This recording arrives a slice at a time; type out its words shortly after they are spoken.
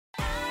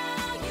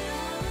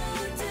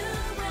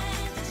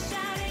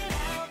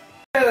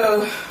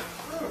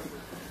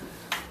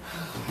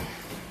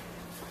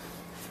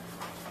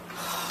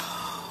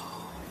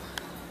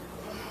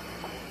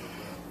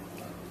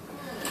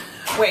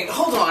Wait,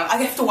 hold on. I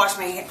have to wash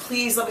my hands.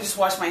 Please let me just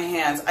wash my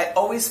hands. I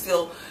always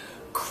feel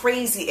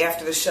crazy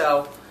after the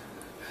show.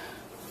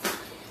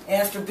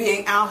 After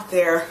being out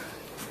there.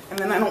 And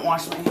then I don't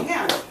wash my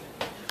hands.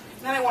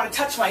 And then I want to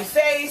touch my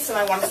face. And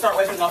I want to start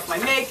wiping off my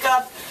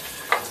makeup.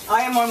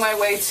 I am on my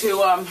way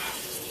to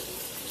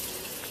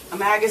a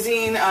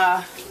magazine,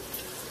 I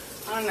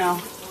don't know,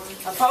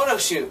 a photo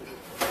shoot.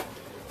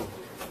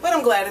 But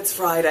I'm glad it's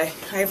Friday.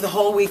 I have the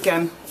whole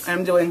weekend.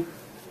 I'm doing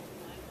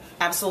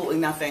absolutely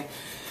nothing.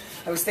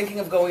 I was thinking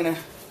of going to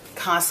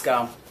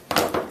Costco.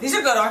 These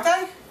are good, aren't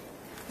they?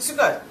 These are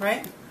good,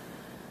 right?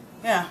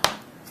 Yeah.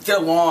 They're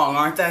long,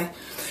 aren't they?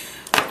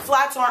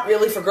 Flats aren't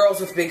really for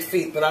girls with big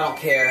feet, but I don't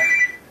care.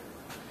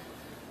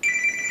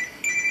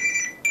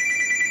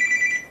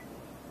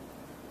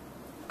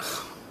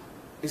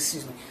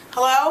 Excuse me.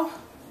 Hello?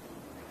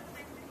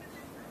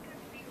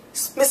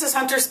 Mrs.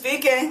 Hunter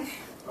speaking.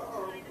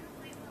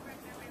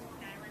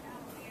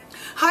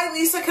 Hi,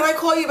 Lisa. Can I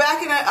call you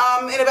back in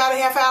about a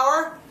half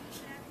hour?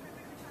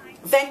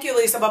 Thank you,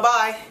 Lisa.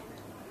 Bye-bye.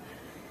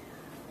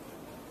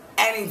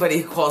 Anybody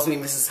who calls me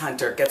Mrs.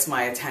 Hunter gets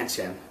my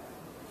attention.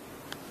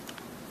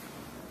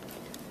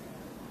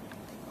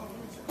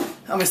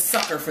 I'm a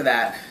sucker for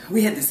that.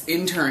 We had this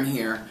intern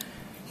here.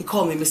 He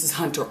called me Mrs.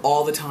 Hunter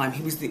all the time.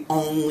 He was the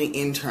only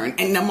intern.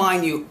 And now,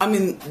 mind you, I'm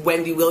in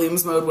Wendy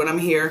Williams mode when I'm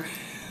here.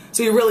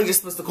 So you're really just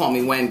supposed to call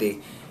me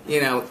Wendy.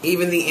 You know,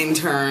 even the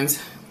interns.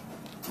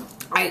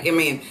 I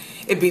mean,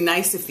 it'd be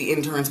nice if the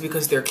interns,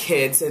 because they're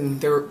kids and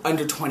they're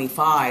under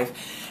 25.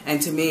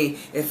 And to me,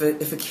 if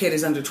a kid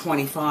is under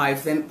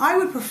 25, then I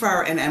would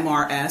prefer an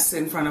MRS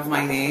in front of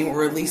my name,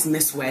 or at least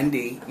Miss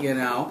Wendy, you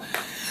know.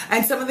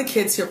 And some of the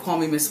kids here call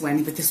me Miss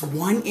Wendy, but this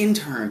one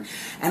intern,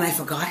 and I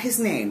forgot his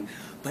name,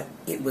 but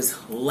it was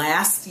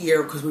last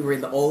year because we were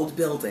in the old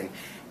building,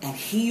 and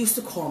he used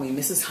to call me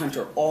Mrs.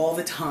 Hunter all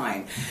the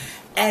time.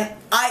 And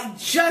I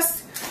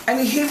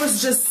mean, he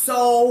was just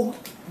so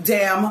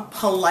damn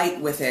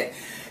polite with it.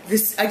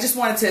 I just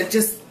wanted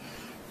to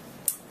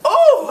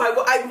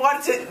I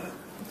wanted to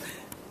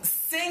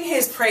sing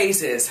his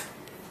praises.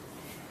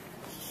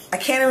 I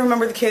can't even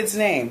remember the kid's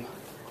name,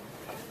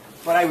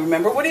 but I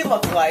remember what he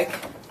looked like,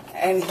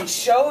 and he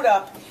showed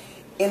up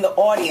in the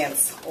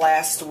audience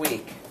last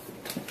week.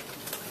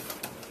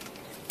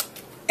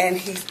 And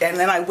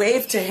then I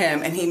waved to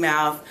him, and he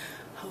mouthed,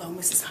 "Hello,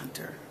 Mrs.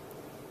 Hunter."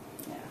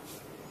 Yeah.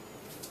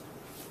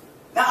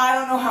 Now, I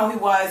don't know how he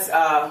was,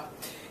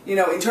 you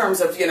know, in terms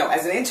of, you know,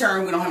 as an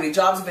intern, we don't have any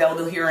jobs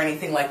available here or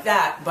anything like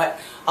that, but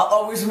I'll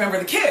always remember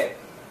the kid,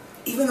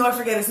 even though I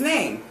forget his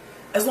name,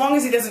 as long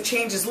as he doesn't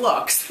change his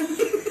looks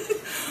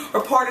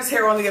or part his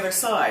hair on the other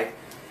side.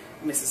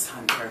 Mrs.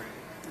 Hunter.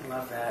 I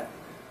love that.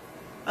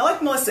 I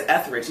like Melissa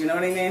Etheridge, you know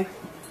what I mean?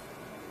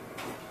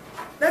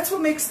 That's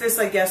what makes this,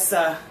 I guess,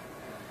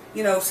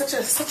 you know, such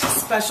a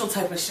special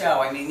type of show.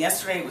 I mean,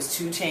 yesterday it was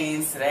 2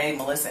 Chainz, today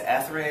Melissa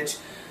Etheridge.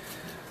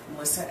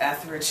 Melissa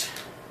Etheridge.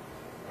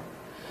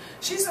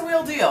 She's a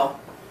real deal,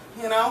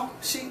 you know.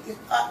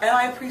 And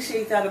I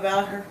appreciate that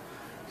about her.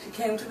 She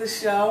came to the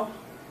show.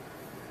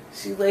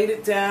 She laid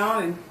it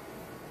down and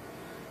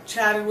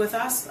chatted with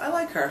us. I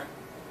like her.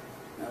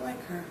 I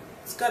like her.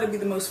 It's got to be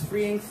the most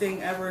freeing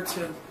thing ever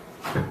to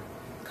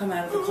come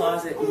out of the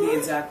closet and be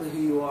exactly who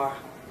you are.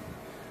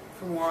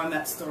 For more on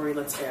that story,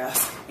 let's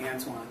ask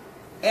Antoine.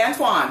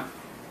 Antoine!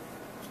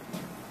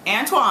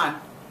 Antoine!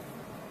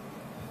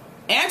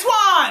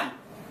 Antoine!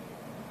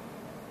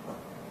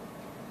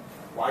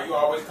 Why are you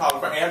always calling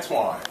for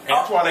Antoine?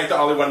 Antoine ain't the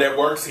only one that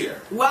works here.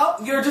 Well,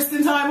 you're just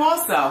in time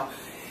also.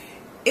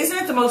 Isn't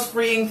it the most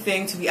freeing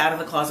thing to be out of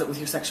the closet with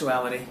your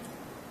sexuality?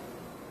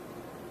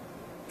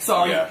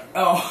 Sorry. Yeah.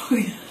 Oh,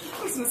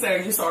 I was going to say,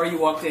 are you sorry you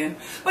walked in?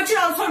 But you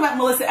know, I'm talking about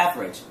Melissa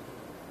Etheridge.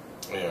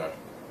 Yeah.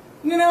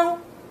 You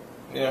know?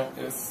 Yeah,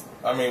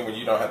 I mean, when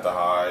you don't have to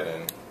hide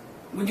and...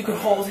 When you could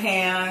hold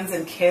hands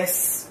and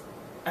kiss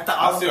at the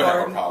Olive Garden. I still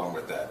have a problem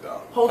with that,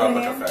 though. Holding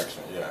Public hands?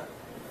 affection, yeah.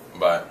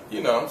 But,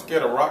 you know, I'm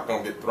scared a rock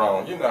gonna get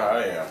thrown. You know how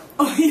I am.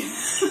 Oh,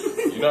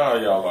 yeah. You know how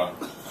y'all are.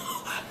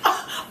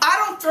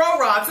 I don't throw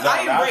rocks. No, I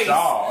embrace.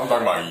 Not y'all. I'm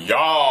talking about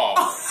y'all.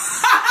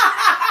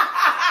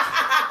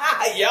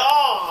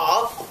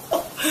 Y'all.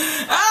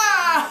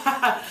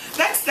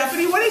 That's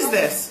Stephanie. What is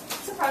this?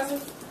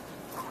 Surprises.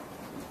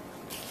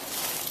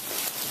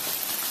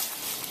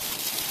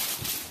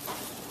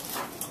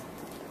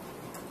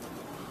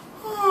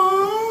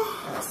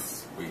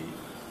 That's sweet.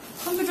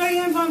 From the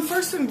Diane von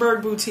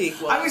Furstenberg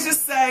boutique. Well, I was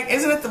just saying,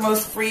 isn't it the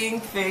most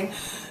freeing thing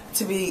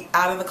to be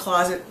out of the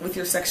closet with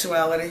your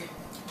sexuality?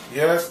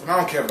 Yes, but I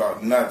don't care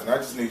about nothing. I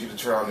just need you to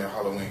try on your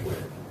Halloween with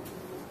it.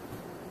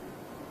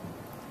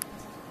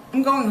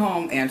 I'm going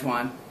home,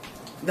 Antoine.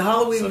 The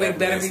Halloween wig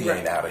better be he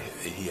ain't out of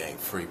here. He ain't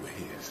free with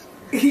his.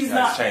 He's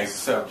not. Change the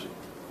subject.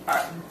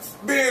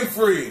 Being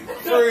free.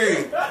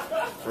 Free.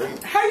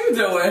 How you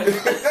doing?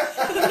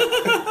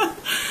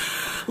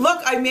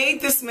 Look, I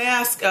made this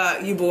mask,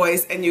 you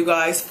boys and you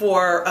guys,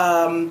 for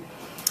an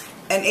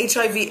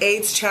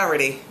HIV/AIDS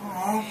charity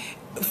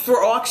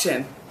for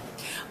auction.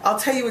 I'll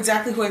tell you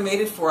exactly who I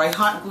made it for. I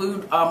hot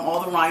glued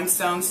all the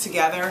rhinestones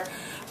together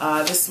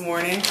this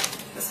morning.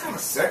 That's kind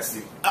of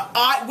sexy.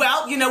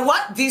 Well, you know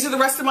what? These are the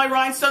rest of my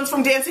rhinestones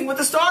from Dancing with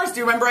the Stars. Do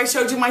you remember I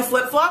showed you my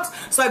flip-flops?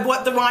 So I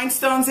bought the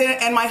rhinestones in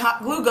and my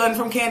hot glue gun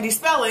from Candy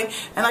Spelling,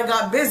 and I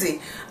got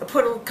busy. I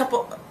put a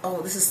couple...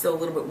 Oh, this is still a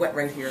little bit wet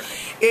right here.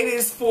 It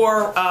is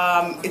for...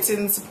 it's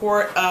in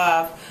support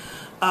of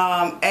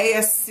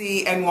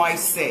ASC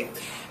NYC.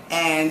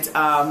 And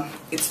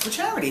it's for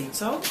charity.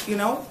 So, you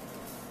know,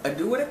 I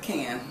do what I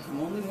can. I'm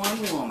only one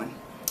woman.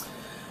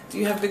 Do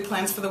you have big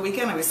plans for the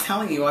weekend? I was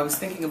telling you, I was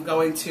thinking of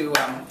going to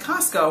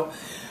Costco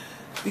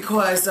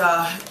because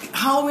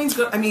Halloween's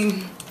good. I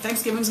mean,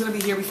 Thanksgiving's going to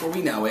be here before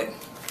we know it.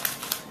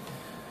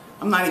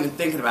 I'm not even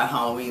thinking about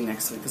Halloween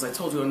next week because I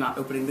told you I'm not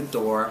opening the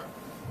door.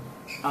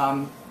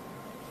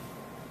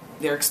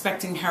 They're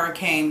expecting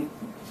Hurricane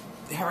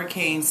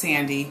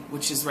Sandy,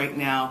 which is right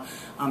now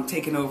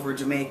taking over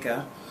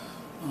Jamaica.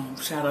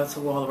 Shout out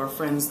to all of our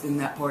friends in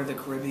that part of the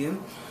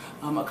Caribbean.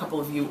 A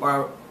couple of you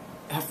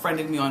have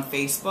friended me on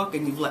Facebook,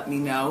 and you've let me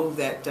know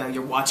that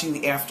you're watching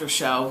the after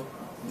show.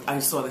 I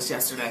saw this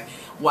yesterday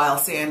while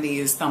Sandy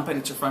is thumping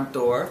at your front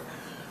door.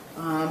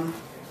 And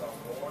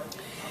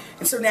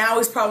so now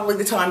is probably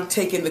the time to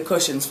take in the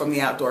cushions from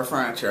the outdoor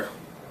furniture.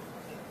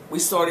 We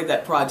started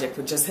that project,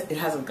 but it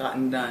hasn't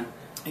gotten done.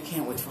 I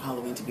can't wait for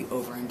Halloween to be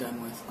over and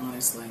done with,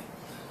 honestly.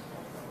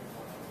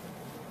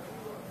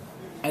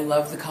 I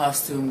love the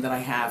costume that I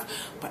have,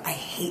 but I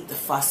hate the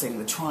fussing,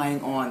 the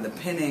trying on, the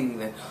pinning,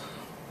 the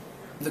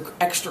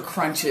extra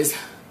crunches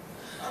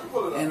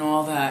and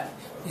all that.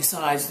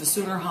 Besides, the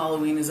sooner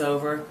Halloween is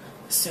over,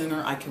 the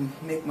sooner I can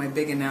make my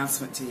big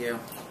announcement to you.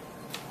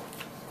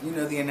 You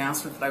know the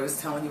announcement that I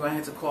was telling you I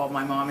had to call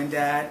my mom and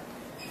dad?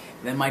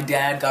 And then my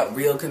dad got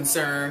real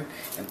concerned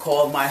and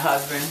called my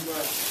husband.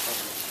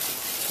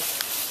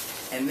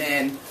 And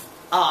then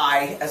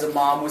I, as a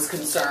mom, was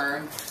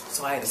concerned.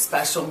 So I had a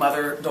special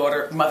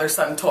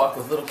mother-son talk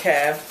with little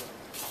Kev.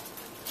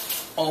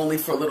 Only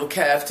for little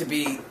Kev to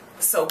be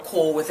so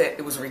cool with it.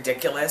 It was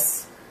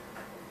ridiculous.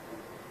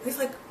 He's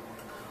like,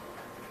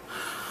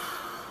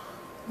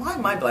 why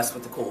am I blessed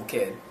with a cool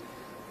kid?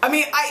 I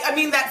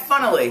mean that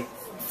funnily.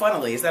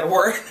 Funnily, is that a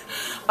word?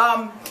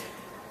 I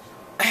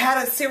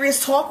had a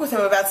serious talk with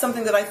him about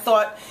something that I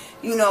thought,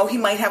 you know, he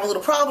might have a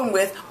little problem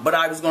with, but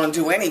I was going to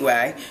do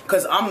anyway,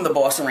 because I'm the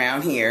boss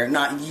around here,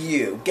 not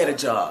you. Get a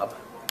job.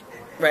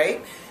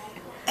 Right?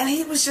 And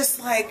he was just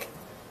like,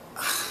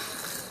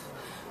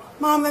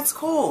 Mom, that's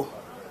cool.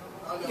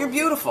 You're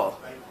beautiful.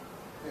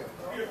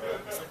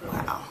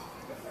 Wow.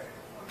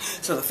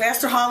 So the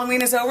faster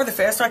Halloween is over, the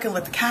faster I can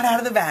let the cat out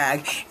of the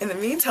bag. In the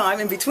meantime,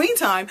 in between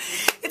time,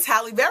 it's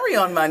Halle Berry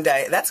on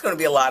Monday. That's going to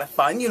be a lot of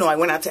fun. You know, I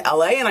went out to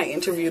LA and I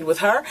interviewed with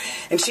her,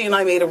 and she and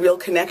I made a real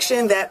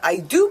connection that I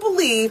do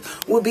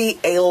believe will be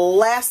a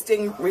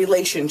lasting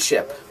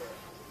relationship.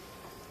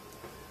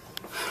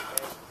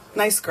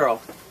 Nice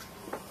girl.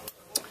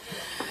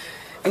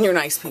 And you're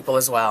nice people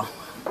as well.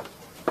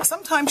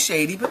 Sometimes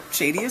shady, but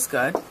shady is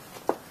good.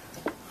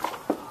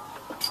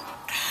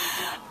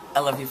 I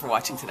love you for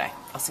watching today.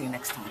 I'll see you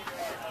next time.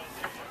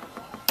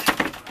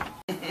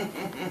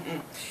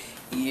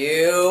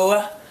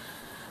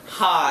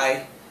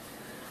 Hi.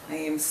 I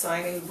am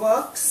signing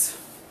books.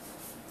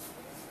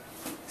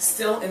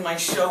 Still in my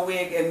show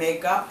wig and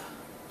makeup.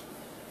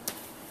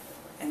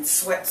 And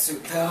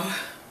sweatsuit though.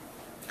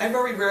 I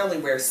very rarely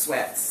wear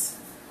sweats.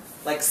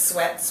 Like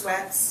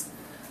sweats.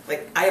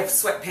 Like, I have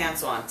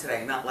sweatpants on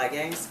today, not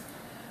leggings,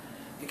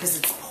 because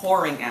it's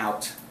pouring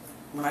out.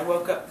 When I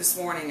woke up this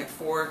morning at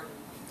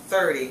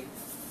 4:30,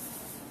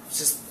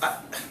 just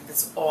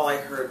that's all I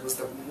heard was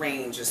the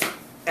rain just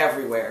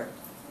everywhere.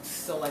 It's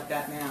still like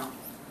that now.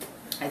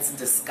 It's a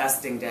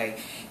disgusting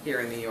day here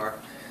in New York.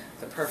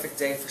 The perfect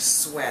day for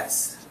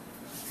sweats.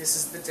 This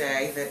is the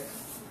day that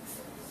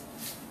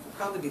will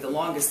probably be the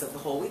longest of the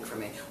whole week for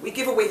me. We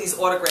give away these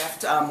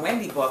autographed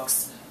Wendy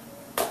books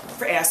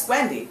for Ask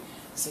Wendy.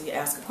 So you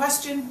ask a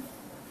question,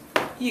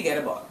 you get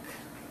a book.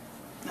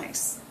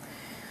 Nice.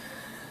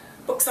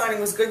 Book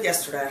signing was good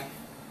yesterday.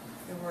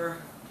 There were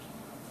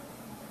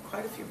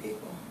quite a few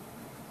people.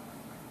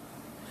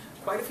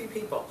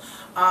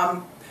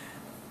 I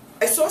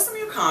saw some of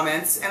your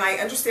comments, and I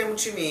understand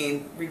what you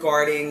mean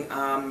regarding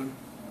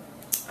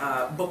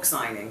book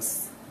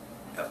signings.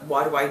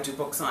 Why do I do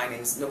book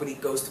signings? Nobody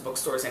goes to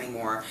bookstores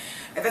anymore.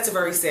 And that's a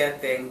very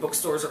sad thing.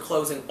 Bookstores are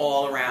closing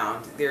all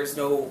around. There's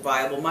no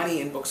viable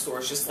money in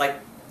bookstores, just like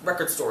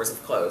record stores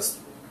have closed.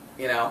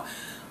 You know,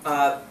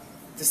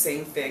 the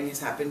same thing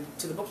has happened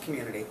to the book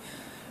community.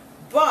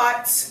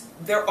 But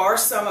there are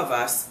some of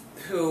us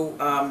who,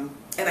 and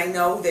I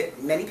know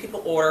that many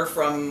people order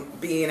from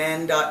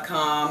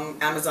BNN.com,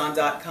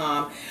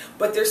 Amazon.com,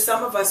 but there's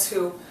some of us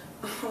who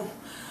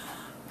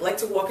like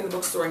to walk in the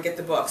bookstore and get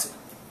the books.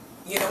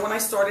 You know, when I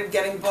started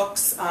getting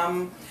books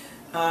online,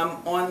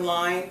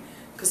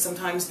 because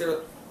sometimes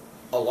they're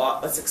a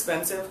lot less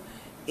expensive,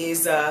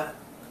 is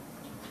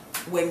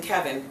when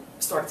Kevin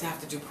started to have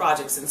to do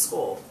projects in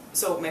school.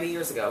 So many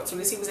years ago, as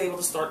soon as he was able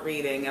to start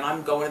reading, and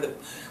I'm going to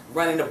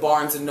running to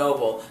Barnes and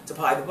Noble to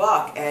buy the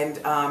book, and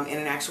in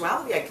an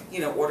actuality, I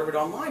could, order it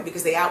online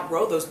because they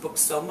outgrow those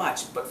books so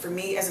much. But for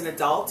me as an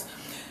adult,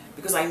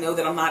 because I know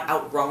that I'm not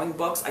outgrowing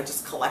books, I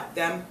just collect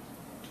them.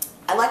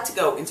 I like to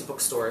go into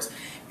bookstores,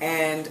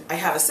 and I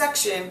have a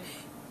section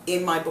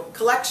in my book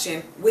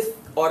collection with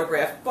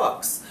autographed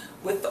books,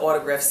 with the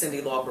autographed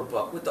Cyndi Lauper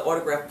book, with the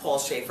autographed Paul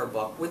Schaefer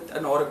book, with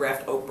an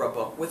autographed Oprah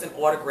book, with an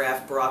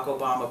autographed Barack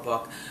Obama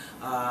book.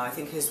 I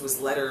think his was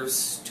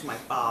Letters to My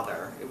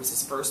Father. It was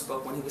his first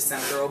book when he was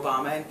Senator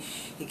Obama, and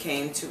he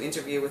came to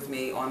interview with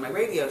me on my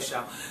radio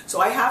show.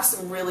 So I have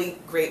some really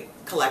great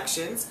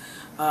collections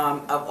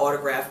of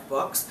autographed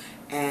books,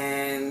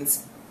 and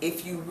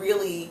if you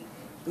really,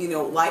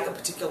 like a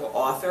particular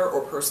author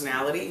or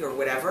personality or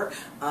whatever,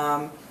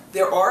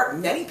 there are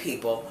many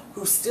people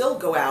who still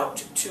go out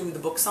to the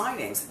book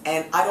signings.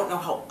 And I don't know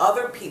how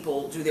other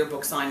people do their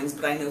book signings,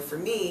 but I know for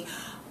me,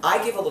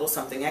 I give a little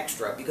something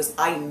extra because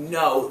I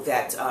know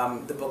that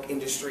the book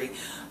industry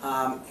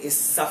is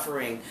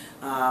suffering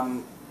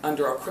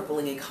under a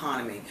crippling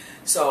economy.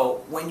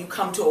 So when you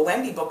come to a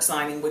Wendy book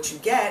signing, what you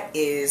get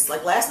is,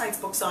 like last night's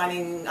book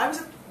signing, I was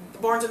at the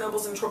Barnes &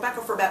 Nobles in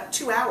Tribeca for about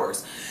 2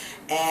 hours.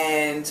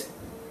 And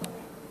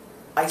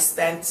I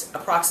spent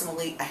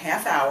approximately a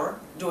half hour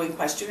doing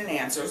question and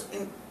answers,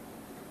 and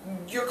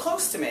you're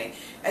close to me.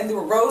 And there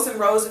were rows and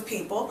rows of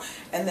people,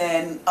 and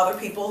then other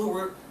people who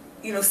were,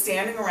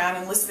 standing around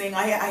and listening.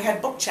 I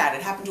had book chat.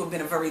 It happened to have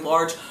been a very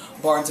large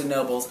Barnes &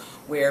 Nobles,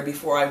 where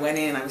before I went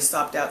in, I was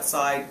stopped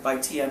outside by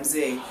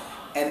TMZ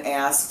and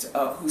asked,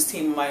 whose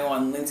team am I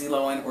on, Lindsay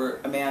Lohan or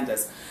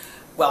Amanda's?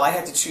 Well, I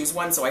had to choose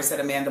one, so I said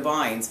Amanda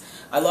Bynes.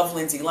 I love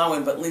Lindsay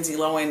Lohan, but Lindsay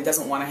Lohan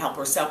doesn't want to help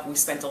herself. We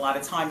spent a lot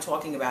of time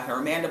talking about her.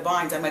 Amanda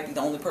Bynes, I might be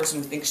the only person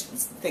who thinks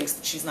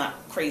that she's not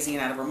crazy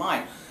and out of her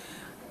mind.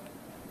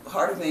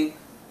 Part of me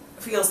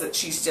feels that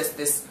she's just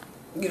this,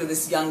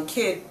 this young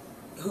kid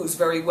who's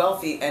very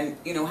wealthy and,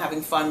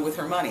 having fun with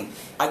her money.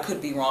 I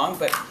could be wrong,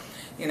 but,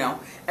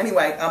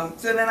 Anyway,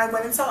 so then I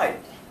went inside,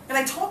 and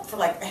I talked for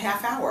like a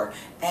half hour,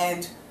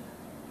 and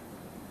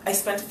I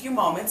spent a few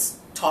moments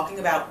talking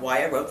about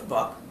why I wrote the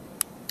book,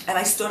 and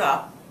I stood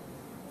up.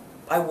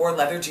 I wore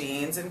leather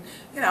jeans and,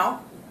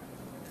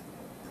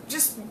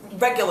 just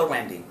regular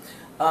Wendy.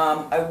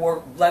 I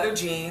wore leather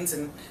jeans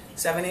and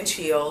 7-inch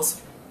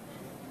heels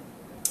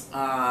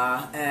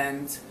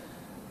and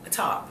a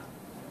top.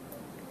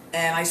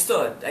 And I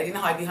stood. I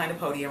didn't hide behind a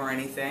podium or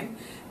anything.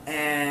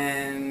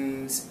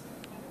 And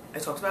I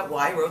talked about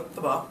why I wrote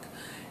the book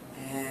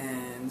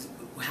and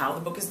how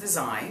the book is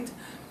designed.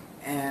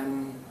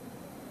 And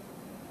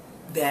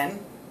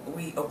then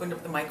we opened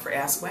up the mic for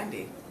Ask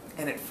Wendy.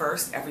 And at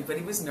first,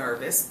 everybody was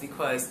nervous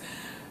because,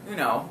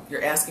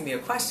 you're asking me a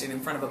question in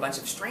front of a bunch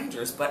of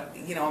strangers, but,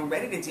 I'm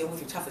ready to deal with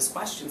your toughest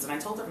questions. And I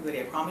told everybody,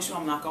 I promise you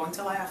I'm not going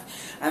to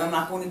laugh. And I'm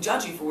not going to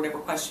judge you for whatever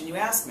question you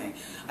ask me.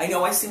 I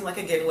know I seem like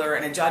a giggler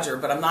and a judger,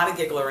 but I'm not a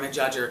giggler and a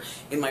judger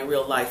in my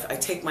real life. I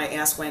take my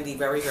Ask Wendy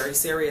very, very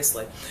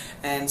seriously.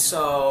 And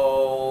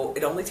so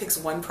it only takes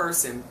one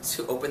person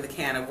to open the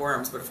can of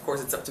worms, but of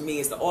course it's up to me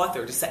as the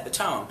author to set the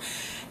tone.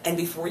 And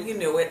before you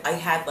knew it, I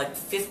had like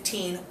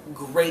 15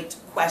 great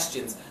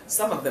questions,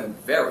 some of them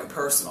very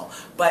personal.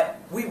 But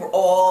we were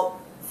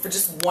all, for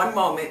just one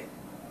moment,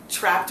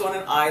 trapped on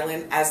an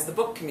island as the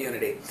book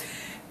community.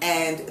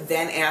 And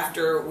then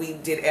after we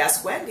did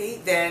Ask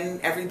Wendy, then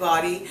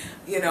everybody,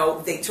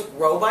 they took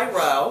row by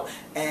row,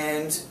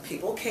 and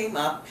people came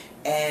up,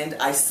 and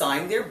I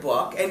signed their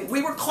book. And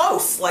we were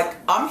close, like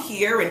I'm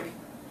here,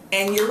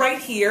 and you're right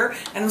here,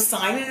 and I'm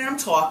signing and I'm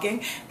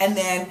talking, and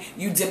then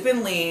you dip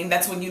and lean.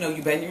 That's when, you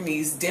bend your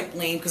knees, dip,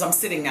 lean, because I'm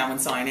sitting now and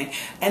signing,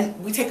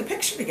 and we take a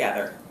picture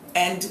together.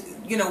 And,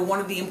 one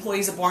of the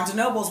employees at Barnes &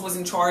 Nobles was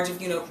in charge of,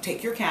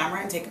 take your camera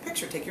and take a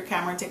picture, take your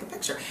camera and take a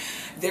picture.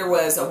 There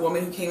was a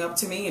woman who came up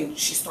to me, and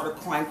she started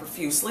crying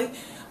profusely.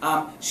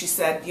 She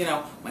said,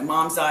 my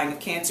mom's dying of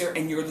cancer,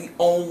 and you're the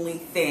only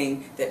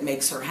thing that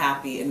makes her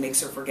happy and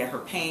makes her forget her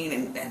pain.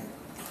 And the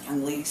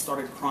young lady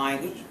started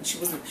crying. She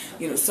wasn't,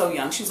 so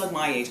young. She was like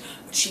my age,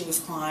 but she was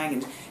crying.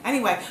 And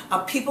anyway,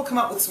 people come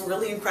up with some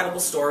really incredible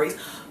stories.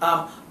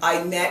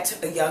 I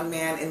met a young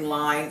man in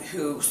line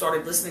who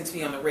started listening to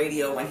me on the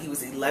radio when he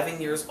was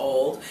 11 years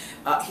old.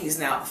 He's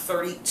now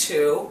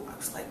 32. I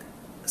was like,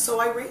 so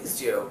I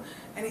raised you?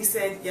 And he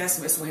said,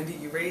 yes, Miss Wendy,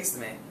 you raised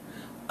me.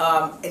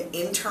 An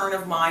intern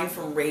of mine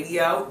from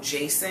radio,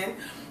 Jason,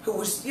 who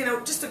was,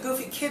 just a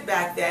goofy kid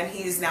back then.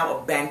 He is now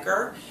a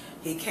banker.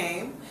 He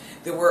came.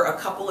 There were a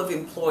couple of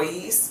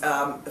employees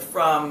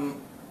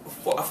from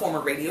a former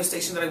radio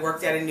station that I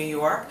worked at in New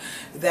York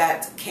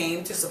that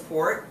came to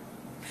support.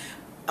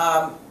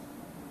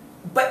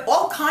 But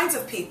all kinds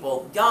of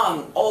people,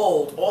 young,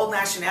 old, all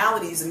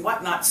nationalities and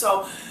whatnot.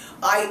 So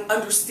I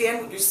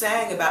understand what you're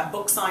saying about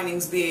book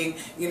signings being,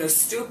 you know,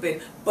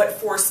 stupid, but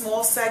for a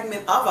small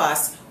segment of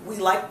us, we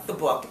like the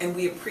book and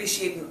we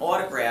appreciate an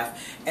autograph,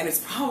 and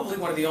it's probably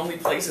one of the only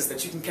places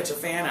that you can catch a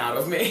fan out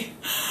of me.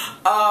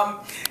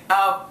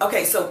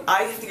 Okay, so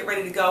I have to get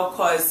ready to go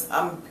because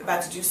I'm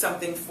about to do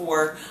something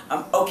for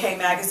OK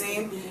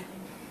Magazine.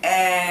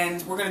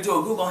 And we're going to do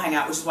a Google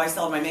Hangout, which is why I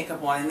still have my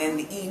makeup on, and then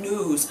the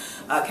e-news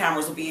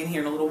cameras will be in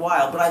here in a little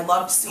while. But I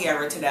loved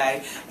Sierra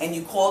today, and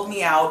you called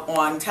me out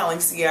on telling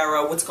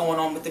Sierra what's going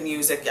on with the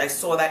music. I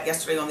saw that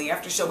yesterday on the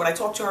after show, but I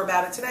talked to her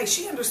about it today.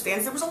 She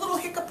understands there was a little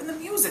hiccup in the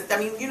music. I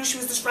mean, you know, she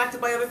was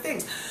distracted by other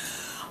things.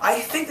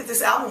 I think that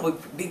this album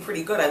would be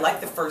pretty good. I like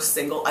the first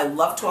single. I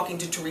love talking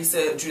to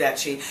Teresa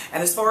Giudice.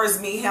 And as far as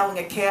me hailing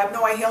a cab,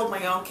 no, I hailed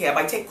my own cab.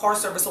 I take car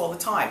service all the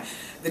time.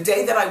 The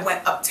day that I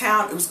went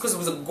uptown, it was because it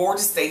was a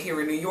gorgeous day here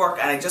in New York,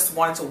 and I just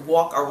wanted to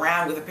walk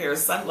around with a pair of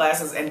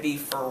sunglasses and be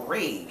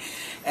free.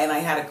 And I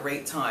had a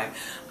great time.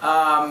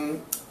 I'll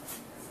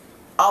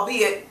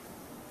be at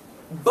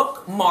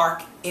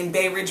Bookmark in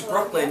Bay Ridge,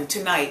 Brooklyn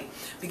tonight,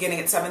 beginning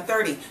at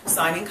 7:30,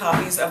 signing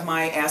copies of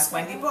my Ask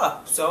Wendy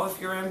book. So if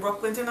you're in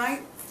Brooklyn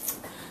tonight,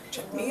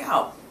 check me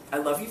out. I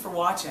love you for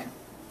watching.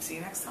 See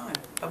you next time.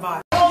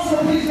 Bye-bye.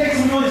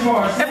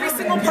 Every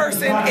single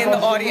person in the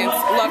audience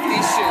loved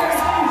these shoes.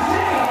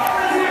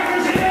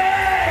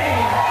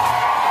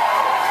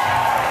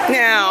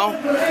 Now,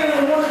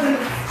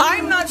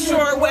 I'm not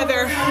sure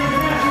whether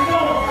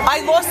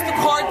I lost the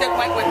card that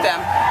went with them.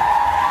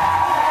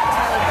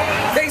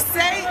 They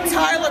say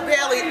Tyler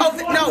Bailey. Oh,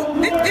 no,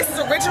 this is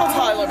original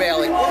Tyler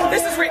Bailey.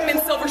 This is written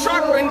in silver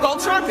sharp and gold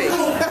Sharpie.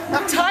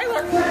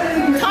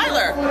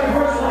 Tyler,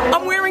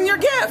 I'm wearing your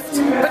gift.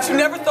 But you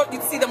never thought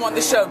you'd see them on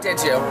the show,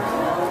 did you?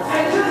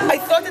 I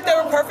thought that they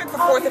were perfect for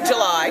 4th of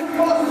July.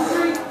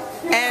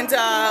 And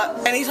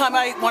anytime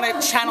I want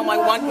to channel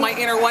my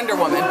inner Wonder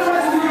Woman.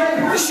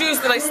 The shoes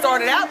that I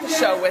started out the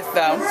show with,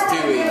 though,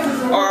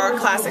 are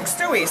classic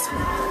Stewie's.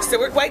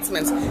 Stuart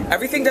Weitzman's.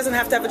 Everything doesn't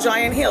have to have a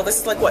giant heel. This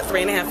is like, what,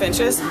 3.5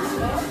 inches?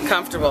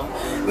 Comfortable.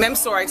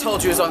 Memsor, I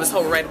told you, is on this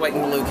whole red, white,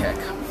 and blue kick.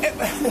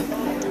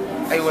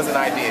 It was an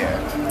idea.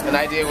 An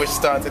idea which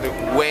started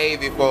way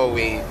before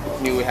we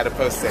knew we had a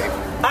post tape.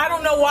 I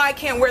don't know why I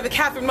can't wear the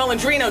Catherine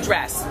Melandrino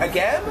dress.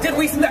 Again? Did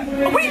we?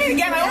 What do you mean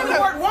again? I only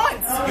wore it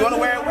once. You want to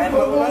wear it when?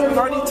 We've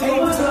already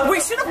taped. We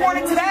should have worn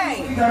it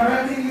today.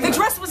 The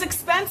dress was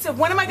expensive.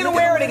 When am I going to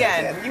wear it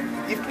again?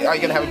 Are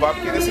you going to have a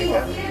barbecue this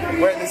weekend?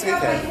 Wear it this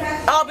weekend.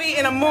 I'll be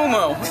in a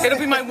muumuu. It'll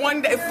be my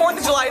one day. 4th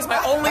of July is my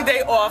only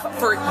day off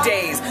for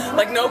days.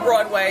 Like no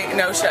Broadway,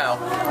 no show.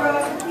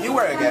 You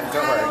wear it again,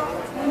 don't worry.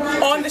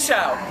 On the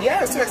show.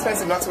 Yeah, it's too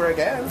expensive not to wear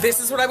again. This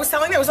is what I was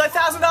telling you. It was like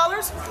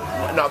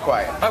 $1,000? Not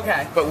quite.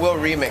 Okay. But we'll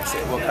remix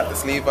it. We'll cut the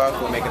sleeve off.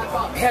 We'll make it.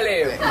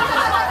 Hello.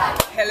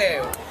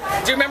 Hello.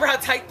 Do you remember how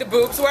tight the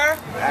boobs were?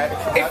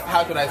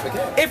 How could I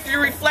forget? If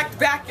you reflect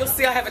back, you'll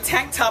see I have a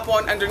tank top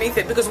on underneath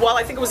it because while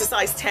I think it was a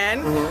size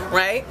 10,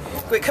 right?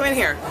 Wait, come in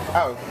here.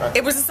 Oh. Okay.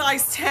 It was a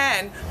size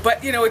 10,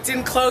 but you know it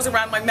didn't close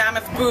around my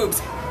mammoth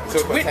boobs.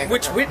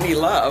 Which Whitney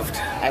loved.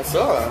 I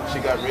saw her. She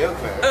got real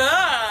close.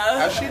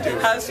 How's she doing?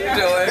 How's she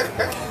doing?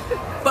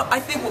 But I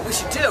think what we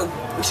should do,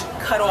 we should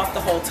cut off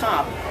the whole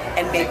top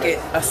and make it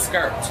a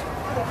skirt.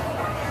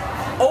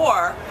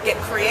 Or get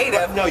creative.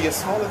 But no, you're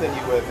smaller than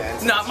you were then.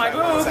 So not my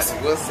boobs.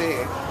 We'll see.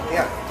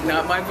 Yeah.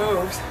 Not my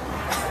boobs.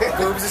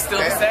 Boobs are still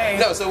the same.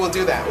 No, so we'll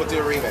do that. We'll do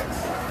a remix.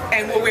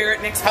 And we'll wear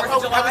it next 4th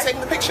of July? Are we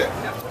taking the picture?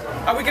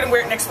 Are we going to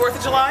wear it next 4th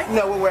of July?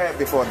 No, we'll wear it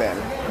before then.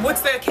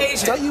 What's the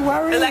occasion? Don't you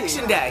worry.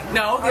 Election day.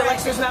 No, the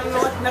election's not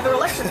another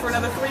election for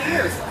another 3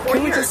 years. 4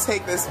 Can we years. just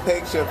take this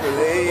picture,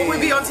 please? Will we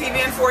be on TV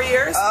in 4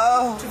 years?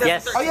 Oh.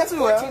 Yes. Oh, yes, we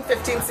will. 14,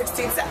 15,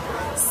 16,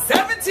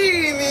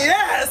 17,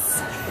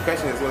 yes! The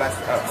question is, will I...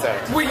 Oh,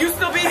 sorry. Will you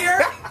still be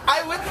here?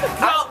 I would.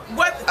 Well,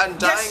 what? Undying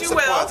Yes, you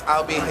support. will.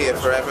 I'll be here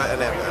forever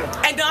and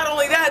ever. And not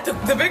only that,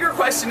 the bigger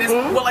question is,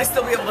 will I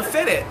still be able to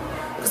fit it?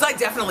 Because I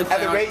definitely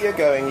plan At the on... rate you're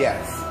going,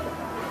 yes.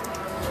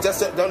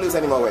 Just don't lose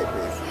any more weight,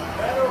 please.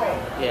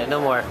 Yeah,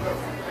 no more.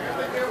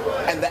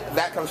 And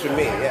that comes from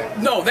me, yeah.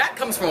 No, that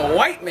comes from a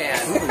white man.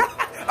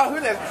 Oh, who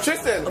knows?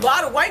 Tristan. A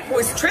lot of white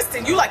boys,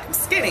 Tristan, you like him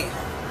skinny.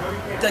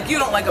 Like you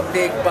don't like a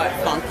big butt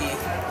funky,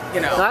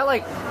 you know. No, I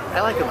like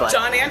a butt.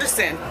 John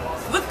Anderson.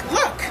 Look.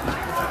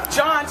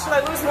 John, should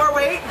I lose more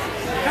weight?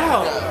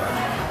 No.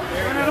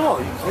 Not at all.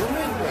 Are you kidding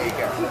me? There you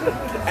go.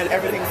 And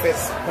everything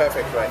fits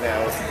perfect right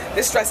now.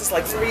 This dress is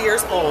like 3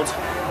 years old.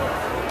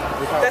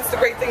 That's the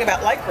great thing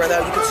about Lycra,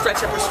 though. You can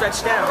stretch up or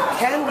stretch down.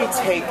 Can we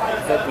take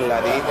the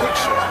bloody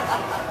picture?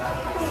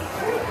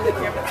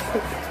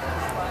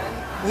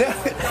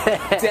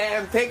 No,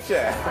 damn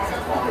picture.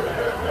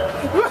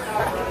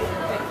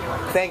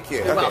 Thank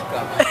you. You're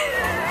welcome.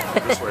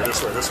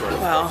 This way.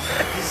 Well,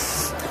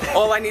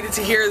 all I needed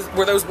to hear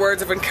were those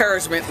words of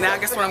encouragement. Now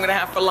guess what I'm going to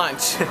have for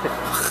lunch?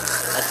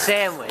 A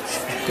sandwich.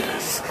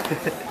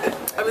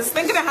 I was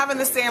thinking of having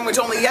the sandwich,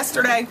 only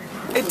yesterday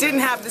it didn't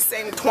have the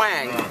same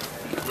twang.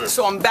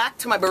 So I'm back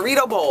to my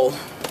burrito bowl.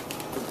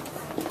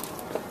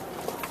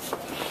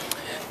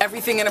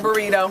 Everything in a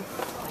burrito.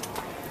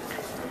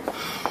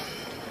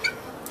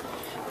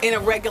 in a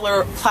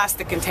regular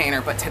plastic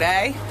container. But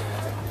today,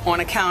 on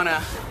account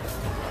of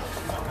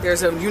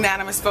there's a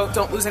unanimous vote,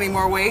 don't lose any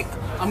more weight,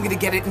 I'm gonna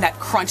get it in that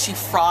crunchy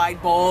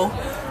fried bowl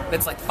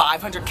that's like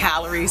 500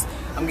 calories.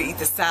 I'm gonna eat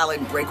the salad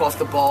and break off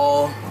the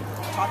bowl.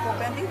 Taco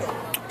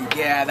bandito.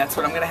 Yeah, that's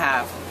what I'm gonna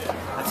have.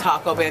 A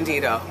taco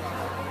bandito.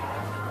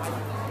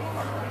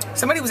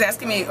 Somebody was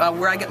asking me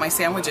where I get my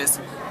sandwiches.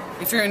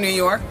 If you're in New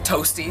York,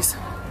 Toasties.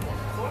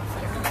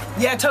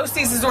 Yeah,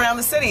 Toasties is around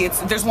the city.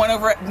 There's one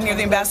over near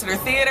the Ambassador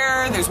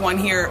Theater. There's one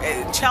here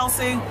in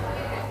Chelsea.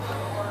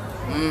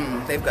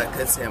 They've got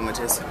good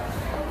sandwiches.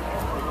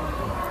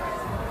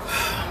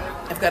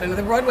 I've got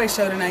another Broadway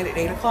show tonight at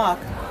 8 o'clock.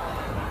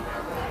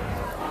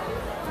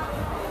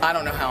 I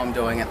don't know how I'm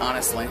doing it,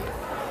 honestly.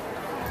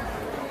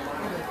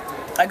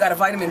 I got a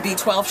vitamin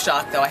B12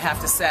 shot, though, I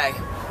have to say.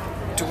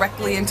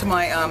 Directly into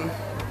my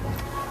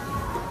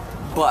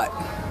butt.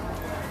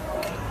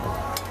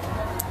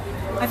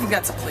 I think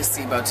that's a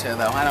placebo, too,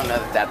 though. I don't know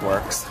that that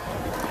works.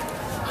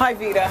 Hi,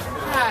 Vita.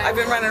 Hi. I've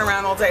been running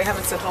around all day.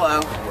 Haven't said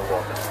hello.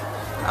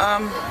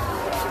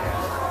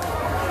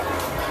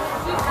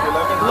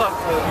 Look,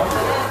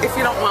 if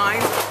you don't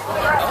mind.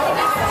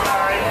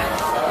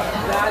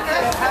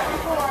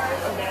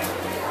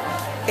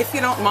 If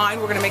you don't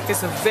mind, we're going to make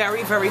this a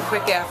very, very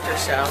quick after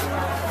show.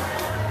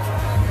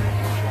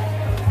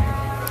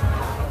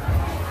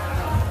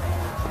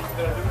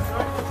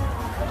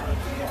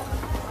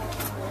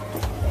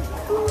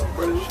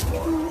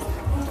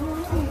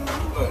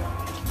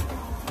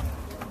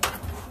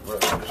 What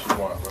does she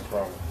want? What's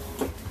wrong?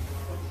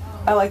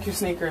 I like your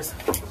sneakers.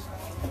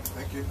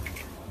 Thank you.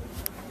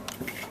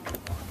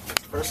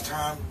 First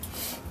time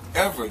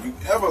you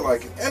ever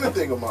like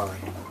anything of mine.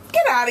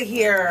 Get out of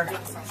here.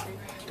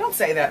 Don't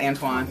say that,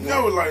 Antoine.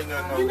 Never like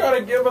nothing. You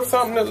gotta give us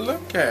something to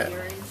look at.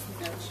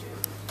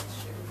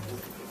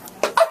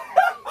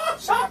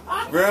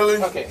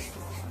 Really? Okay.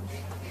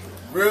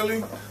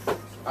 Really?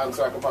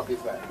 So I can pop these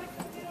back.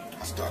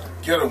 I started to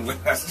get him.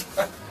 I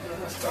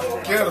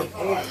started to get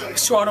him.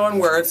 Short on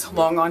words,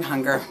 long on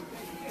hunger.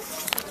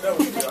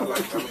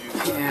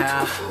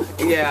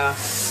 Yeah.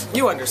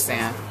 You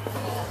understand.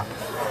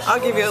 I'll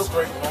give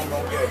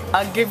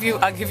you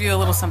a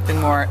little something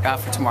more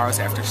for tomorrow's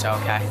after show,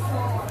 okay?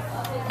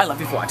 I love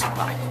you for watching.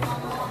 Bye.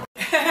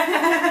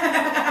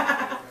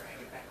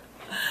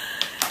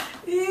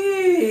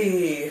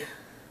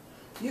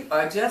 You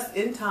are just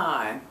in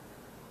time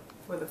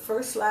for the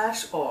first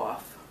lash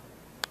off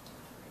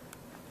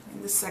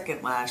and the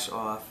second lash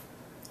off.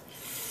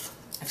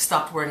 I've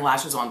stopped wearing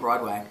lashes on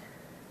Broadway.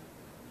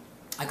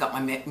 I got my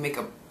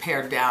makeup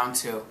pared down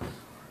to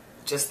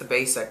just the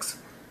basics.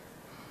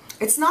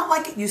 It's not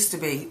like it used to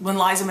be when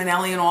Liza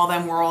Minnelli and all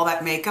them wore all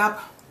that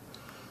makeup.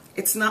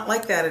 It's not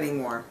like that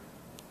anymore.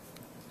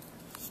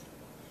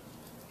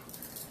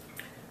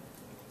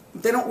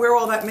 They don't wear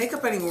all that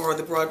makeup anymore,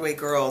 the Broadway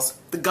girls.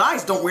 The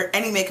guys don't wear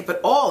any makeup at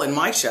all in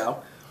my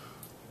show.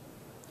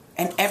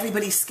 And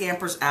everybody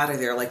scampers out of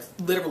there, like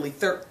literally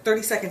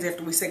 30 seconds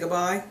after we say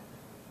goodbye.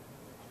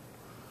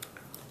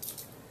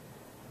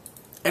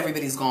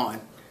 Everybody's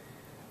gone.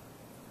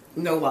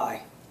 No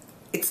lie.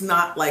 It's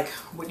not like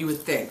what you would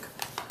think,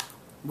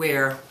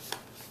 where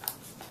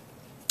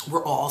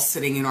we're all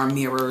sitting in our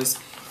mirrors,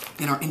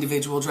 in our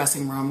individual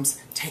dressing rooms,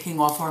 taking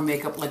off our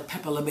makeup like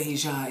Pepe Le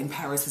Beja in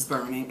Paris is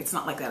Burning. It's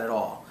not like that at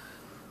all.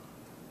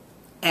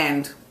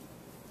 And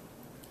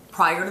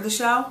prior to the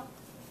show,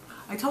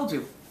 I told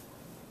you,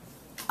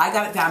 I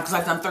got it down because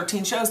I've done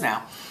 13 shows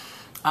now.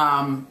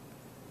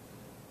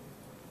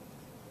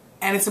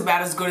 And it's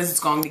about as good as it's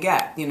going to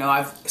get. You know,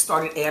 I've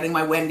started adding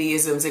my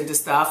Wendy-isms into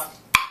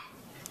stuff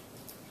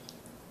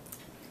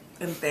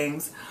and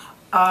things.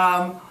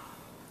 I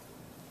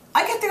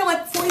get there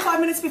like 45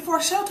 minutes before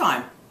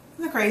showtime.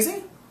 Isn't that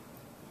crazy?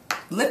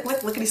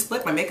 Lickety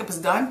split. My makeup is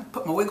done.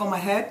 Put my wig on my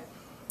head.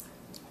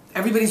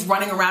 Everybody's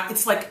running around.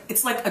 It's like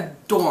a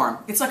dorm.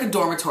 It's like a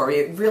dormitory.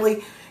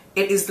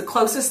 It is the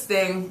closest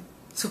thing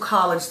to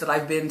college that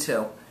I've been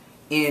to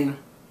in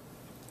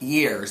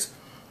years.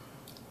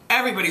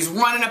 Everybody's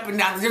running up and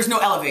down. There's no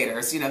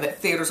elevators. You know, that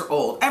theaters are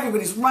old.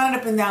 Everybody's running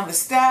up and down the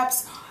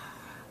steps.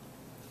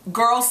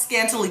 Girls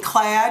scantily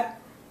clad,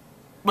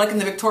 like in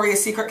the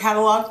Victoria's Secret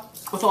catalog,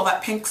 with all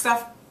that pink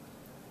stuff.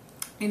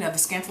 You know, the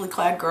scantily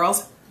clad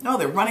girls. No,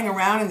 they're running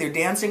around in their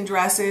dancing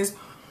dresses.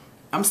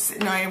 I'm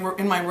sitting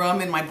in my room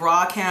in my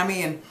bra cami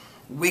and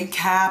wig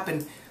cap,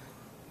 and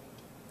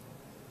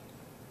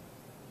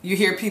you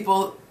hear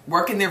people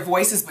working their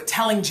voices but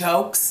telling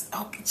jokes.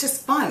 Oh, it's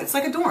just fun. It's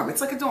like a dorm.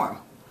 It's like a dorm.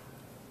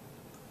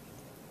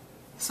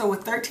 So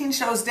with 13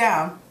 shows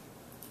down,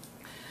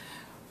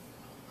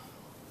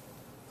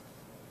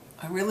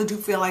 I really do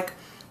feel like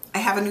I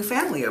have a new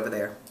family over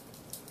there.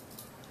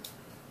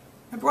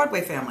 My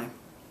Broadway family.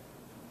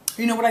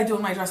 You know what I do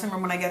in my dressing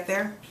room when I get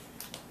there?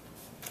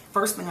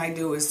 First thing I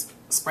do is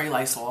spray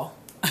Lysol.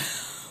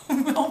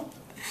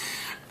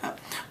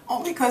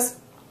 Only because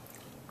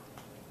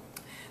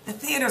the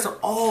theaters are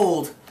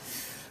old.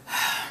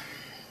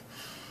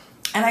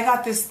 And I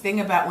got this thing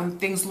about when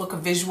things look a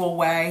visual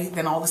way,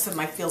 then all of a sudden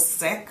I feel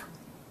sick.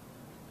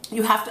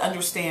 you have to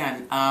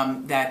understand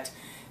that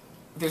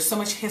there's so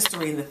much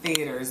history in the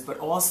theaters, but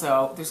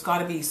also there's got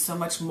to be so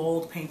much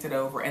mold painted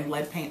over and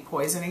lead paint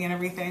poisoning and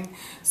everything.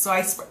 So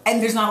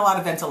and there's not a lot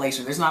of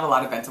ventilation. There's not a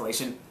lot of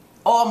ventilation.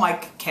 All my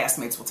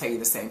castmates will tell you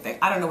the same thing.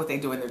 I don't know what they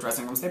do in their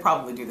dressing rooms. They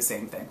probably do the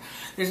same thing.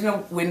 There's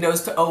no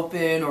windows to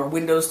open or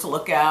windows to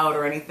look out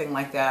or anything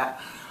like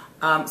that.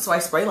 So I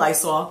spray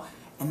Lysol,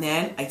 and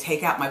then I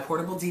take out my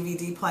portable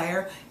DVD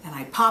player and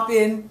I pop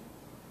in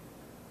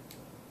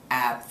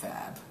Ab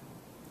Fab.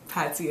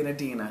 Patsy and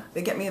Adina.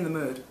 They get me in the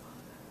mood.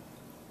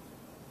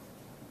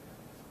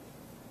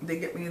 They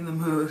get me in the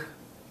mood.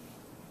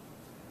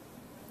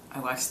 I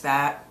watch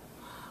that.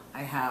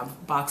 I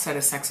have box set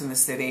of Sex and the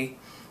City,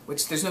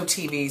 which there's no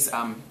TVs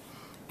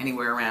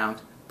anywhere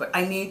around, but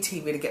I need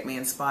TV to get me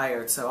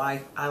inspired, so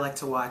I like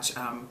to watch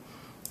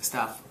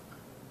stuff.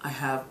 I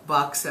have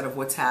box set of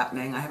What's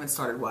Happening. I haven't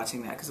started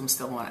watching that because I'm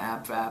still on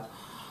Ab Fab.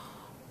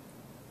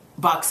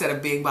 Box set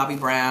of Big Bobby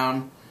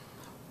Brown.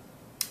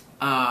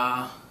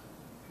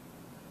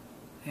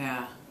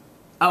 Yeah.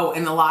 Oh,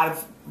 and a lot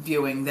of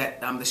viewing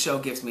that the show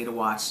gives me to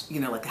watch, you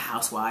know, like the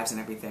Housewives and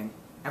everything.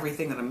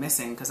 Everything that I'm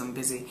missing because I'm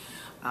busy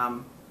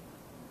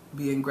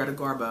being Greta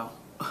Garbo.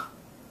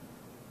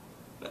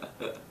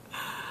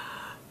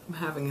 I'm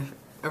having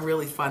a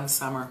really fun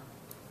summer.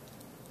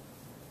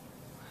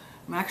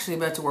 I'm actually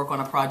about to work on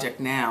a project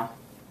now.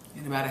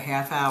 In about a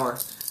half hour,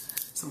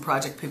 some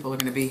project people are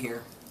going to be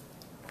here.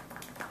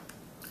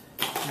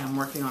 And I'm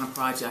working on a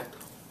project.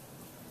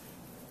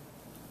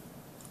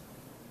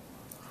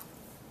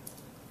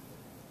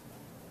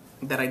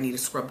 That I need a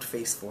scrubbed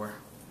face for.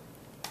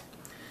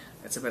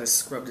 That's about as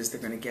scrubbed as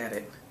they're going to get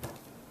it.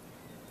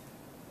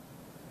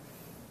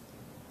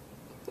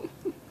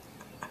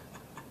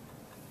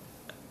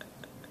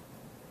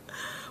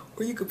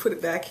 Or you could put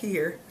it back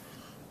here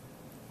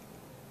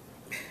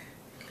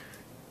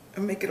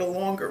and make it a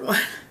longer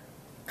one.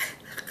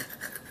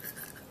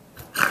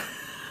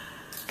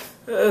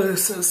 Oh,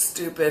 so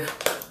stupid.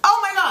 Oh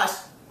my gosh!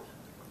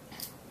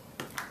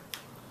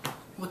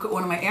 Look at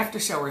one of my after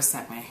showers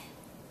sent me.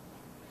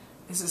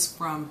 This is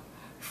from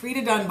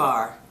Frida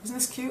Dunbar. Isn't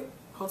this cute?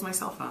 Holds my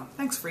cell phone.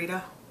 Thanks,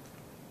 Frida.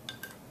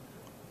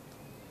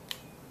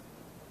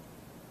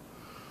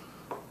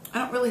 I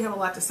don't really have a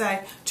lot to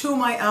say. Two of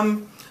my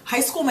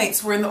high school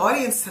mates were in the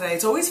audience today.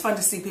 It's always fun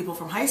to see people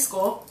from high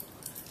school,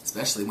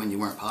 especially when you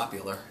weren't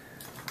popular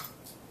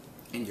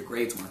and your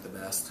grades weren't the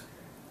best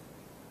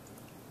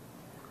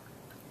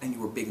and you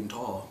were big and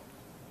tall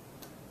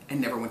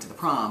and never went to the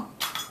prom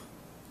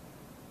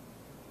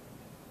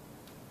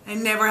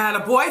and never had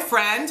a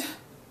boyfriend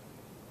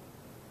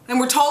and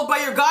were told by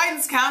your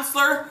guidance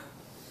counselor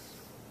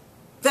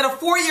that a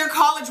 4-year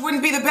college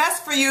wouldn't be the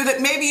best for you,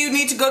 that maybe you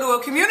need to go to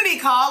a community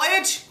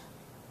college.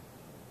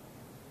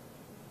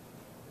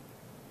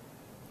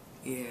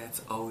 Yeah,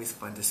 it's always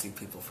fun to see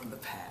people from the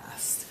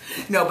past.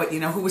 No, but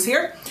you know who was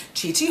here?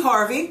 Chi-Chi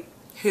Harvey,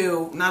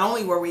 who not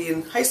only were we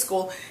in high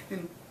school,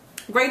 in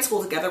grade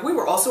school together, we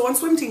were also on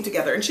swim team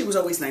together, and she was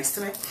always nice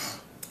to me.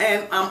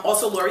 And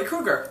also Lori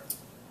Kruger.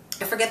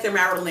 I forget their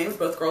marital names.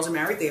 Both girls are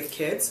married. They have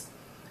kids.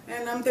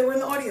 And they were in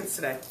the audience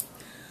today.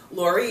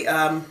 Lori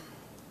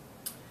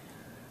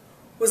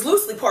was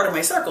loosely part of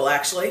my circle,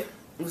 actually.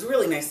 It was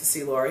really nice to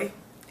see Lori.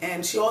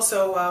 And she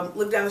also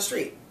lived down the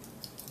street,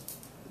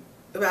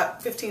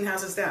 about 15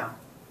 houses down,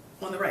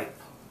 on the right.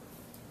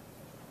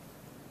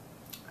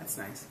 That's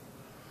nice.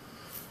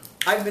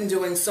 I've been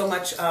doing so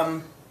much,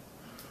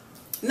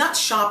 not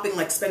shopping,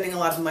 like spending a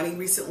lot of money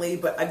recently,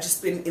 but I've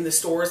just been in the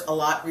stores a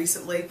lot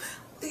recently.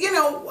 You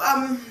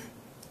know,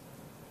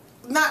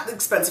 not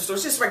expensive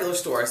stores, just regular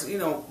stores. You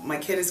know, my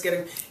kid is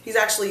he's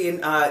actually in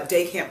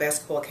day camp,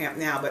 basketball camp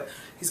now, but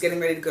he's getting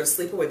ready to go to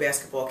sleepaway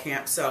basketball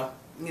camp. So,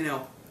 you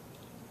know,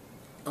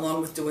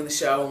 along with doing the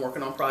show and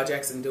working on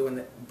projects and doing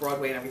the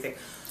Broadway and everything,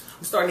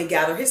 I'm starting to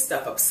gather his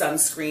stuff up.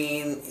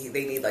 Sunscreen,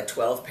 they need like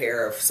 12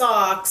 pair of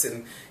socks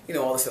and, you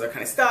know, all this other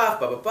kind of stuff,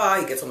 blah, blah, blah.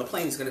 He gets on the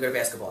plane, he's going to go to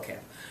basketball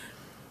camp.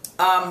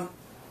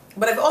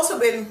 But I've also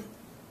been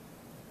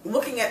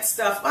looking at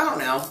stuff, I don't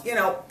know, you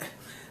know,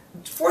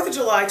 4th of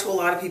July to a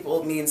lot of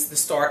people means the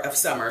start of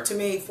summer. To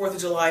me, 4th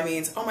of July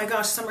means, oh my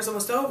gosh, summer's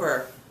almost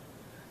over.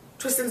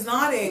 Tristan's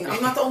nodding.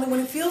 I'm not the only one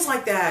who feels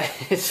like that.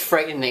 It's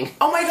frightening.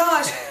 Oh my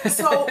gosh.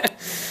 So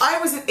I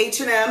was at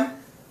H&M,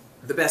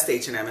 the best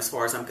H&M as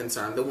far as I'm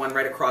concerned. The one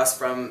right across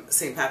from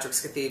St.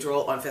 Patrick's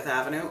Cathedral on 5th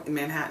Avenue in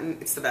Manhattan.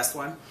 It's the best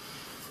one.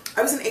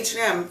 I was in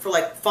H&M for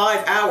like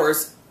 5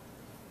 hours.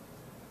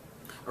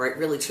 All right,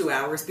 really 2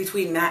 hours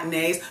between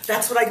matinees.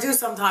 That's what I do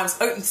sometimes.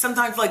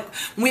 Sometimes, like,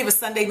 when we have a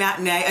Sunday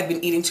matinee, I've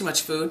been eating too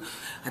much food.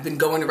 I've been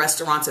going to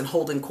restaurants and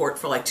holding court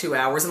for like 2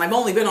 hours. And I've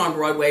only been on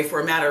Broadway for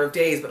a matter of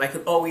days, but I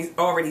could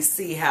already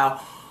see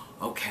how,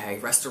 okay,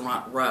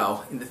 Restaurant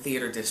Row in the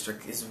theater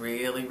district is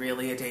really,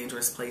 really a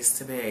dangerous place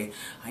to be.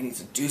 I need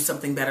to do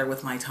something better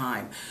with my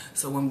time.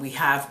 So when we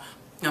have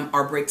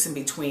our breaks in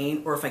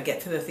between, or if I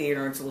get to the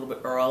theater and it's a little bit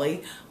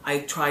early, I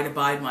try to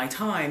bide my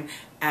time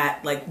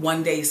at like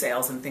one-day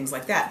sales and things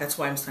like that. That's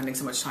why I'm spending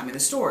so much time in the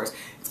stores.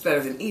 It's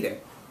better than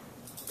eating.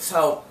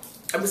 So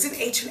I was in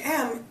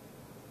H&M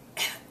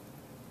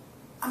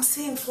I'm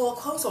seeing fall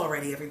clothes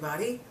already,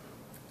 everybody.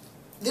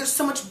 There's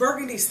so much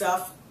burgundy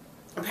stuff.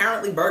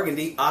 Apparently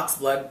burgundy,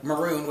 oxblood,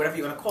 maroon, whatever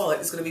you want to call it,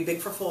 is going to be big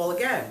for fall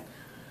again.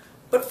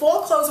 But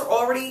fall clothes are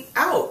already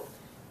out.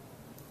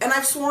 And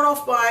I've sworn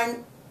off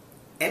buying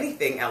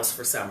anything else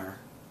for summer.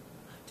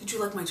 Did you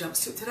like my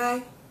jumpsuit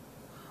today?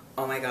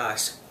 Oh my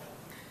gosh.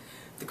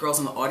 The girls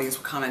in the audience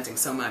were commenting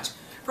so much.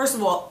 First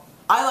of all,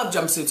 I love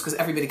jumpsuits because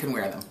everybody can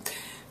wear them.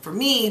 For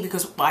me,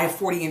 because I have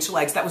 40-inch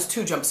legs, that was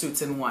 2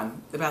 jumpsuits in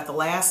one. About the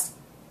last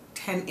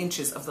 10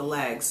 inches of the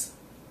legs,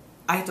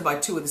 I had to buy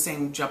 2 of the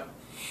same jump.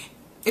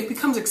 It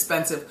becomes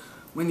expensive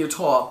when you're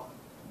tall.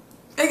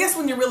 I guess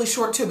when you're really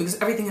short too, because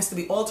everything has to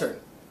be altered.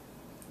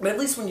 But at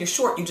least when you're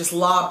short, you just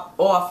lob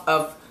off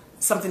of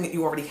something that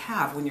you already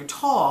have. When you're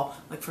tall,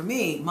 like for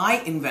me,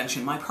 my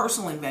invention, my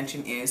personal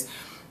invention is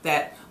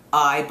that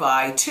I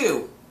buy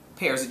 2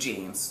 pairs of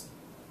jeans,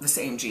 the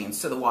same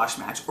jeans, to the wash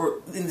match,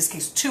 or in this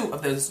case, 2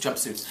 of those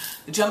jumpsuits.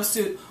 The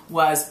jumpsuit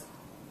was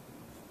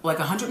like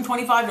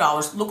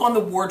 $125. Look on the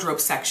wardrobe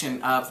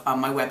section of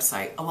my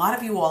website. A lot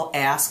of you all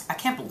ask, I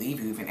can't believe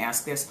you even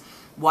ask this,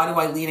 why do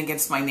I lean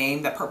against my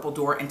name, that purple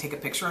door, and take a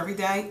picture every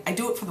day? I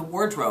do it for the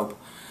wardrobe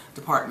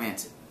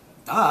department.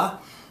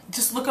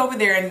 Just look over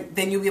there and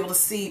then you'll be able to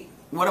see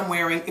what I'm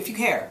wearing if you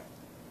care.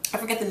 I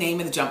forget the name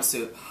of the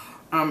jumpsuit.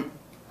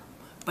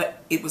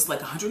 But it was like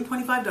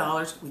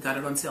 $125. We got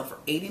it on sale for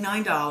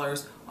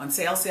 $89. On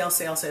sale, sale,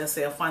 sale, sale,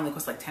 sale. Finally it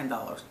cost like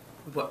 $10.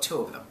 We bought 2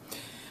 of them.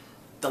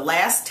 The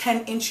last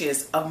 10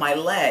 inches of my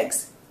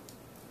legs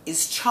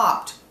is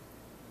chopped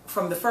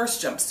from the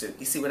first jumpsuit.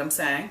 You see what I'm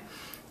saying?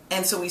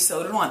 And so we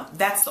sewed it on.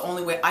 That's the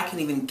only way I can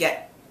even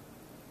get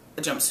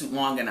a jumpsuit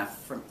long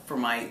enough for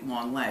my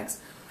long legs.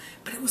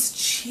 But it was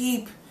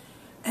cheap.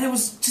 And it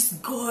was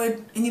just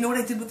good. And you know what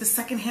I did with the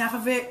second half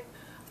of it?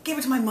 I gave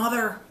it to my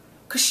mother.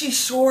 Because she's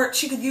short.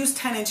 She could use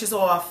 10 inches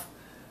off.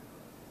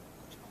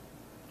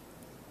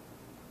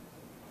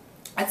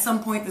 At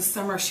some point this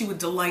summer, she would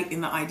delight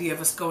in the idea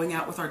of us going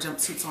out with our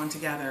jumpsuits on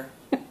together.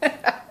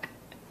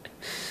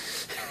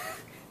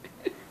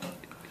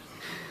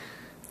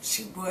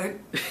 She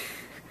would.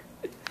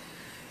 The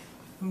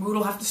mood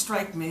will have to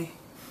strike me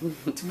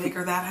to make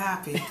her that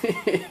happy.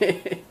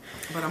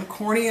 But I'm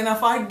corny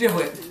enough, I'd do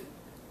it.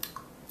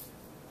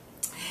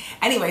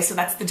 Anyway, so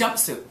that's the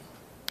jumpsuit.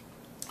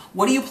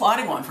 What are you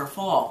plotting on for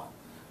fall?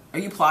 Are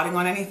you plotting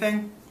on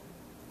anything?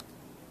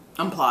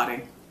 I'm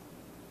plotting.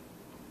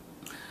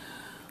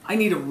 I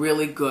need a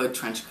really good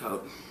trench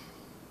coat.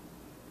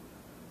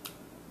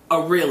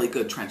 A really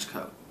good trench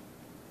coat.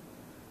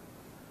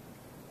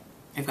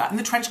 I've gotten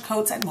the trench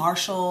coats at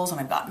Marshall's,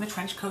 and I've gotten the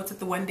trench coats at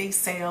the one-day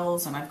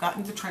sales, and I've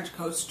gotten the trench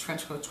coats, and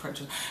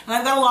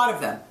I've got a lot of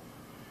them.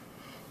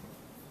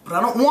 But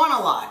I don't want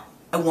a lot.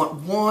 I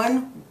want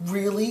one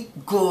really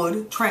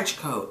good trench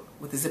coat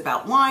with a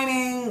zip-out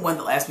lining, one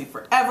that lasts me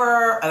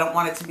forever. I don't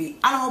want it to be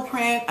animal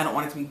print. I don't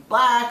want it to be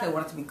black. I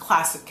want it to be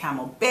classic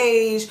camel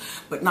beige,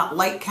 but not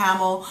light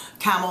camel.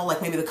 Camel,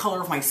 like maybe the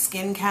color of my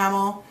skin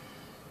camel.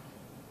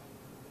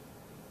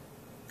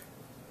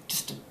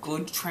 Just a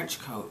good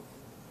trench coat.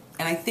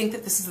 And I think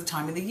that this is the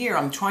time of the year.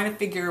 I'm trying to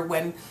figure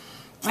when,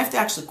 I have to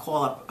actually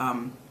call up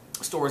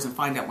stores and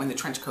find out when the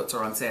trench coats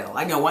are on sale.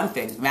 I know one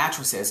thing,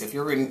 mattresses. If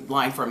you're in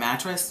line for a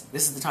mattress,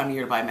 this is the time of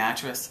year to buy a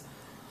mattress.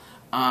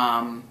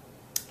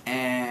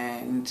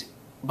 And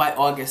by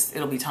August,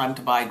 it'll be time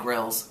to buy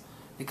grills,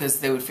 because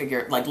they would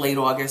figure, like late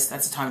August,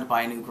 that's the time to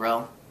buy a new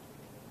grill.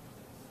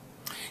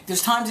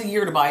 There's times of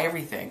year to buy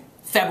everything.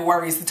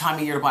 February is the time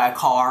of year to buy a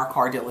car.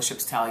 Car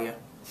dealerships tell you.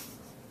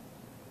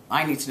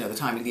 I need to know the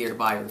time of the year to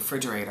buy a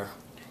refrigerator.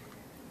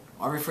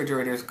 Our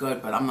refrigerator is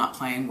good, but I'm not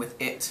playing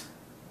with it.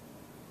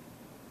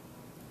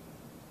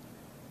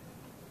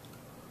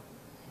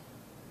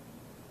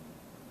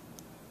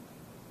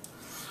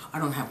 I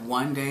don't have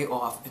one day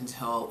off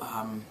until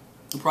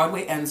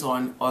Broadway ends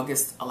on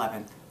August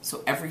 11th.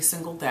 So every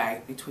single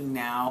day between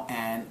now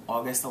and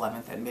August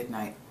 11th at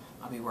midnight,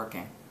 I'll be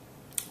working.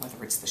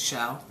 Whether it's the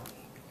show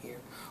here,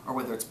 or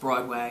whether it's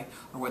Broadway,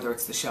 or whether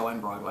it's the show and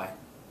Broadway.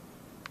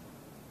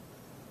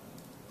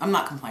 I'm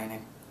not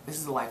complaining. This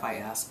is the life I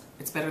asked.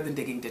 It's better than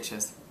digging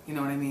ditches. You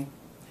know what I mean?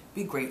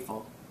 Be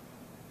grateful.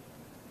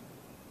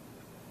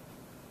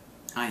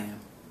 I am.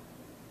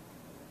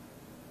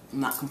 I'm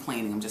not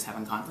complaining, I'm just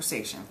having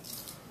conversation.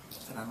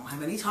 But I don't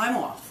have any time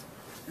off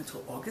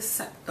until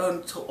August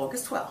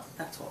 12th,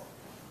 that's all.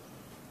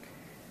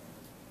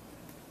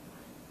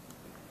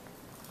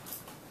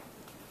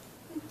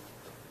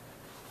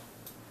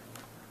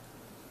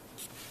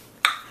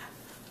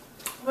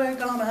 We're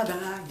gonna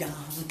die young.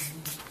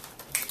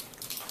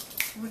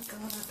 We're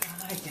gonna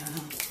die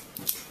young.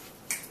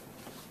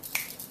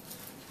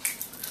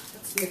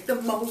 Let's make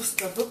the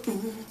most of it.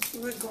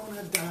 We're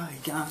gonna die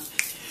young.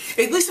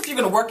 At least if you're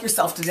going to work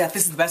yourself to death,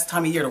 this is the best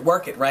time of year to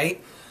work it,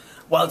 right?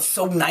 While it's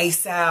so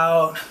nice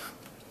out.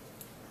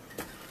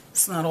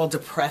 It's not all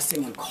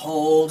depressing and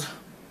cold.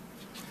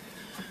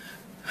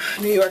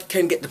 New York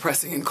can get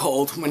depressing and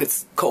cold when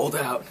it's cold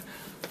out.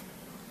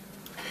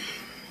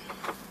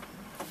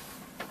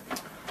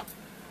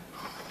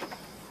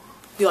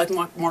 You like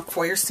Mark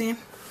Feuerstein?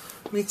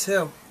 Me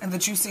too. And the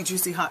juicy,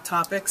 juicy hot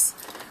topics?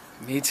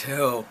 Me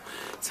too.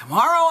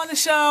 Tomorrow on the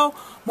show,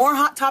 more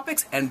hot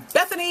topics and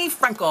Bethany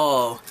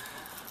Frankel.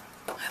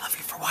 I love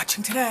you for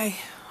watching today.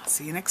 I'll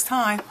see you next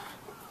time.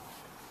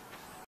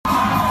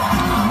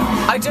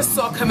 I just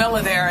saw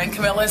Camilla there, and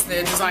Camilla's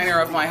the designer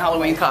of my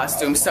Halloween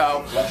costume,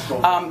 so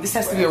this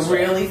has to be a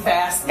really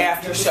fast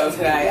after show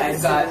today.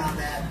 I've got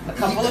a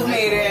couple of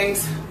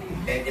meetings.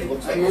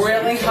 I'm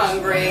really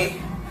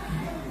hungry.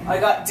 I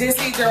got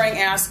dizzy during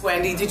Ask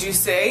Wendy. Did you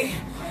see?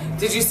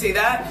 Did you see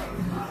that?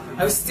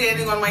 I was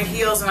standing on my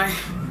heels and I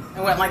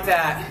went like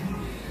that.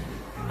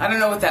 I don't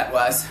know what that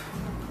was.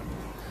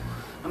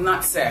 I'm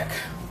not sick.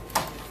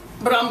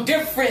 But I'm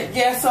different.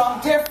 Yes, I'm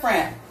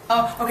different.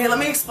 Okay, let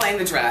me explain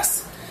the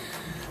dress.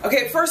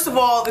 Okay, first of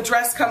all, the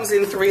dress comes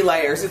in 3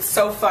 layers. It's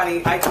so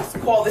funny. I just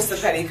call this a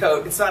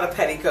petticoat. It's not a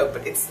petticoat,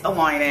 but it's a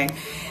lining.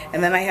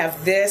 And then I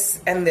have this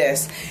and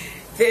this.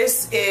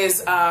 This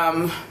is,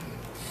 well,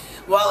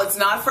 it's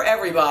not for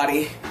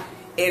everybody.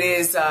 It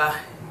is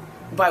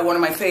by one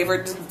of my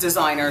favorite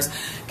designers,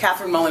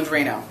 Catherine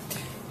Molandrino.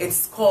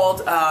 It's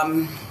called, I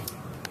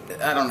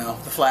don't know,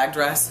 the flag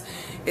dress.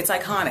 It's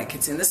iconic.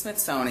 It's in the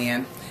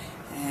Smithsonian.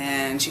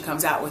 And she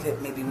comes out with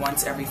it maybe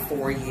once every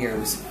 4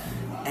 years.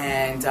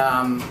 And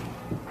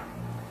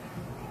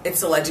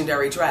it's a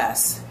legendary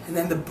dress. And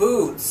then the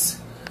boots,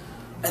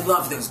 I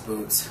love those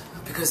boots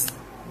because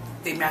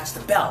they match the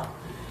belt.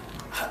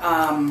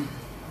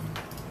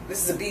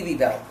 This is a BB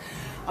belt.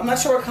 I'm not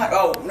sure what kind,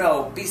 oh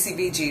no,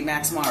 BCBG,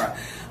 Max Mara.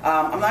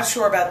 I'm not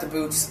sure about the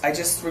boots. I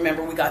just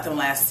remember we got them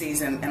last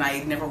season and I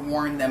had never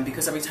worn them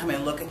because every time I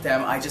look at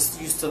them I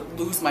just used to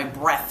lose my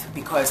breath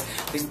because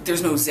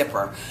there's no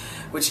zipper,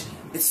 which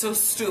it's so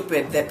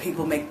stupid that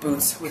people make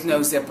boots with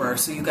no zipper,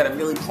 so you got to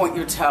really point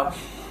your toe.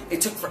 It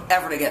took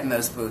forever to get in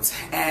those boots.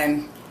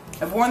 And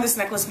I've worn this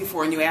necklace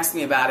before and you asked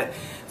me about it.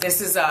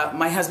 This is,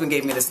 my husband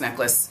gave me this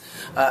necklace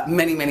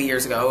many, many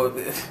years ago,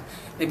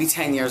 maybe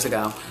 10 years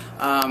ago.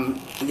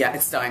 Yeah,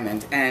 it's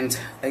diamond. And,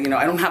 you know,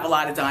 I don't have a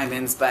lot of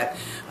diamonds, but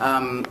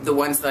the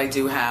ones that I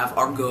do have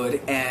are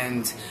good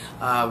and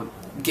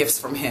gifts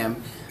from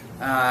him.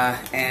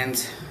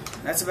 And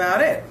that's about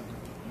it.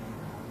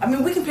 I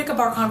mean, we can pick up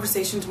our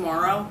conversation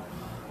tomorrow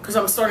because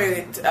I'm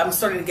starting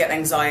to get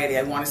anxiety.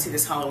 I want to see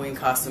this Halloween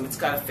costume. It's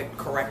got to fit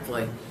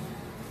correctly.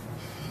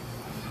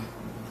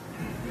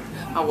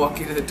 I'll walk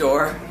you to the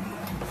door.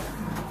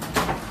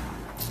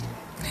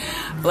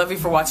 I love you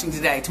for watching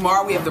today.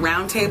 Tomorrow we have the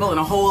round table and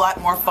a whole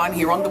lot more fun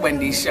here on The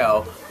Wendy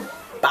Show.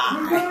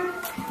 Bye.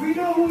 We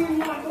know who you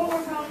want. One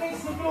more time, make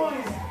some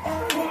noise.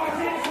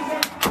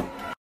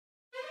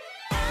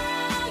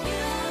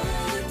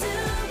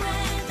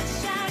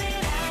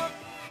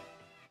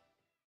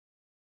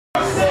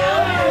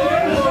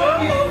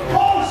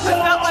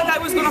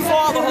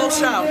 The whole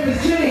show.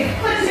 Wait,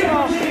 hold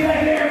on.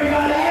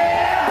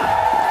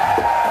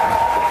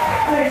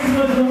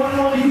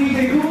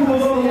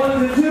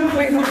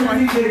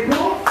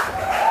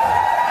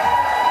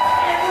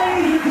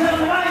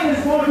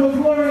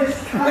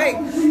 Wait.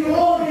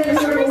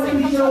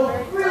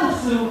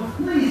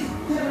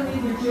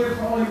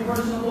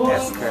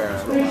 Yes, girl.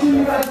 Make sure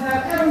you guys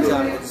have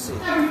everything.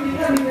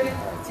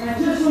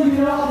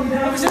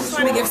 I was just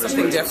trying to give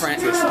something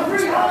different. How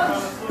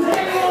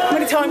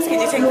many times can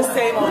you take the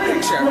same old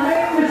picture?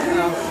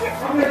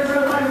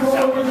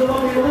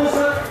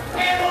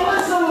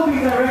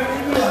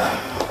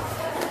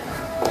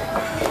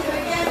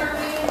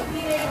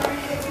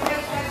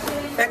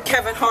 That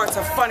Kevin Hart's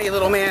a funny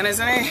little man,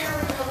 isn't he?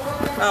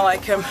 I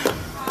like him.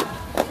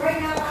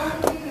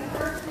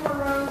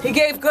 He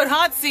gave good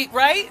hot seat,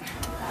 right?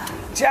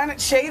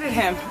 Janet shaded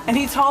him, and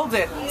he told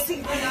it.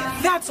 See,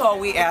 that's all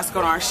we ask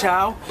on our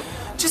show.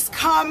 Just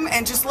come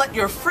and just let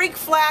your freak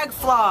flag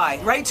fly.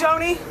 Right,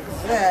 Joni?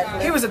 Yeah.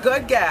 He was a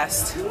good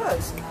guest. He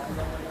was.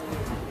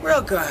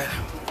 Real good.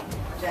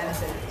 Janet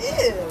said,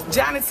 ew.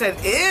 Janet said,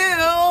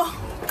 ew.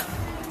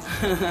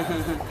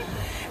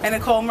 And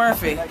Nicole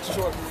Murphy.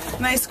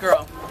 Nice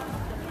girl.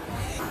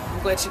 I'm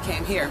glad she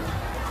came here.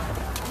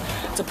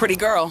 It's a pretty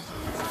girl.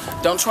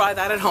 Don't try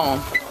that at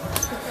home.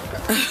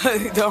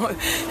 Don't,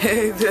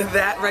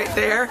 that right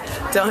there,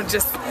 don't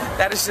just,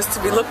 that is just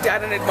to be looked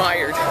at and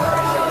admired.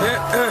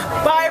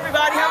 Bye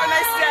everybody, have a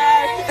nice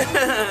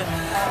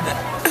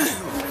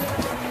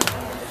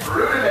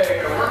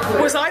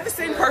day. Was I the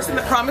same person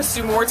that promised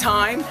you more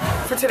time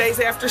for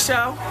today's after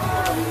show?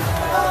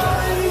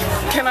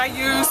 Can I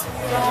use,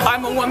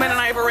 I'm a woman and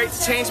I have a right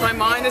to change my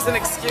mind as an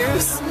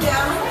excuse? I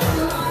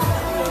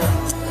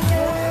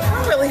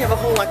don't really have a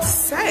whole lot to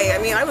say. I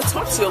mean, I would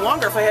talk to you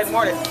longer if I had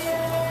more to...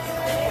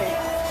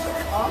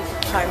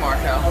 Hi,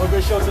 Marco. Have a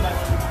good show tonight.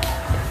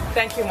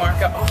 Thank you,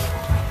 Marco. Oh.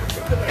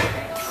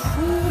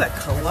 Ooh, that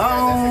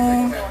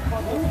cologne.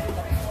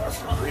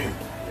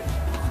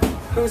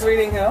 Who's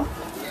reading who?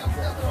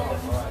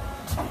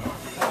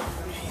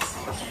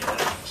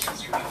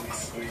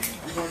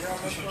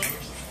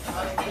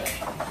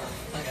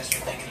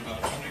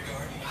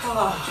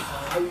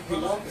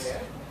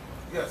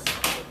 Yes.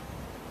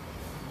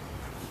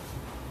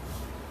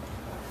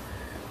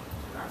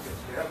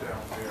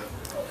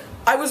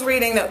 I was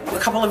reading that a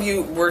couple of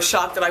you were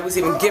shocked that I was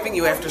even giving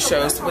you after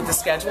shows with the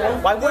schedule.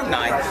 Why wouldn't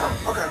I?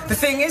 Okay. The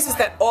thing is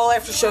that all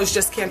after shows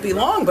just can't be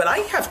long, but I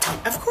have time.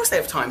 Of course I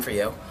have time for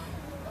you.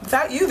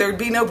 Without you, there'd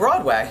be no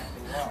Broadway.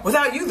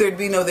 Without you, there'd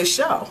be no this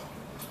show.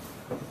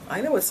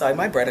 I know what side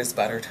my bread is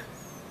buttered.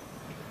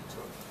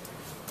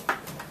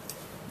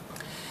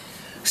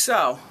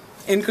 So,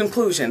 in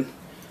conclusion,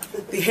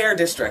 the hair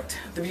district,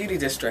 the beauty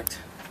district,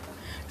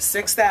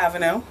 6th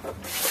Avenue,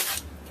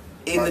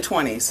 in the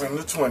 20s. In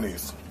the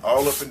 20s.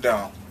 All up and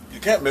down. You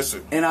can't miss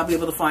it. And I'll be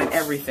able to find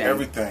everything.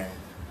 Everything.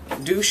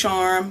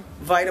 Ducharme,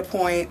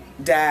 Vitapoint,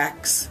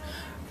 Dax,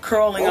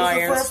 curling What was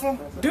the irons. first one?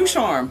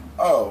 Ducharme.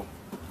 Oh.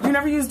 You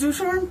never used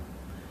Ducharme?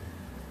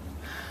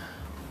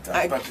 I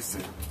was about to say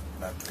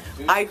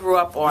nothing. I grew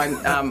up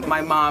on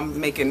my mom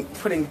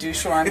putting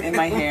Ducharme in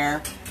my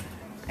hair,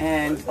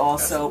 and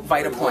also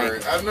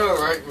Vitapoint. I know,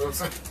 right?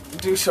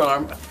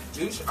 Ducharme.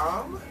 Douche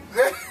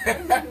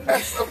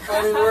That's a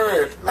funny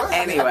word.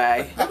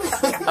 Anyway,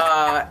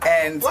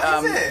 and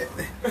What is it?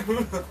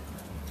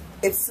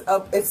 it's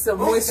a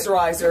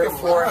moisturizer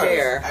for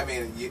hair. I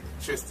mean,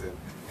 Tristan.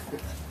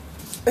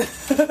 They're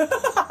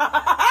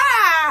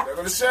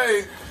gonna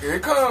shade. Here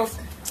it comes.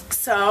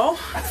 So,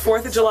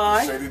 4th of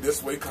July. Shady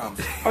this way comes.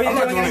 Are you I'm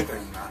not doing doing it?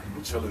 anything. Nah,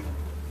 I'm chilling.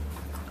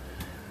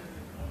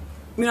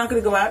 You're not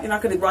going to go out? You're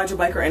not going to ride your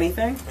bike or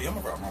anything? Hey, I'm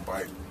gonna ride my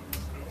bike,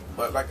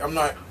 but like I'm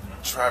not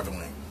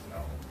traveling.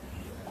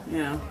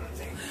 Yeah.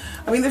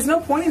 I mean, there's no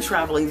point in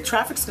traveling. The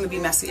traffic's going to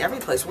be messy every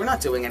place. We're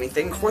not doing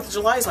anything. 4th of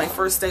July is my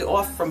first day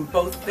off from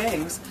both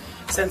things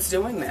since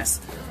doing this.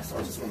 So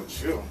I just want to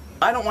chill.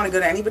 I don't want to go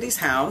to anybody's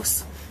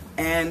house,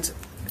 and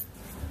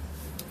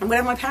I'm going to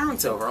have my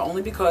parents over,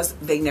 only because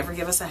they never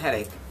give us a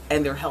headache,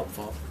 and they're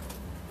helpful.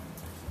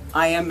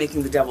 I am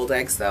making the deviled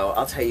eggs, though.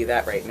 I'll tell you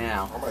that right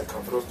now. I might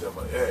come for those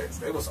deviled eggs.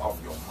 They was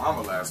off your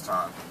mama last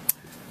time.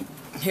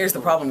 Here's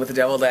the problem with the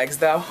deviled eggs,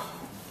 though.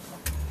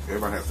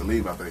 Everybody has to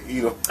leave after they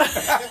eat them.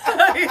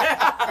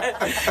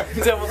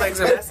 Deviled eggs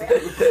are messy.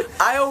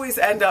 I always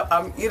end up,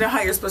 you know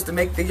how you're supposed to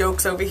make the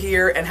yolks over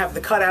here and have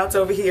the cutouts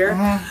over here?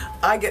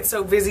 I get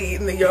so busy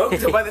eating the yolk,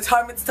 so by the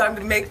time it's time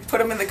to put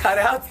them in the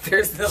cutouts,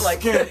 there's no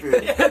like,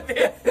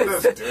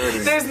 That's dirty.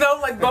 there's no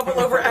like bubble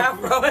over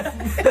afro.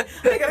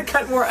 I gotta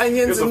cut more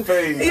onions. It's a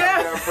fade, not Yeah,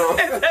 an afro.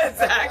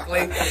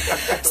 Exactly.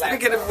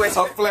 Speaking of which,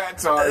 A flat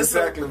top,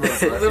 exactly.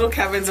 little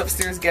Kevin's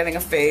upstairs getting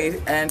a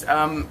fade, and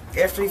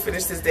after he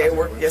finished his day of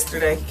work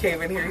yesterday, he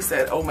came in here, he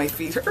said, "Oh, my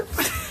feet hurt."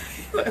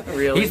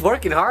 Really? He's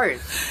working hard.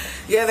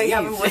 Yeah, they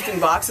have him lifting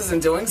boxes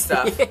and doing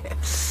stuff.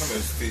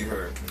 His feet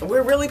hurt.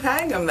 We're really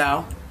paying him,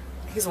 though.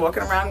 He's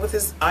walking around with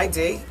his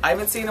ID. I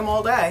haven't seen him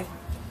all day.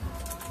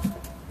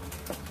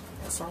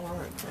 That's all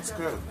right. That's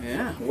good.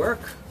 Yeah, work.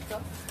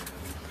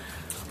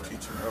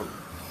 Teaching out.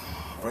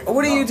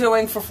 What are you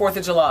doing for 4th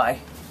of July?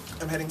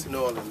 I'm heading to New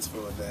Orleans for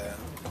the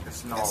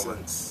It's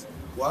Nolans.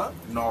 What?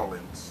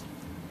 Nolans.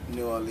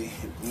 New Orleans.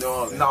 New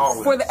Orleans.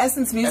 Nolans. For the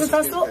Essence Music Essence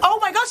Festival? Music Oh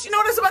my gosh, you know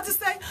what I was about to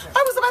say?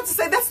 I was about to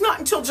say that's not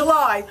until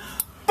July.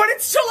 But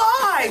it's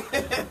July!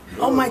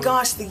 Oh my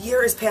gosh, the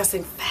year is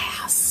passing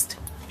fast.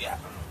 Yeah.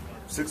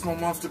 6 more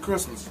months to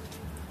Christmas.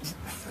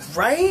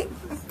 Right?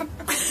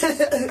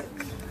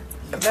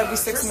 That'd be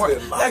six more.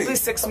 That'd be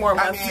 6 more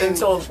months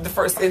until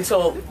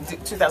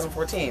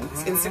 2014.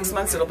 In 6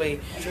 months, it'll be.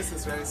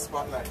 Tristan's very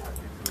spotlight.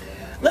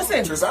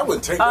 Listen. Tristan, I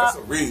wouldn't take that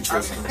to read,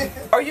 Tristan.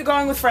 Are you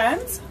going with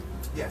friends?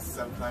 Yes,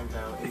 I'm flying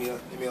down.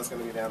 Emil's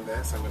going to be down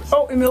there, so I'm going to.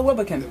 Oh, Emil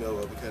Wilbekin. Emil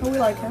Wilbekin. Oh, we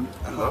like him.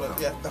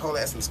 Yeah, the whole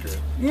Essence crew.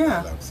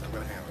 Yeah. So I'm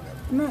going to hang out with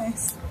them.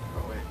 Nice.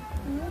 Oh, wait.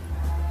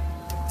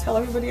 Tell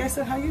everybody I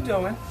said how you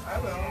doing. I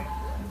will.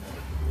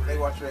 They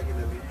watch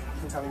regularly. You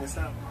can tell me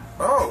yourself.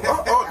 Oh,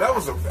 that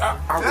was a.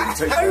 I wouldn't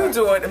take How you that.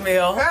 doing,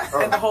 Emil?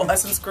 And the whole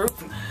Essence group.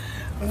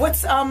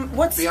 What's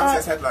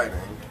Beyonce's headlining.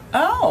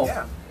 Oh.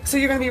 Yeah. So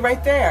you're gonna be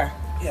right there.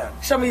 Yeah.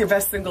 Show me your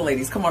best single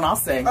ladies. Come on, I'll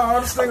sing.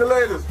 All the single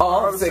ladies.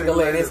 All the single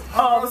ladies.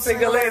 All the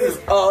single ladies.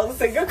 All the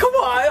single. Come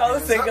on, all the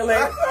single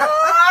ladies.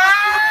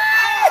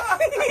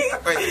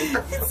 Wait.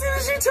 As soon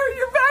as you turn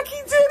your back,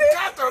 he did it.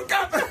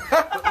 Got them.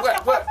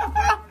 What?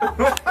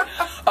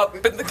 Up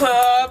in the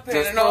club,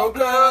 in an old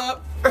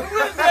club.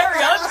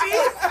 Mariachi.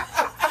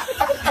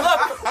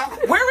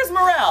 Look, where is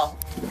Morel?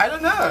 I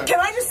don't know. Can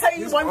I just tell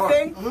you one on.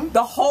 thing?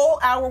 The whole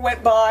hour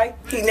went by.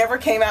 He never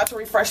came out to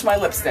refresh my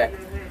lipstick.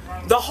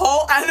 The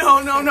whole,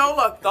 no,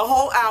 look, the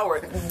whole hour.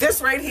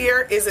 This right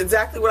here is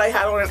exactly what I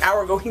had on an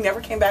hour ago. He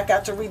never came back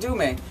out to redo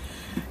me.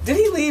 Did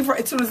he leave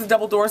as soon as the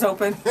double doors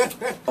opened?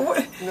 No,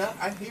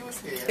 he was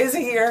here. Is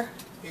he here?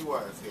 He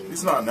was here.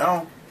 He's not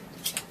now.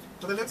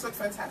 But the lips look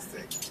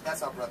fantastic.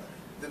 That's our brother.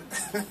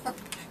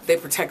 They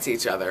protect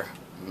each other.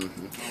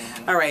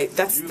 Mm-hmm. All right,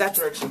 that's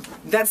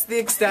the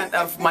extent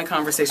of my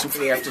conversation for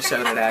the after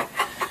show today.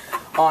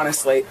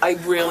 Honestly, I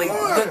really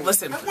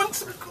listen.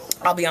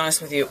 I'll be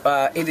honest with you.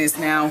 It is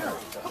now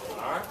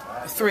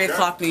 3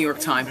 o'clock New York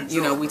time.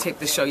 You know, we taped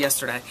the show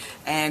yesterday,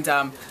 and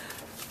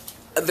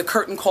the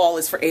curtain call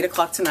is for 8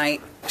 o'clock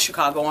tonight.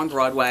 Chicago on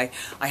Broadway.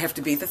 I have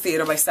to be at the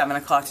theater by 7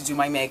 o'clock to do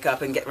my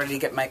makeup and get ready to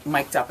get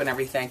mic'd up and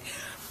everything.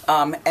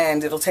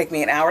 and it'll take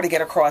me an hour to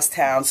get across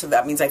town, so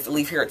that means I have to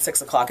leave here at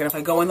 6 o'clock. And if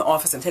I go in the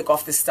office and take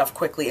off this stuff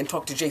quickly and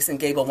talk to Jason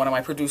Gable, one of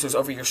my producers,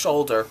 over your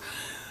shoulder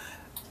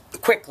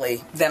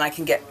quickly, then I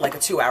can get like a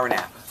 2-hour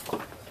nap.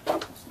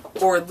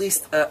 Or at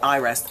least an eye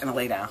rest and a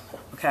lay down.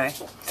 Okay?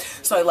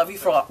 So I love you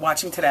for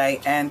watching today,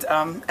 and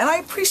I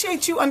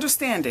appreciate you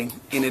understanding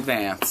in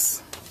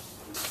advance.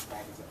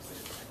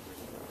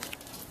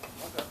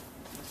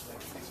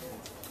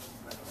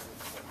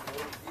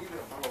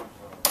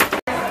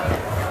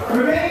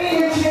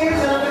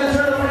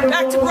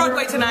 Back to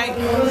Broadway tonight.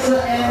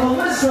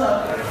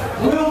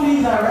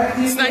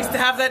 It's nice to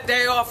have that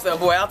day off, though.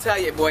 Boy, I'll tell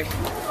you, boy.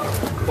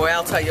 Boy,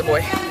 I'll tell you,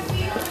 boy.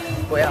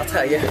 Boy, I'll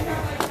tell you.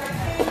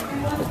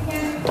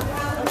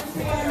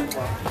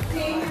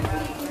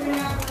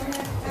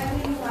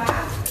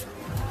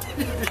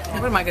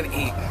 What am I going to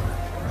eat?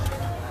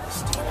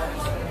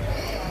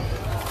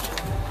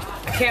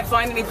 I can't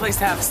find any place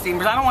to have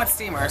steamers. I don't want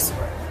steamers.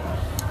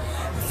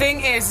 The thing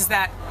is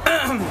that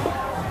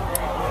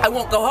I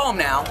won't go home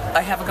now.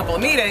 I have a couple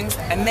of meetings,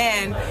 and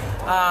then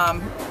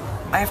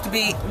I have to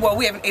be, well,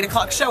 we have an 8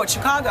 o'clock show at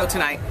Chicago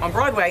tonight on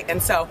Broadway,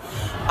 and so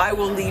I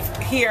will leave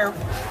here.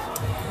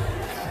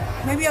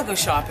 Maybe I'll go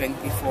shopping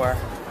before.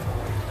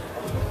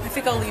 I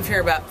think I'll leave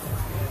here about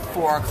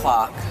 4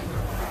 o'clock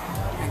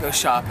and go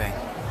shopping.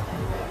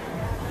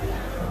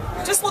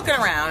 Just looking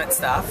around at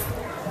stuff.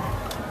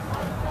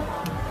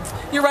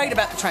 You're right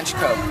about the trench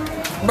coat.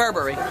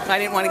 Burberry. I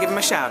didn't want to give him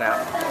a shout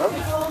out.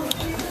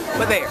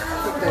 But there.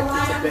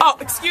 Oh,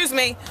 excuse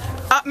me.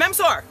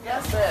 Memsor.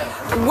 Yes,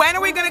 ma'am. When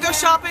are we going to go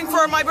shopping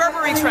for my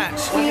Burberry trench?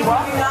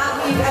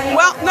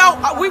 Well,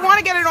 no, we want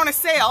to get it on a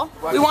sale.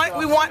 We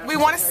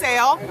want a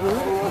sale.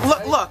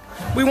 Look.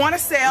 We want a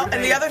sale,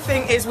 and the other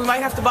thing is we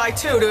might have to buy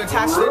 2 to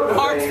attach the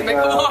arms to make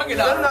them long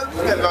enough.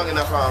 We'll get long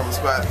enough arms,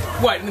 but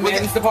What, in the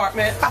men's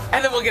department?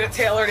 And then we'll get it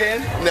tailored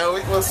in? no,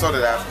 we'll sort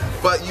it out.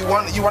 But you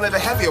wanted a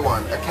heavier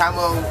one, a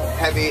camo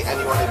heavy, and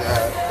you wanted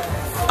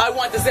I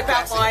want the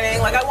zip-out lining.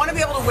 Like, I want to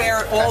be able to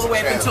wear it all the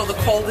way up until the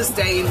coldest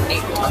day in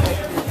April.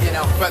 You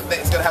know. But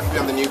it's gonna have to be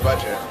on the new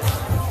budget.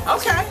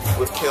 Okay.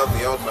 We've killed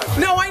the old budget.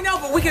 No, I know,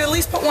 but we can at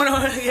least put one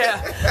on.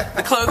 Yeah.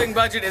 The clothing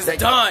budget is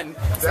done.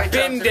 It's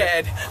been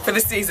dead for the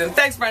season.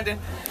 Thanks, Brendan.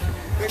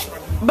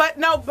 But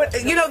no,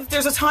 you know,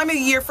 there's a time of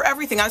the year for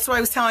everything. That's what I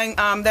was telling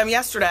them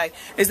yesterday,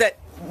 is that,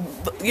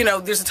 you know,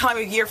 there's a time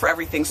of year for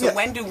everything. So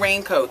when do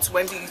raincoats?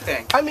 When do you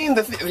think? I mean,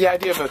 the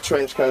idea of a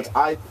trench coat,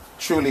 I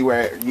truly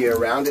wear it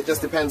year-round. It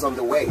just depends on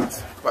the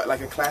weight. But like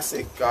a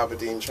classic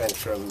gabardine trench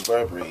from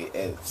Burberry,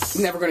 it's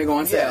Never going to go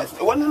on sale.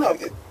 Yeah. Well, no,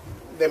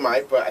 they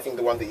might, but I think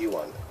the one that you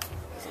want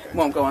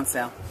Won't go on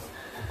sale.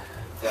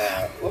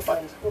 Yeah, we'll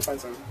find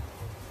some.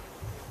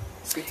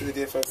 Speak to the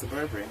dear folks at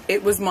Burberry.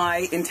 It was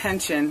my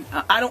intention.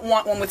 I don't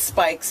want one with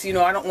spikes. You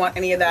know, I don't want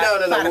any of that. No,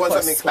 platypus. we want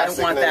something classic.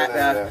 I don't want No.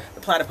 that.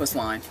 The platypus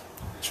line.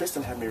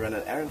 Tristan had me run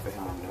an errand for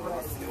him in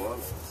New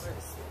Orleans.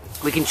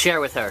 We can share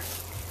with her.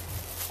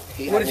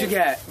 What did you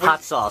get?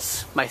 Hot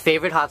sauce. My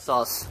favorite hot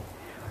sauce.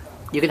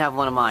 You can have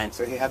one of mine.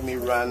 So he had me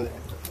run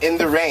in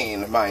the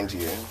rain, mind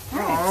you.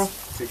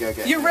 To go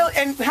get You him. really?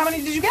 And how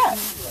many did you get?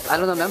 I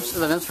don't know.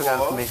 The Mems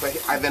forgot for me.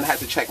 But I then had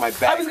to check my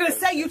bag. I was gonna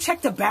say you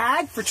checked a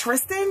bag for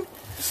Tristan.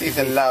 See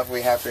the love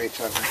we have for each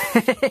other.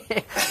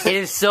 It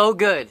is so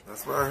good.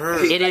 That's what I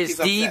heard. It is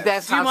the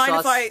best Do you hot mind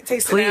sauce. if I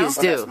taste it Please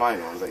now? do. That's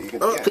mine one, but you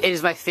can. It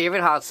is my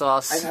favorite hot I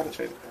sauce. haven't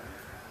tried it.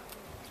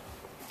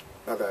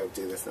 I'll go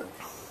do this then.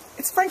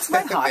 It's Frank's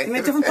Red Hot in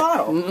a different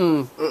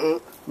bottle.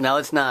 No,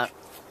 it's not.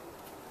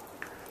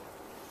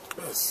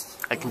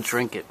 I can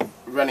drink it.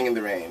 Running in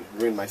the rain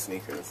ruined my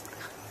sneakers.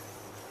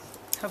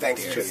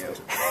 Thanks, Tristan.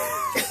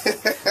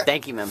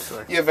 Thank you,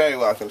 Memsor. You're very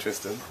welcome,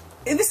 Tristan.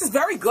 And this is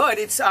very good.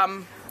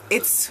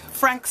 It's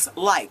Frank's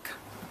like.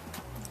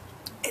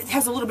 It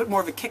has a little bit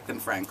more of a kick than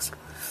Frank's.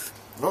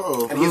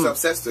 Uh-oh. And he's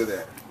obsessed with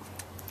it.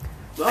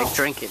 I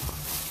drink it.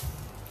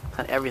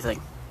 On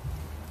everything.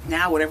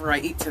 Now whatever I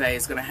eat today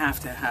is going to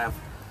have.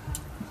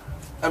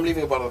 I'm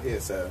leaving a bottle here,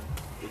 so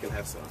you can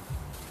have some.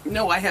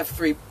 No, I have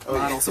 3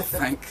 bottles of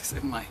Frank's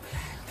in my.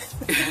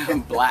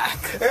 I'm black.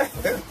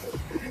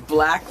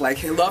 Black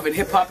like love and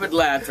hip hop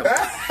Atlanta.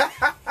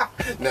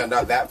 No,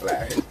 not that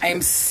black. I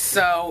am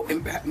so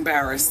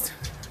embarrassed.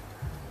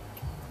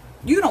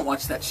 You don't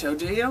watch that show,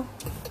 do you?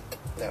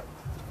 No.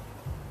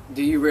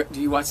 Do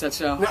you watch that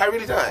show? No, I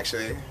really don't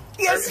actually.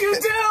 Yes, you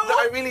do. No,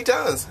 I really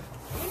don't.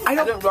 I I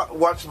don't. don't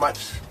watch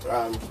much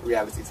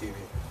reality TV.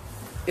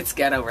 It's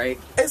ghetto, right?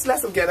 It's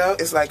less of ghetto.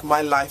 It's like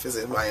my life is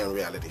in my own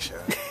reality show.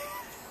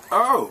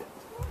 Oh.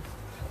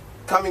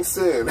 Coming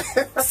soon.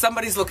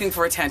 Somebody's looking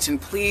for attention.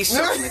 Please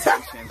show him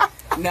attention.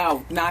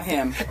 No, not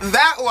him.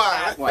 That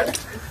That one. one.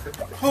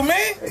 Who,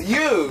 me?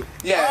 You.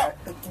 Yeah.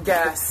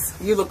 Yes,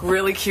 you look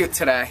really cute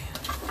today.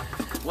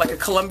 Like a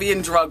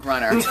Colombian drug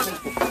runner.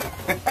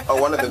 Or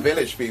one of the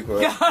village people.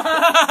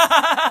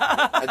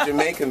 A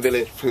Jamaican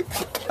village.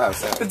 Oh,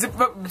 sorry.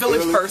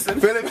 Village person.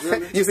 Village.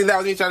 You see, that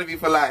was me trying to be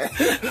polite.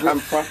 I'm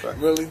proper.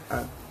 Really?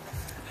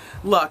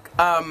 Look,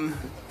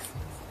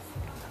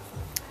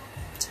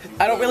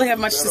 I don't really have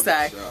much to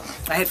say.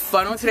 I had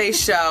fun on today's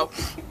show.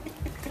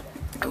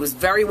 I was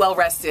very well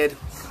rested.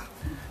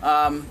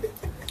 And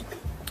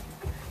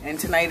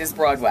tonight is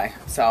Broadway.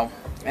 So,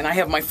 and I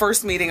have my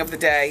first meeting of the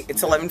day.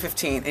 It's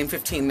 11:15 in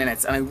 15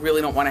 minutes, and I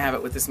really don't want to have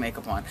it with this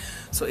makeup on.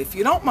 So if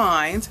you don't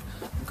mind,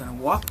 I'm gonna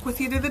walk with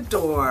you to the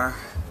door.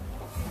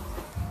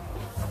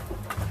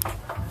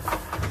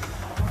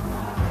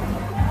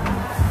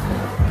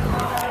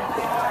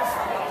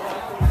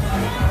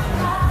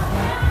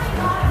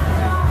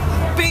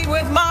 Be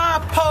with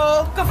my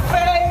poker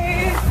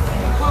face.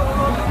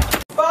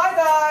 Bye,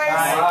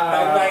 guys.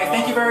 Bye.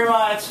 Thank you very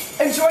much.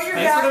 Enjoy your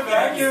Thanks vacuum. for the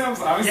vacuums.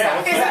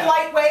 Yeah. Is it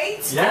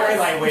lightweight? Yeah. Very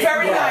lightweight.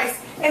 Very Yeah. nice.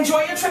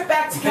 Enjoy your trip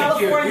back to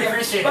Thank you. California. We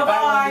appreciate it. Bye-bye.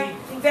 Bye,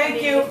 Wendy.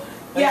 Thank you.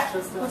 Yeah,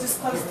 Tristan. we'll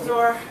just close the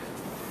door.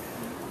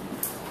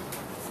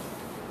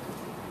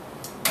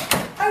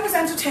 I was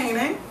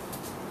entertaining.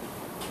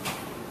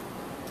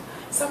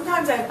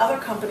 Sometimes I have other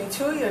company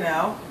too, you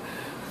know.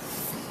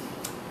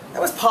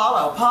 That was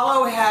Paulo.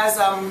 Paulo has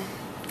a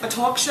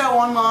talk show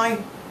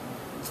online.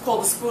 It's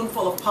called A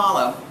Spoonful of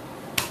Paulo.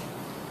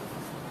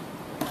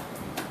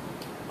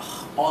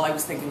 All I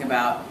was thinking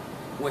about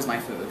was my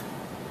food.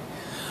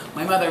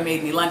 My mother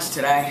made me lunch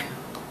today.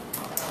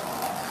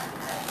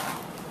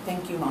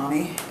 Thank you,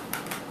 Mommy.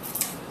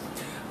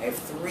 I have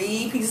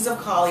 3 pieces of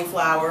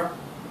cauliflower,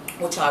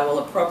 which I will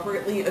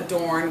appropriately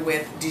adorn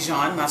with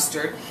Dijon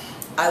mustard.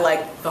 I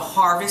like the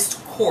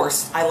Harvest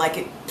coarse. I like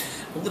it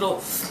a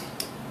little,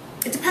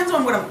 it depends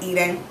on what I'm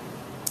eating.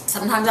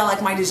 Sometimes I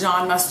like my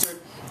Dijon mustard,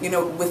 you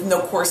know, with no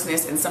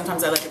coarseness, and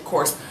sometimes I like it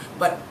coarse.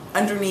 But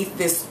underneath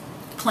this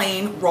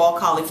plain raw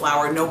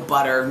cauliflower, no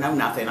butter, no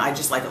nothing. I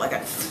just like it like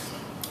a,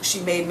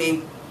 she made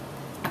me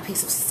a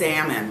piece of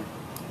salmon.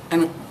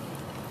 And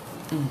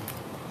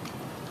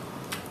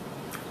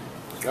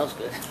Smells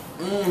good.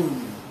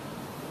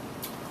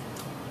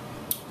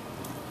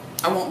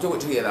 I won't do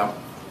it to you though.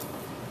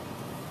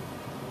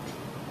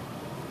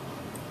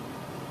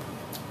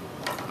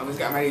 I was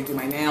getting ready to do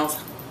my nails.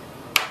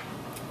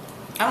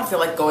 I don't feel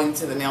like going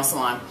to the nail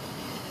salon.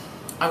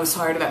 I was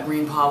tired of that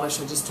green polish.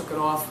 I just took it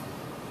off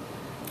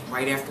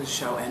right after the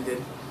show ended.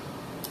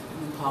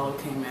 And then Paulo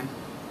came in.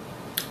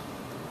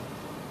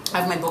 I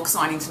have my book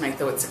signing tonight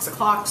though at 6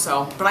 o'clock,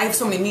 so, but I have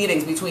so many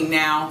meetings between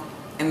now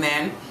and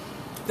then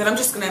that I'm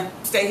just gonna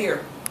stay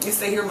here. I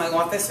stay here in my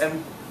office,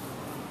 and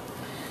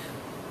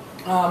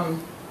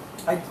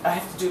I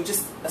have to do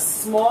just a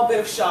small bit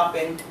of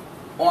shopping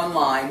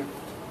online.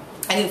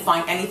 I didn't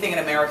find anything in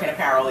American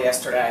Apparel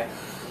yesterday.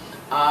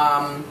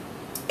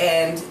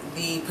 And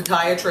the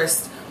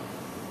podiatrist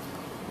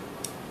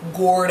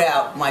gored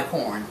out my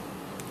porn.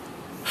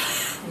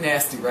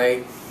 Nasty,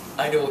 right?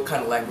 I know what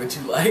kind of language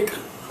you like.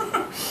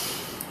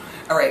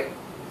 Alright,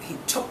 he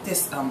took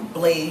this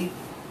blade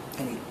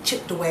and he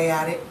chipped away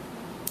at it,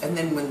 and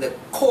then when the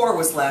core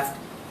was left,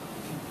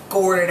 he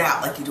gored it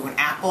out like you do an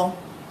apple.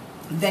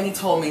 And then he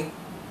told me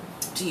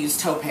to use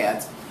toe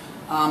pads.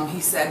 He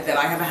said that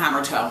I have a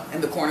hammer toe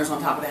and the corner's on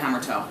top of the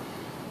hammer toe.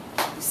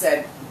 He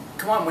said,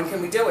 come on, when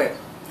can we do it?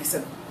 I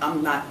said,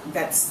 I'm not,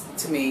 that's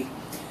to me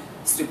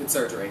stupid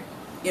surgery.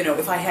 You know,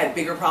 if I had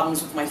bigger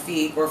problems with my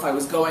feet, or if I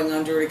was going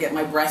under to get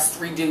my breast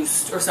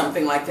reduced or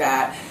something like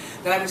that,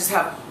 then I would just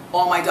have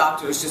all my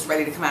doctors just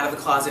ready to come out of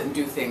the closet and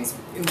do things.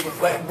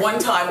 One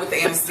time with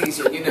the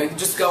anesthesia, you know, you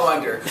just go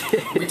under,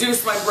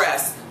 reduce my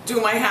breast,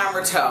 do my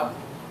hammer toe,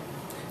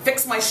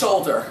 fix my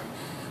shoulder,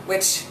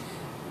 which,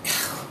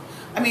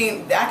 I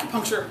mean, the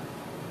acupuncture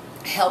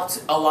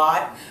helped a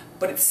lot,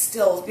 but it's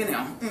still, you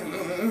know,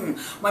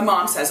 My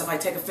mom says if I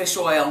take a fish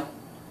oil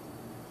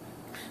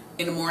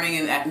in the morning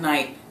and at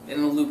night,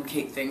 it'll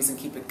lubricate things and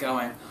keep it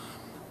going.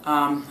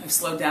 I've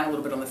slowed down a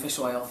little bit on the fish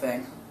oil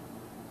thing,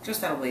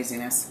 just out of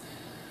laziness.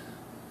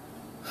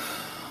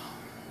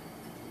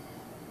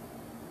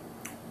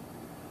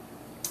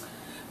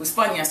 It was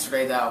fun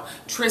yesterday though.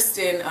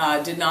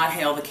 Tristan did not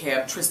hail the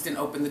cab. Tristan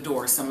opened the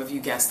door. Some of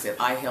you guessed it.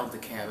 I hailed the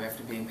cab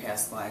after being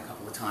passed by a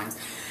couple of times.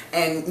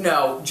 And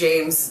no,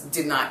 James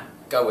did not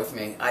go with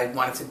me. I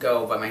wanted to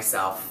go by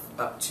myself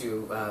up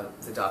to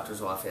the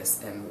doctor's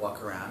office and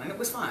walk around. And it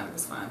was fun. It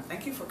was fun.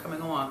 Thank you for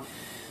coming along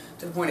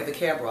to the point of the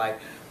cab ride.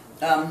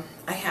 I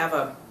have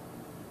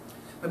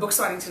my book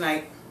signing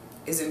tonight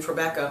is in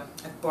Tribeca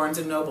at Barnes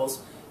 &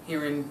 Noble's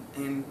here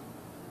in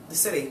the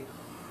city.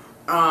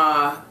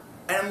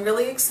 And I'm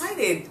really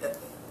excited.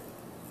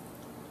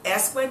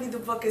 Ask Wendy, the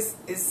book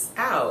is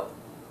out.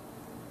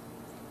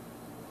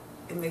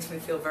 It makes me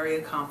feel very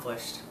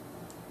accomplished.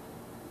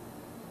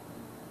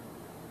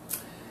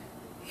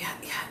 Yeah.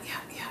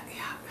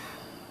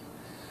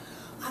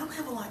 I don't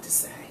have a lot to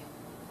say.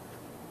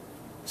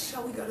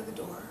 Shall we go to the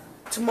door?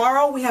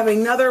 Tomorrow we have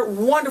another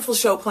wonderful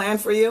show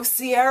planned for you.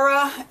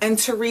 Sierra and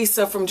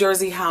Teresa from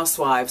Jersey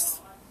Housewives.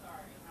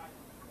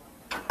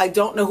 I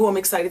don't know who I'm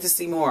excited to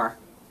see more.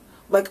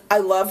 Like, I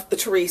love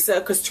Teresa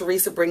because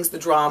Teresa brings the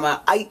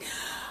drama.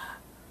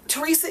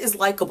 Teresa is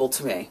likable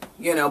to me,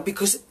 you know,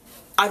 because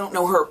I don't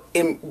know her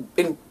in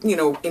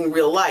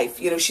real life.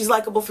 You know, she's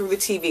likable through the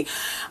TV.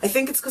 I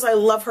think it's because I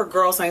love her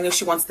girls, and I know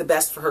she wants the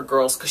best for her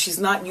girls, because she's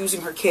not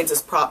using her kids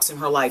as props in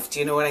her life. Do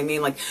you know what I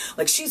mean? Like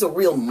she's a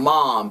real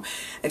mom,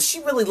 and she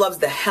really loves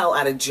the hell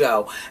out of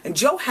Joe. And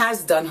Joe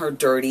has done her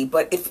dirty,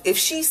 but if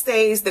she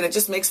stays, then it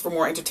just makes for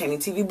more entertaining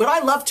TV. But I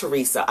love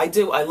Teresa. I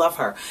do. I love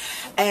her.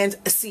 And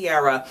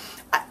Sierra,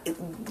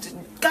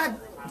 God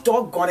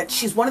doggone it,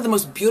 she's one of the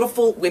most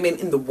beautiful women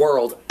in the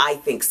world, I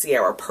think,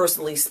 Sierra,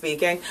 personally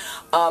speaking.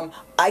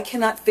 I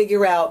cannot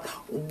figure out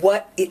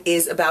what it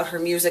is about her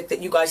music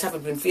that you guys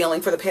haven't been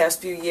feeling for the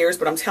past few years,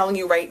 but I'm telling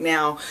you right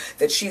now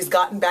that she's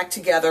gotten back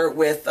together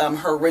with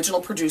her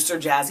original producer,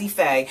 Jazzy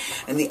Faye,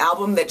 and the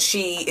album that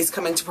she is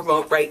coming to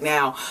promote right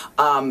now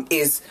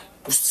is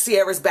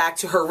Sierra's back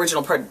to her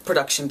original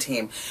production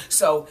team.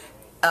 So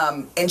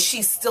and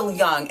she's still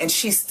young, and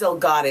she's still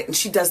got it, and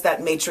she does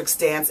that Matrix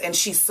dance, and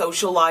she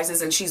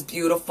socializes, and she's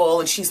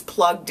beautiful, and she's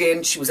plugged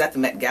in. She was at the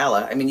Met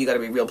Gala. I mean, you got to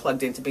be real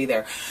plugged in to be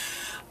there.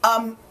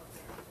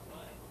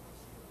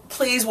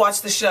 Please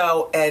watch the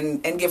show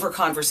and give her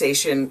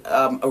conversation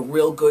a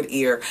real good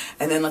ear,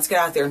 and then let's get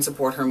out there and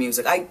support her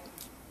music.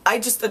 I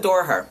just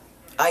adore her.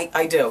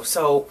 I do.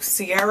 So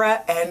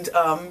Sierra and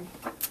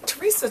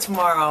Teresa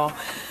tomorrow.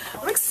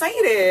 I'm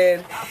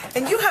excited.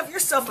 And you have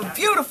yourself a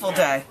beautiful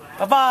day.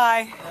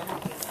 Bye-bye.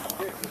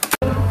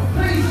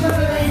 Please shut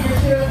the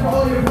handkerchief for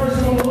all your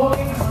personal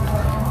belongings.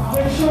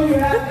 Make sure you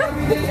have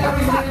everything.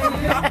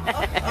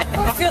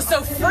 I feel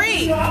so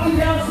free. Oh.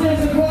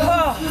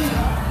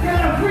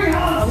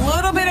 A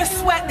little bit of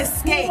sweat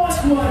escaped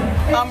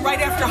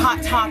right after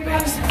Hot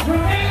Topics.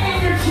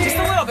 Just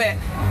a little bit.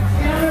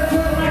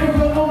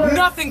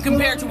 Nothing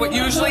compared to what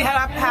usually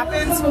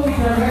happens.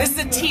 This is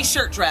a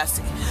t-shirt dress.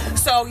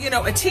 So, you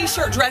know, a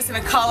t-shirt dress in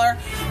a color,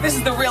 this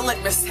is the real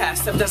litmus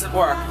test if it doesn't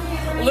work.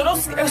 A little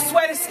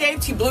sweat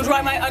escaped. He blew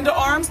dry my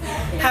underarms.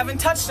 Haven't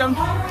touched them.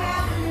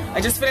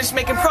 I just finished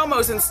making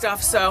promos and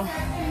stuff, so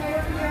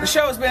the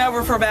show has been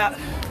over for about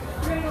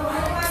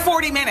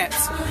 40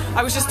 minutes.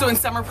 I was just doing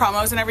summer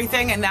promos and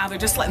everything, and now they're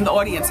just letting the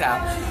audience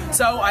out.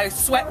 So I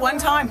sweat one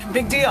time,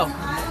 big deal.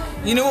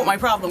 You knew what my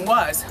problem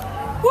was.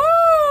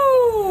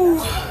 Woo!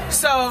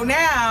 So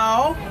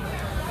now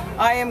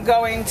I am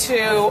going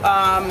to,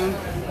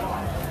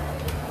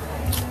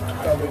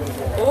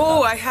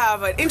 I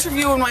have an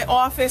interview in my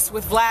office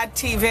with Vlad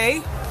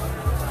TV.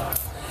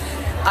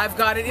 I've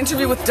got an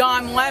interview with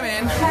Don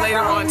Lemon later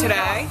on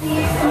today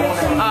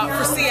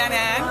for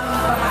CNN.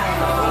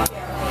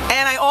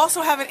 And I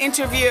also have an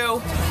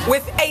interview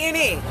with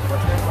A&E,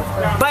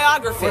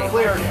 biography.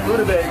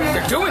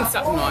 They're doing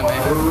something on me.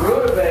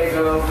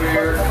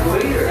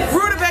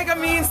 Rutabaga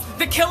means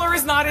the killer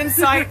is not in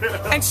sight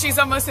and she's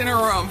almost in her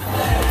room.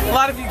 A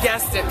lot of you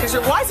guessed it, because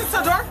why is it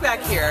so dark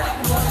back here?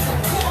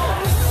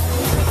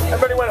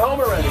 Everybody went home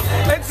already.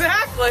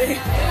 Exactly.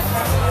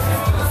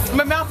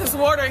 My mouth is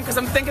watering because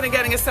I'm thinking of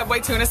getting a Subway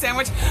tuna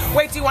sandwich.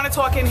 Wait, do you want to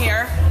talk in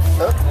here?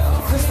 Huh?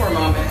 Just for a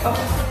moment. Oh,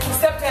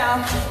 step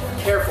down.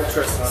 Careful,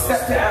 Tristan.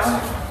 Step down.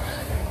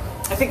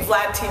 I think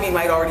Vlad TV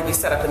might already be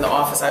set up in the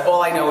office.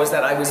 All I know is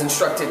that I was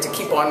instructed to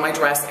keep on my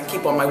dress and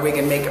keep on my wig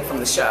and makeup from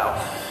the show,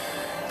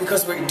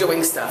 because we're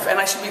doing stuff. And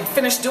I should be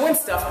finished doing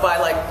stuff by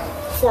like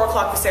 4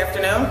 o'clock this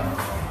afternoon.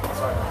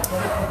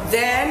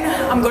 Then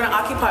I'm going to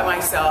occupy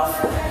myself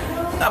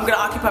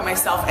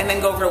and then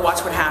go over to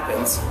watch what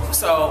happens.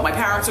 So my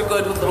parents are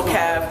good with little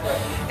Kev,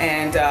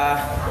 and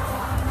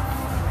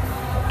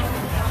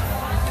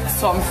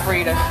so I'm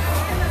free to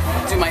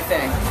do my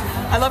thing.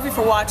 I love you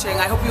for watching.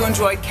 I hope you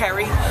enjoyed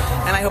Kerry,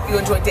 and I hope you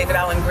enjoyed David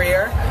Allen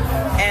Greer.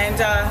 And,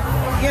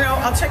 you know,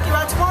 I'll check you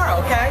out tomorrow,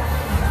 okay?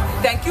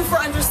 Thank you for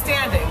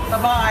understanding.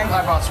 Bye-bye.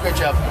 Bye, boss. Great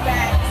job.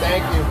 Thanks.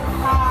 Thank you.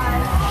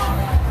 Bye.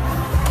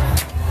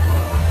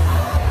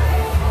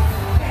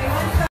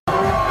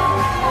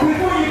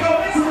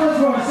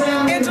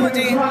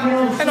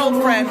 An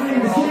old friend.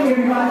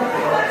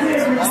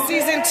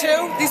 Season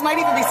 2? These might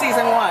even be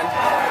season 1.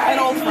 An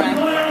old friend.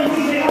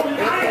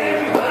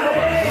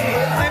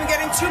 I'm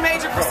getting 2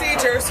 major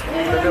procedures.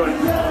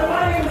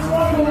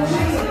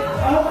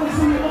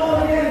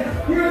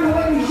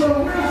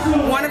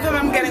 One of them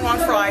I'm getting on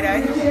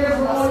Friday.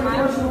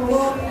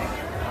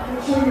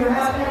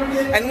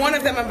 And one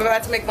of them I'm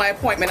about to make my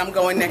appointment. I'm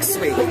going next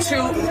week.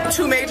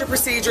 Two major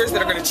procedures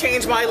that are going to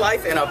change my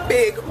life in a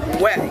big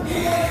way.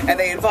 And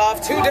they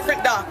involve 2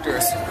 different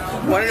doctors.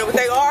 Want to know what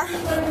they are?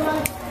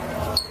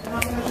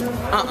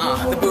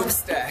 The boobs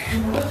stay.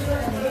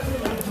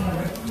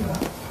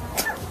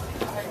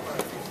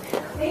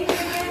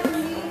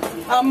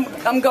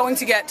 I'm going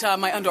to get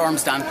my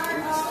underarms done.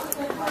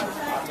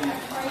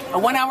 a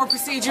 1-hour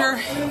procedure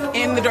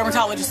in the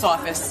dermatologist's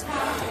office.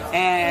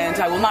 And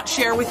I will not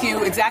share with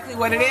you exactly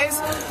what it is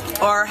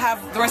or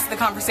have the rest of the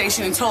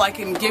conversation until I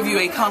can give you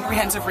a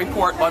comprehensive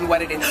report on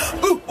what it is.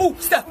 Ooh,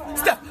 Steph,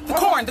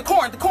 the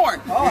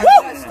corn.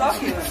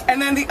 Oh,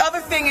 And then the other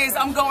thing is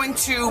I'm going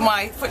to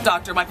my foot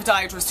doctor, my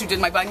podiatrist who did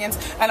my bunions,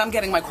 and I'm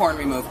getting my corn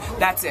removed.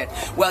 That's it.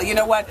 Well, you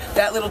know what?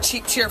 That little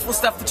cheap, cheerful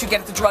stuff that you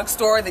get at the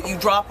drugstore that you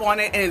drop on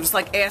it and it's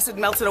like acid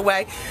melted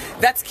away,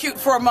 that's cute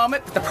for a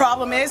moment, but the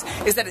problem is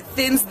that it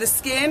thins the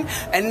skin,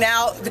 and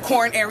now the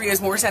corn area is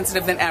more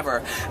sensitive than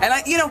ever. And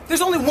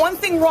there's only one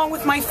thing wrong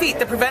with my feet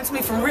that prevents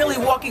me from really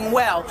walking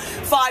well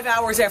 5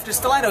 hours after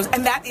stilettos,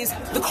 and that is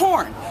the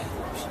corn.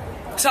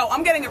 So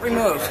I'm getting it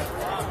removed.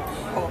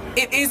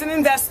 It is an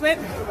investment.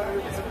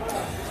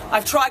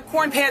 I've tried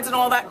corn pads and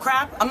all that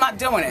crap. I'm not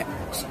doing it.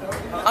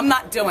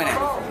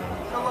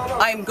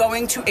 I'm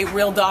going to a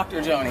real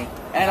doctor, Joni,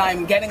 and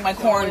I'm getting my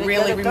corn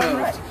really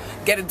removed.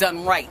 Get it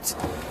done right.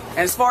 And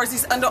as far as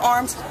these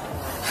underarms,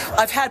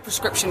 I've had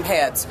prescription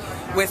pads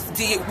with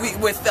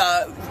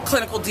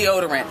clinical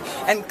deodorant,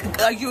 and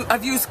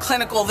I've used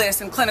clinical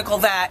this and clinical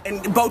that,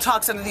 and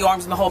Botox under the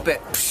arms and the whole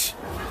bit. Psh,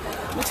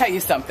 let me tell you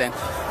something.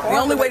 The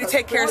only way to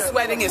take care of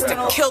sweating is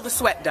to kill the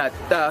sweat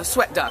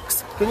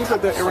ducts. Can you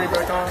put that earring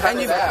back on?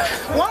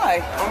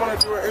 Why? I want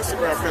to do an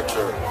Instagram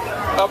picture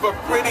of a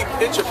pretty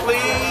picture,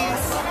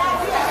 please.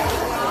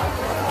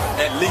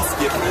 At least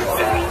give me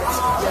that.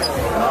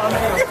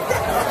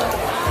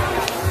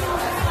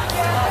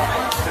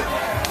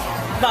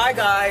 Bye,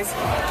 guys.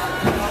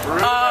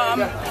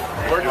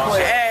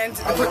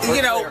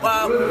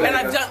 And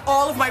I've done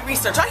all of my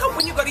research. I hope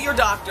when you go to your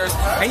doctors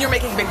and you're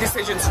making big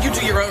decisions, you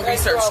do your own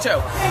research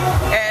too.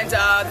 And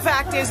the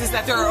fact is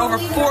that there are over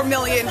 4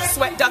 million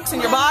sweat ducts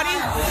in your body,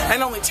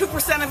 and only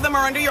 2% of them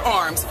are under your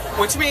arms,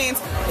 which means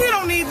you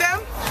don't need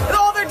them. And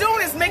all they're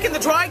doing is making the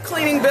dry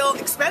cleaning bill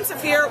expensive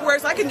here,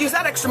 whereas I can use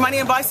that extra money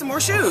and buy some more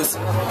shoes.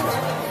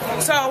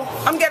 So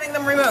I'm getting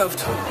them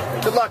removed.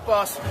 Good luck,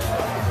 boss.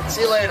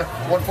 See you later.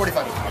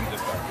 1:45.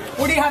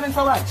 What are you having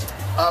for lunch?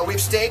 We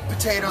have steak,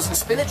 potatoes, and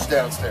spinach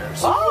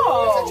downstairs.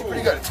 Oh! It's actually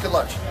pretty good. It's good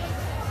lunch.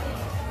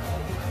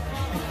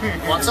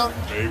 Want some?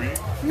 Maybe.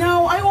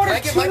 No, I ordered. Can I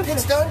get my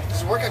pins done?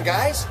 Does it work on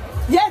guys?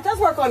 Yeah, it does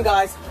work on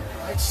guys.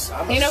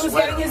 I'm You know who's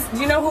getting his?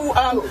 You know who?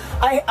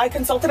 I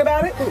consulted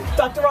about it.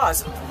 Dr.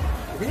 Oz.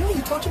 Really?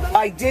 You talked about it?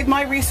 I did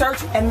my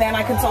research and then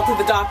I consulted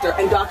the doctor,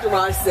 and Dr.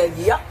 Oz said,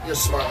 "Yep." You're a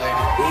smart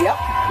lady. Yep.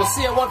 We'll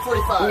see you at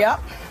 1:45. Yep.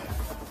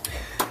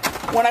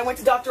 When I went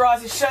to Dr.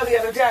 Oz's show the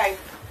other day,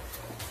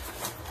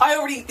 I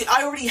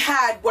already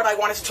had what I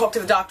wanted to talk to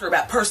the doctor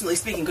about, personally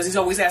speaking, because he's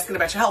always asking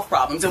about your health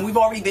problems, and we've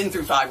already been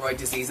through thyroid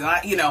disease, and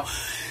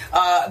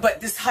but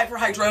this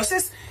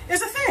hyperhidrosis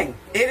is a thing.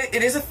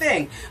 It is a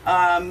thing,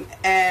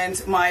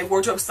 and my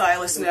wardrobe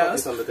stylist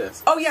knows.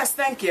 Oh yes,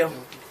 thank you.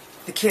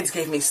 The kids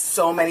gave me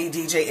so many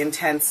DJ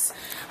Intense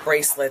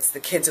bracelets. The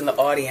kids in the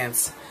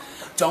audience.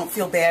 Don't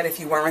feel bad if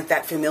you weren't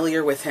that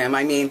familiar with him.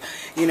 I mean,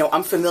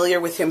 I'm familiar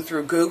with him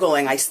through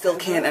Googling. I still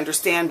can't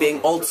understand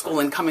being old school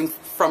and coming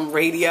from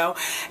radio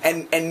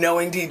and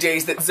knowing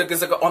DJs that zugga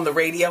zugga on the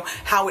radio,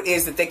 how it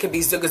is that they could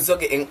be zugga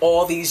zugga-ing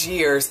all these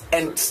years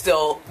and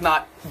still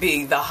not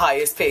be the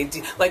highest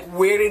paid. Like,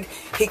 where did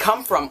he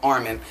come from,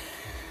 Armin?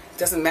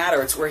 Doesn't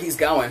matter. It's where he's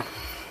going.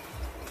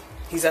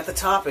 He's at the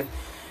top, and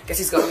I guess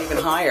he's going even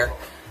higher.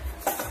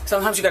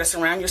 Sometimes you got to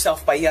surround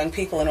yourself by young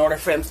people in order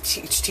for them to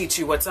teach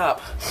you what's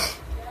up.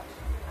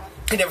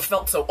 I never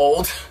felt so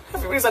old.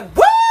 Everybody's like,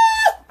 "What?"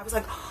 I was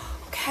like,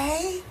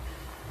 "Okay,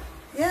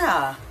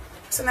 yeah."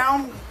 So now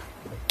I'm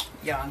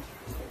young.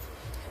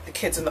 The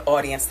kids in the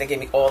audience, they gave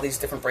me all these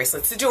different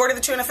bracelets. Did you order the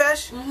tuna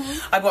fish?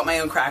 Mm-hmm. I bought my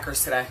own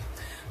crackers today.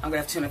 I'm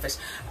gonna have tuna fish.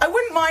 I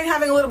wouldn't mind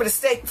having a little bit of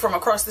steak from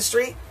across the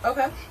street.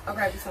 Okay, I'll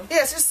grab you some.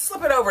 Yes, just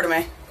slip it over to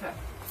me. Okay.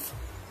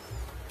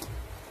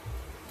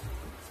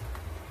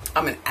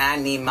 I'm an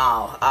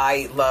animal.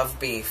 I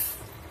love beef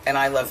and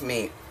I love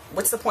meat.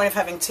 What's the point of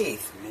having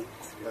teeth?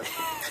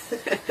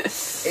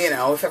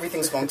 If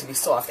everything's going to be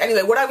soft.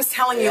 Anyway, what I was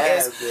telling you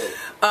is,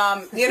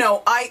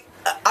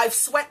 I've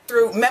sweat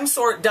through.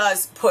 Memsor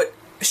does put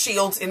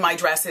shields in my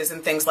dresses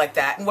and things like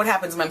that. And what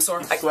happens,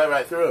 Memsor? I sweat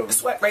right through them.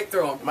 Sweat right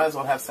through them. Might as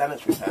well have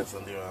sanitary pads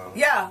under your arm.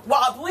 Yeah,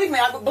 well, believe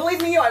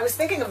me, I was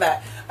thinking of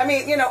that. I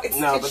mean, it's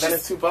no, it's but then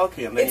it's too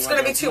bulky. And then it's going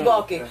to be too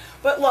bulky. Yeah.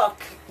 But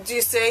look, do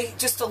you see?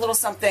 Just a little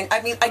something.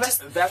 I mean,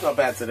 that's not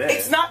bad today.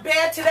 It's not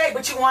bad today,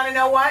 but you want to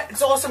know what?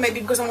 It's also maybe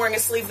because I'm wearing a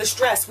sleeveless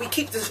dress. We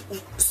keep the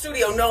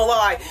studio, no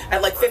lie,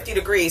 at like 50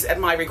 degrees at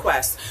my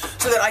request,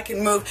 so that I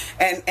can move,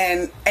 and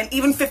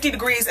even 50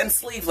 degrees and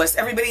sleeveless,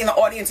 everybody in the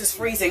audience is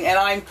freezing, and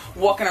I'm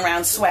walking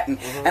around sweating.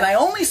 Mm-hmm. And I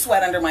only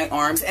sweat under my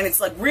arms, and it's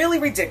like really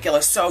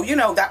ridiculous. So,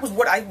 that was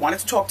what I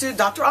wanted to talk to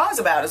Dr. Oz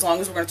about, as long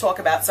as we're going to talk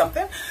about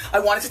something. I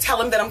wanted to tell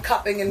him that I'm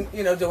cupping and,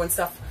 doing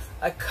stuff.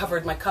 I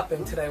covered my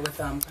cupping today with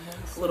a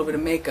little bit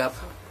of makeup.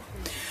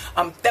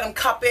 that I'm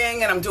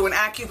cupping and I'm doing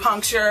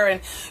acupuncture,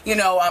 and you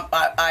know,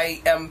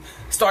 I am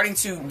starting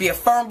to be a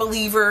firm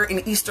believer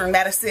in Eastern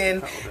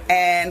medicine,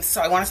 and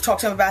so I wanted to talk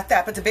to him about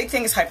that. But the big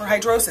thing is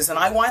hyperhidrosis, and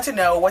I wanted to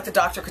know what the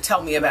doctor could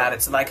tell me about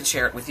it so that I could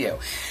share it with you.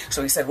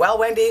 So he said, well,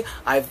 Wendy,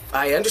 I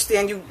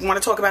understand you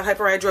want to talk about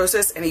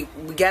hyperhidrosis, and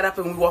we get up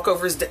and we walk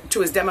over to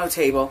his demo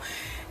table,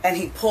 and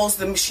he pulls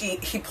the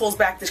machine, he pulls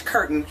back this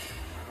curtain,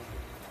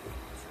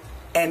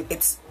 and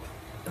it's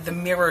the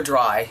mirror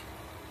dry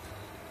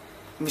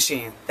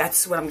machine.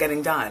 That's what I'm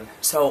getting done.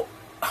 So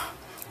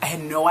I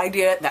had no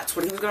idea that's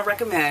what he was going to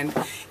recommend.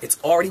 It's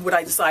already what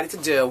I decided to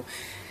do.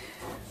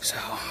 So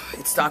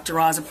it's Dr.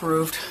 Oz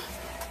approved.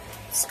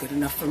 It's good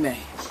enough for me.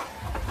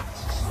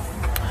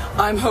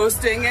 I'm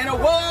hosting an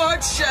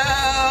award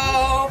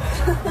show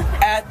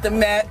at the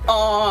Met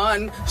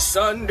on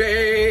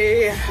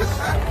Sunday.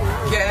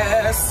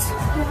 Yes,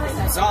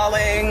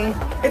 darling.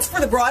 It's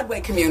for the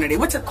Broadway community.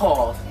 What's it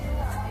called?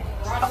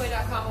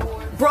 Broadway.com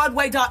Awards.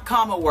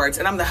 Broadway.com Awards,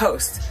 and I'm the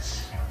host.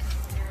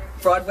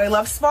 Broadway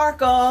loves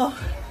sparkle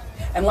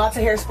and lots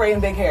of hairspray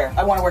and big hair.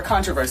 I want to wear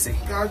controversy.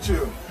 Got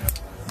you.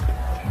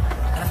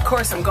 And of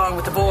course, I'm going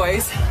with the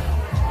boys.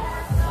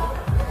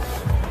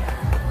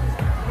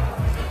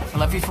 I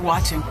love you for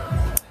watching.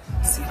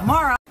 See you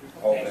tomorrow.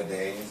 Over the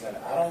days, and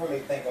I don't really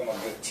think I'm a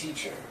good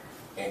teacher.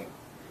 And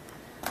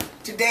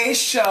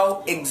today's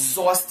show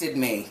exhausted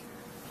me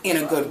in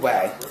a good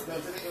way.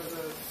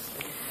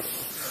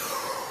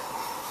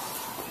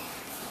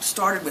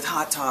 Started with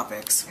Hot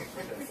Topics,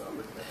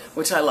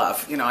 which I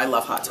love. You know, I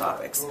love Hot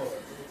Topics.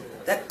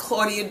 That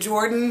Claudia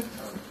Jordan.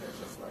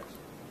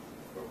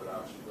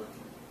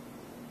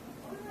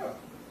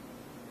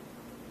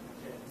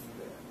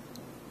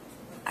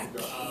 I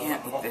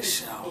can't with this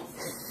show.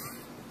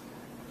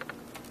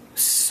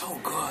 So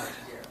good.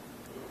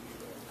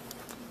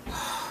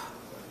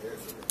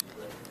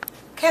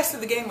 Cast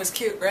of the Game was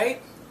cute, right?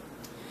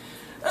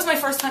 That was my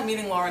first time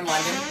meeting Laura in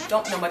London.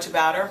 Don't know much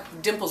about her.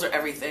 Dimples are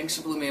everything.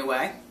 She blew me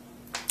away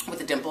with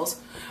the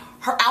dimples.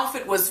 Her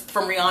outfit was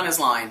from Rihanna's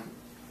line.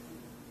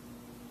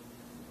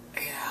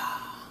 Yeah.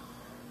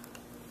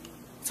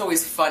 It's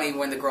always funny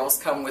when the girls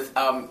come with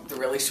the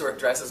really short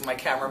dresses. My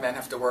cameramen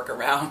have to work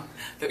around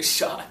those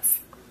shots.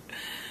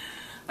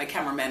 My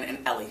cameraman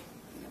and Ellie.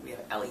 You know, we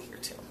have Ellie here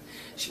too.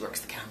 She works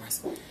the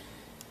cameras.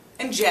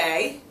 And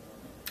Jay,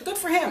 good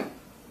for him.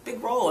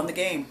 Big role in the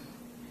game.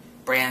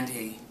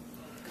 Brandy.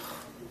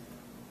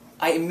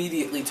 I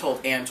immediately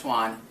told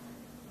Antoine,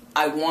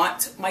 I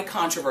want my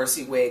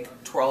controversy wig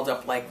twirled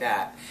up like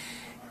that.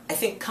 I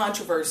think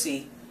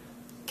controversy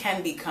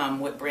can become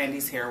what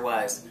Brandy's hair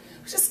was.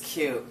 It was just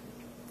cute.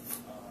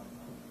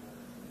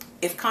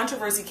 If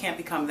controversy can't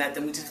become that,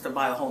 then we just have to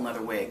buy a whole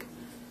nother wig.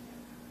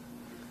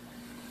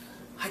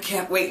 I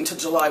can't wait until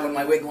July when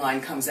my wig line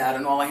comes out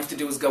and all I have to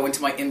do is go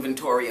into my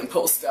inventory and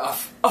pull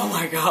stuff. Oh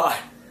my God.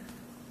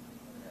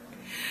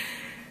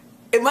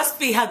 It must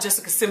be how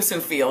Jessica Simpson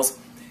feels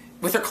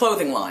with her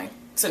clothing line,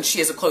 since she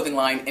has a clothing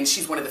line and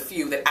she's one of the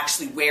few that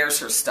actually wears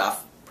her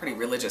stuff pretty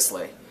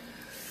religiously.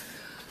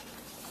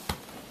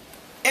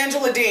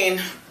 Angela Dean.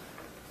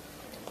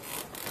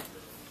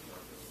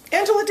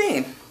 Angela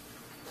Dean.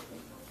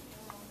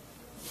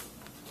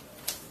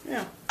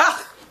 Yeah.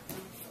 Ah!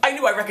 I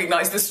knew I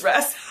recognized this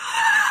dress.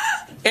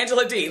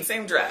 Angela Dean,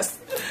 same dress.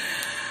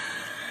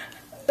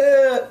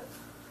 I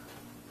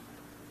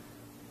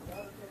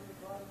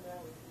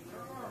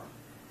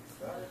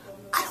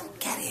don't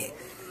get it.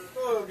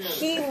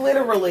 He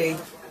literally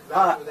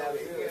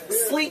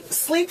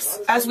sleeps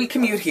as we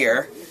commute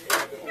here.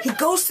 He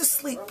goes to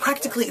sleep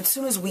practically as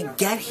soon as we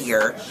get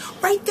here,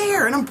 right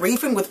there. And I'm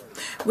briefing with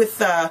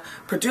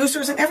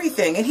producers and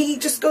everything, and he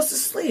just goes to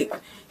sleep.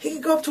 He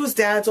can go up to his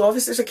dad's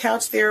office. There's a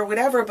couch there or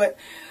whatever, but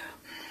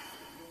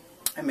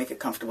I make it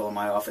comfortable in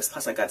my office.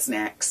 Plus, I got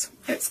snacks,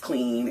 and it's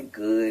clean and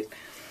good.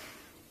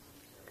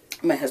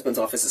 My husband's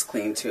office is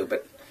clean too,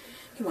 but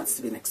he wants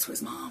to be next to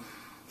his mom,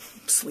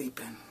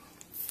 sleeping.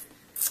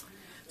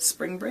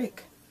 Spring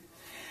break.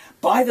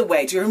 By the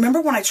way, do you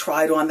remember when I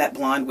tried on that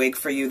blonde wig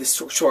for you, the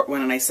short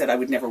one, and I said I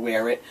would never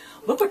wear it?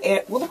 Look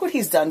what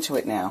he's done to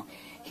it now.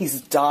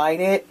 He's dyed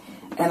it,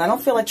 and I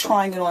don't feel like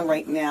trying it on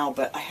right now,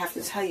 but I have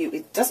to tell you,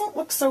 it doesn't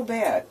look so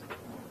bad.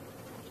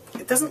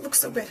 It doesn't look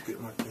so bad.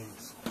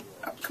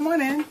 Oh, come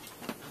on in.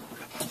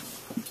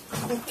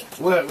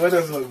 What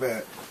doesn't look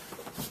bad?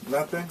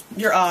 Nothing?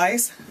 Your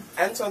eyes.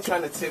 Anton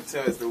trying to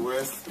tiptoe is the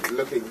worst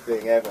looking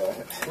thing ever.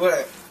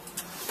 What?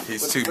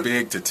 He's too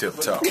big to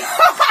tiptoe.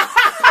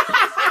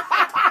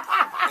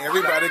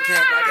 Everybody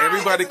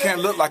can't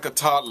look like a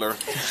toddler.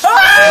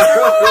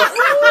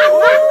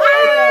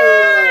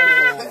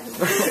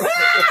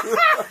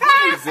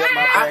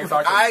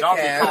 I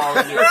can.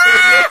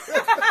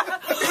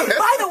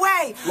 By the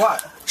way,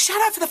 What?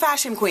 shout out to the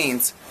fashion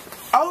queens.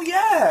 Oh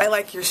yeah. I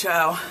like your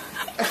show.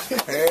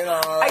 Hey,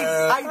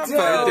 I do.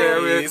 Hi,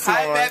 Derek.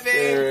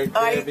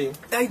 Hi, Debbie.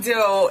 I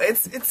do.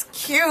 It's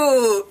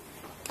cute.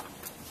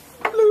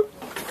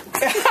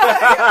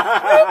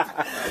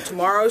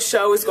 Tomorrow's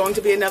show is going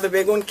to be another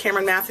big one.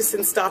 Cameron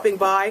Matheson stopping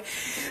by,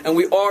 and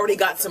we already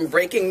got some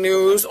breaking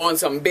news on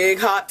some big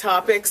hot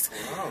topics.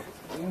 Wow.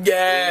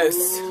 Yes.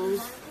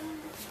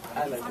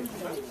 I like it.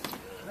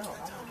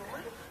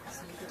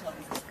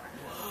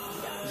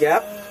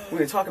 Yep. We're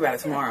going to talk about it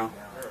tomorrow.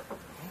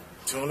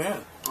 Tune in.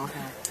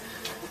 Okay.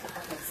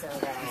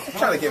 I'm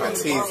trying to give a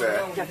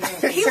teaser.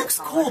 He looks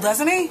cool,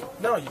 doesn't he?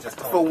 No, you just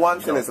for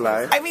once in his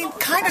life. I mean,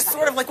 kind of,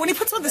 sort of, like when he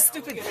puts on the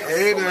stupid...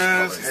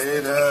 Haters.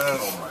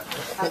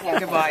 Okay.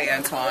 Goodbye,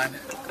 Antoine.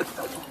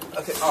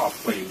 Okay. Oh,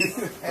 please.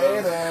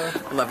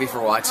 Haters. Love you for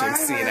watching.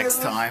 See you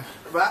next time.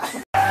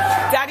 Bye.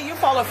 Daddy, you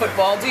follow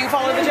football. Do you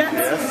follow the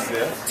Jets?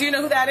 Yes. Do you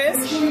know who that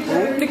is?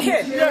 Who? The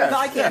kid. Yes. The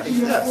eye candy.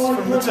 Yes,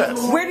 from the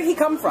Jets. Where did he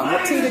come from?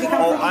 What team did he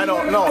come from? I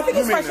don't know. I think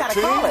he's fresh out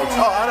of college.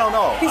 Oh, I don't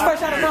know. He's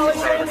fresh out of college?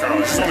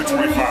 He's only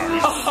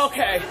 25. Oh,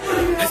 okay.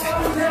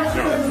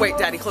 Wait,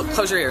 Daddy,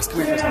 close your ears.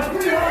 Come here for a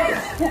second.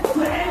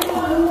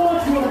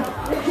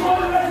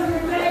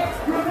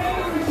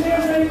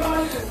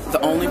 The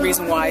only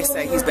reason why I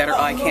say he's better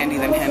eye candy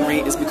than Henry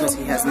is because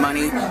he has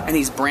money and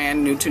he's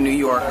brand new to New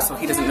York, so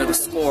he doesn't know the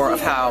score of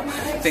how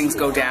things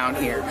go down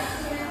here.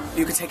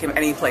 You could take him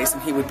any place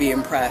and he would be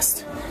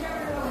impressed.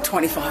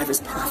 25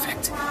 is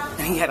perfect.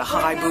 And he had a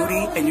high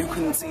booty and you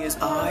couldn't see his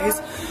eyes,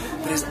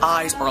 but his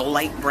eyes are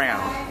light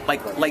brown.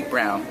 Like light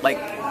brown. Like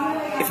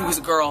if he was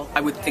a girl,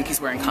 I would think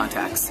he's wearing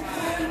contacts.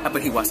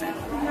 But he wasn't.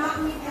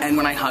 And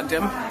when I hugged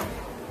him,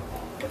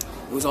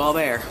 it was all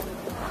there.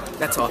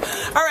 That's all.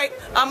 All right,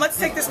 let's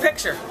take this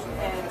picture.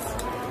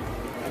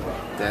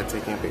 Dad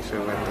taking a picture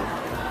of Wendy.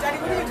 Daddy,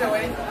 what are you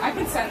doing? I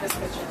can send this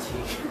picture to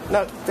you.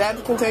 No,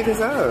 Dad can take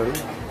his own.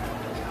 It's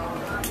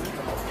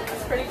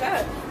pretty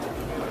good.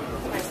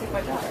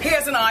 He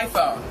has an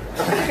iPhone.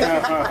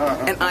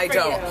 And I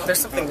don't. There's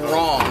something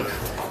wrong.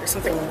 There's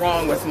something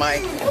wrong with my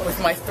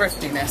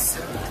thriftiness.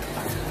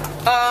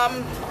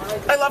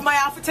 I love my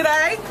outfit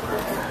today.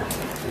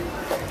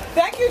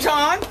 Thank you,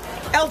 John.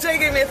 LJ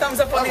gave me a thumbs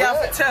up on the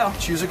outfit too.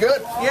 Shoes are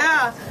good.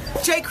 Yeah.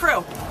 J.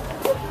 Crew.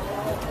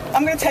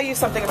 I'm going to tell you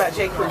something about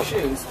J. Crew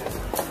shoes.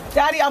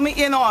 Daddy, I'll meet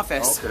you in the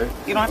office. Okay.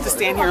 You don't have to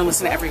stand here and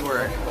listen to every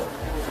word.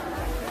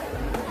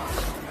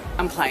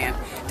 I'm playing.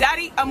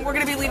 Daddy, we're going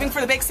to be leaving for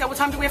the bake sale. What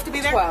time do we have to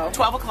be there? 12.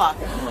 12 o'clock.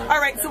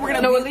 All right, so we're going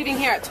to... No, we're leaving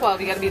here at 12.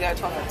 You got to be there at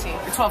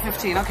 12:15.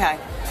 12:15, okay.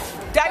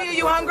 Daddy, are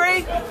you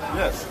hungry?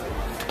 Yes.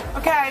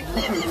 Okay.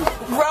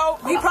 Ro,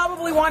 he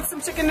probably wants some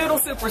chicken noodle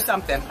soup or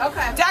something.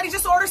 Okay. Daddy,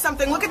 just order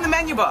something. Look in the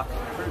menu book.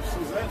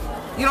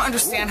 You don't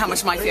understand how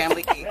much my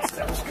family eats.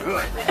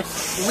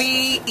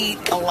 We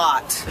eat a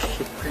lot,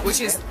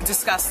 which is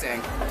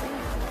disgusting.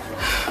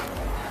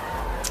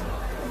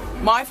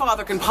 My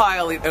father can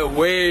pile it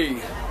away.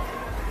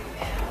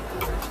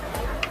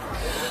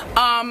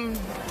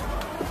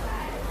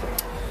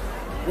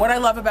 What I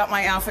love about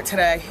my outfit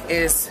today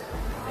is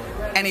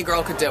any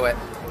girl could do it.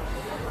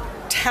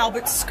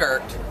 Talbot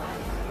skirt,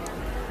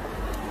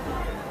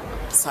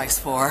 size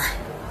 4.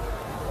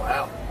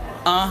 Wow.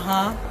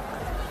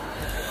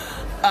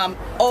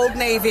 Old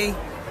Navy,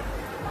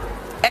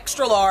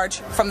 extra large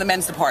from the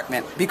men's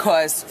department,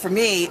 because for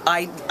me,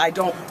 I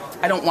don't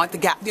want the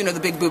gap, you know,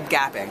 the big boob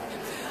gapping.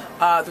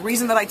 The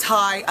reason that I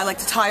like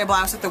to tie a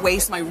blouse at the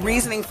waist, my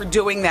reasoning for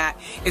doing that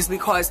is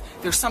because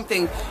there's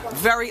something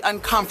very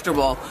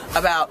uncomfortable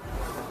about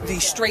the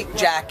straight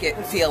jacket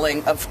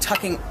feeling of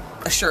tucking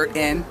a shirt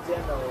in.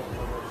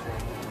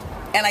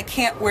 And I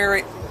can't wear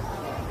it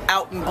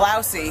out and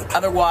blousy,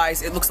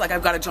 otherwise it looks like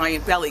I've got a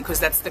giant belly, because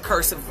that's the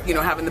curse of, you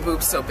know, having the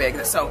boobs so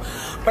big. So,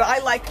 but I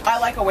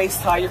like a waist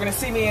tie. You're going to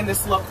see me in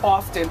this look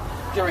often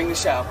during the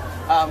show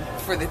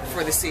for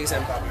the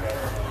season.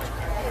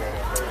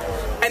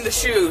 And the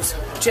shoes,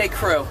 J.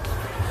 Crew.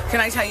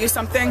 Can I tell you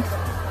something?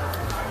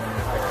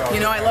 You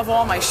know, I love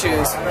all my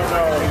shoes,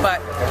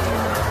 but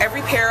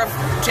every pair of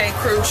J.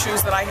 Crew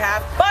shoes that I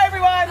have. Bye,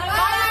 everyone.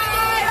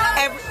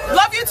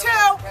 Love you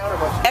too.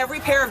 Every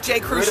pair of J.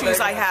 Crew shoes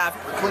I have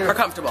are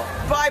comfortable.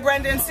 Bye,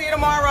 Brendan. See you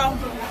tomorrow.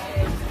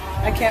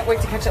 I can't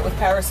wait to catch up with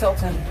Paris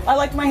Hilton. I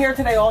liked my hair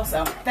today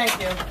also. Thank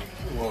you.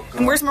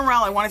 And where's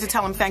Morale? I wanted to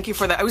tell him thank you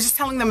for that. I was just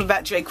telling them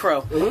about J.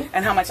 Crew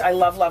and how much I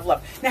love.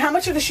 Now, how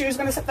much are the shoes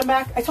going to set them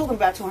back? I told them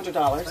about $200.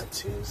 About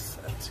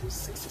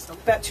 260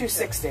 something. About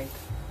 $260.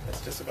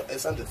 It's just about,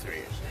 it's under 3.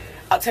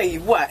 I'll tell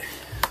you what.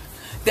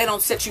 They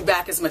don't set you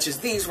back as much as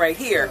these right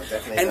here. No,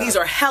 definitely and not. these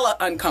are hella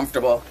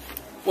uncomfortable.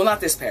 Well,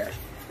 not this pair.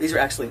 These are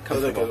actually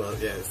comfortable.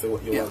 Yeah, it's the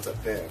ones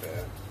up there,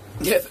 man.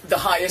 Yeah, the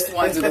highest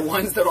ones are the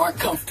ones that aren't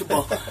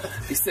comfortable.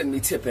 They send me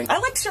tipping. I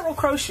like Sheryl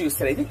Crow shoes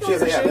today. Did you like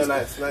the shoes? They're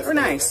nice. They're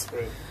nice.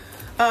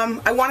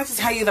 I wanted to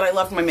tell you that I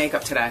loved my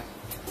makeup today.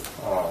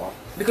 Aww.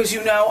 Because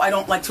you know I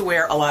don't like to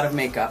wear a lot of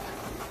makeup.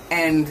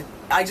 And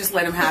I just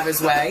let him have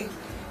his way.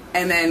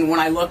 And then when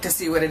I look to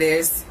see what it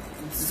is,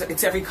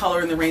 it's every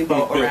color in the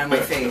rainbow around my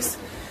face.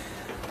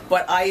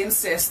 But I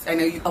insist, I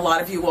know a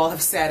lot of you all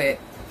have said it,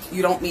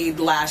 you don't need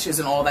lashes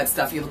and all that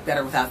stuff. You look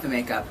better without the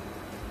makeup.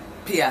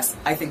 P.S.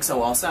 I think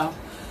so also.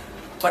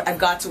 But I've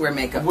got to wear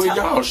makeup. Will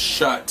y'all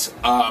shut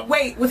up?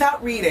 Wait,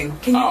 without reading,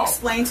 can you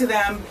explain to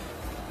them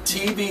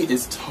TV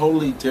is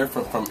totally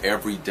different from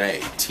every day.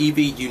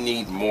 TV, you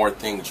need more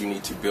things. You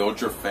need to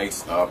build your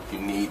face up. You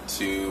need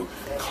to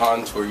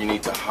contour. You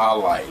need to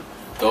highlight.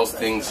 Those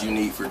things you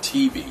need for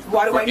TV.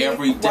 Why do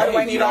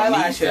I need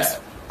eyelashes?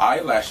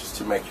 Eyelashes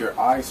to make your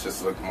eyes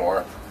just look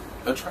more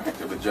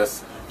attractive. It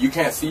just, you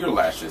can't see your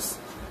lashes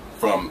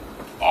from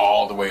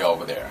all the way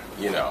over there,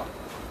 you know.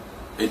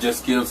 It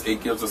just gives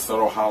a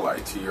subtle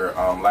highlight to your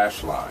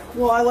lash line.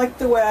 Well, I like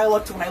the way I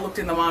looked when I looked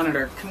in the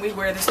monitor. Can we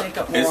wear this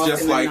makeup more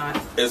often than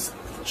not? It's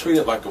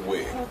treated like a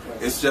wig.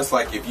 It's just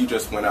like if you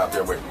just went out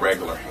there with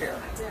regular hair.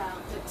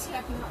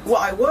 Well,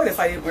 I would if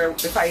I had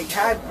regular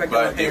hair.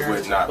 But it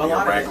would not be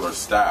a regular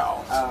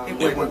style.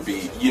 It would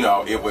be, you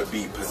know, it would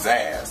be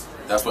pizzazz.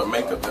 That's what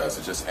makeup does.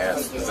 It just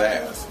adds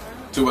pizzazz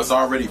to what's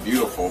already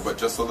beautiful, but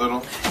just a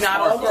little. Not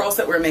all girls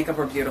that wear makeup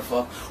are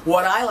beautiful.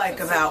 What I like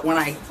about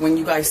when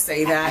you guys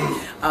say that,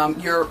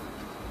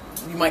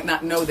 you might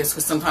not know this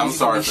because sometimes I'm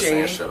sorry you for can be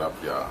shady. saying shut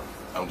up, y'all.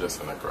 I'm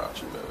just in a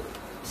grouchy mood.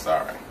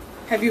 Sorry.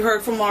 Have you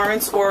heard from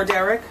Lawrence or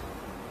Derek?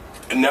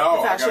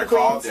 No, I gotta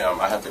call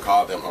them. I have to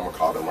call them. I'm gonna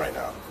call them right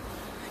now.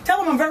 Tell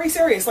them I'm very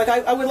serious. Like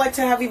I would like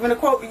to have even a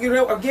quote, you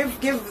know, or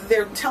give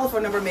their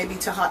telephone number maybe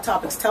to Hot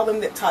Topics. Tell them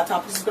that Hot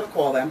Topics is going to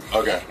call them.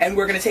 Okay. And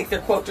we're going to take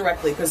their quote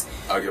directly because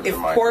if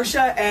mic.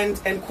 Portia and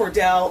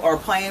Cordell are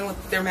playing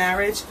with their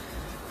marriage,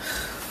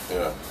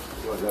 yeah,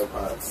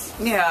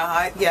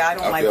 I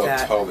don't like that. I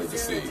feel totally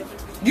deceived.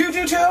 You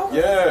do too?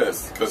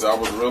 Yes, because I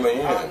was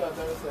really in.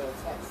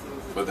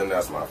 But then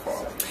that's my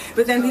fault.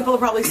 But then people are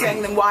probably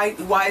saying, then why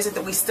is it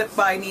that we stuck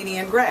by Nene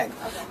and Greg?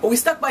 Well, we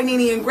stuck by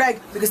Nene and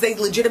Greg because they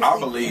legitimately... I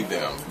believe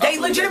them. They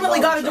legitimately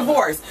got a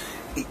divorce.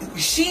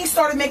 She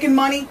started making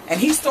money, and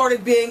he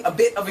started being a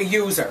bit of a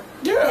user.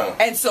 Yeah.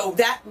 And so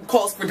that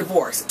calls for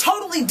divorce.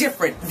 Totally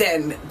different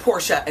than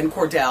Portia and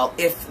Cordell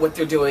if what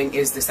they're doing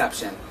is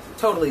deception.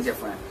 Totally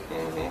different.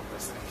 Mm-hmm.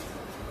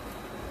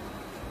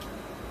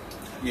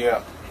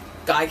 Yeah.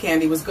 Guy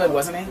Candy was good,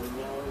 wasn't he?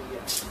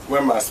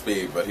 With my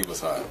speed, but he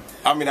was hot.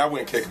 I mean, I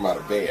wouldn't kick him out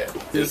of bed.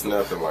 It's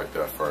nothing like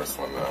that first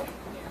one, though.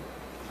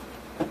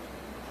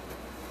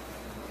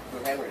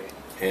 Henry.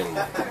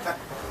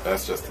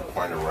 That's just a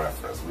point of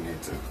reference. We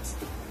need to...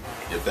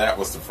 If that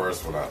was the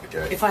first one out the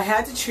gate. If I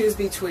had to choose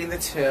between the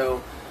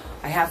two,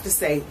 I have to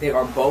say they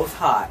are both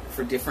hot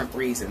for different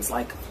reasons.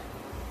 Like,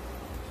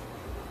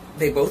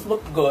 they both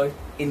look good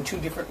in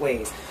two different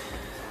ways.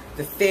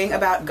 The thing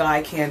about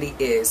Guy Candy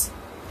is...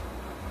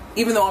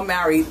 Even though I'm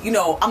married, you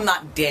know, I'm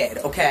not dead,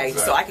 okay?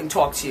 Exactly. So I can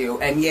talk to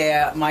you. And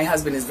yeah, my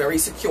husband is very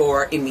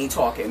secure in me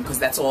talking because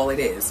that's all it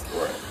is.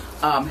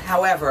 Right.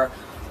 However,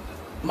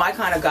 my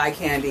kind of Guy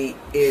Candy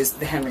is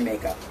the Henry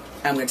makeup.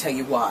 I'm going to tell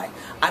you why.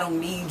 I don't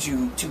need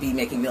you to be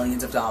making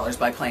millions of dollars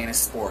by playing a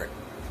sport.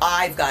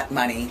 I've got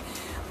money.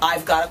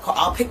 I've got a car.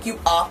 I'll pick you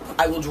up.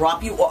 I will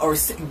drop you or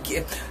send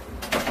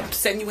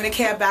you in a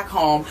cab back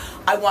home.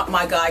 I want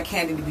my Guy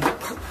Candy to be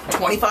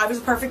 25 is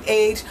a perfect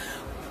age.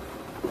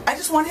 I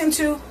just want him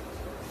to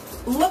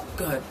look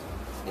good.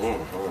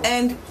 Mm-hmm.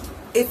 And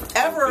if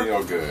ever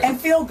feel good. and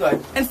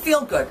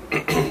feel good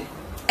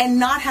and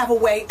not have a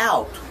way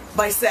out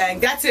by saying,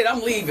 that's it,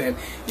 I'm leaving.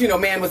 You know,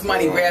 man with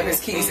money, grab his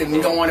keys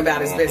and go on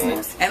about his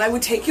business. And I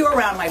would take you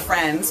around my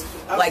friends,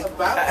 like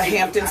a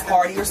Hamptons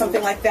party or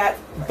something like that,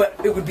 but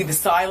it would be the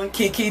silent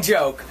Kiki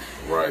joke.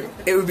 Right.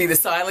 It would be the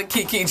silent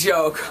Kiki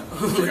joke.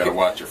 You gotta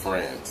watch your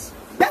friends.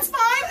 That's fine.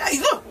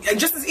 Look,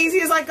 just as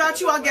easy as I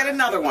got you, I'll get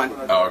another one.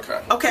 Oh,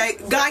 okay. Okay,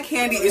 Guy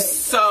Candy is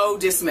so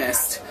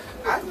dismissed.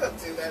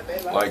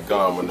 Like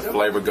gum, when the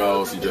flavor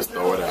goes, you just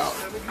throw it out.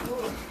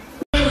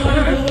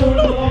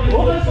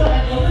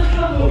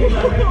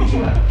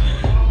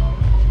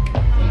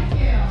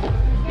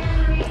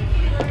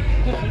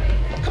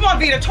 Come on,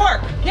 Vita,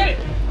 twerk. Get it.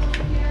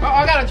 Oh,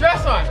 I got a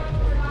dress on.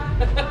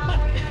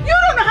 You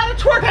don't know how to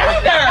twerk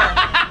either.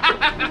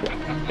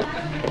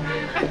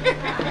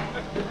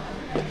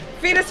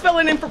 Vita's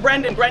filling in for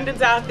Brendan.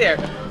 Brendan's out there.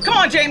 Come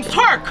on, James,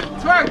 twerk.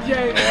 Twerk,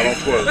 James. No, I don't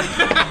twerk.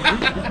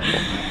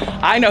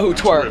 I know who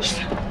twerks.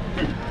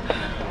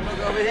 Look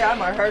over here, I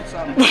might hurt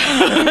something.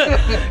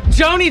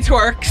 Joni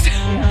twerks.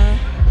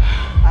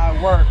 I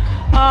work.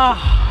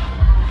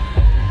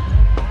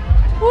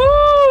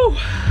 Woo!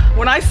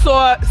 When I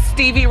saw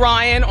Stevie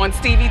Ryan on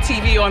Stevie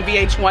TV on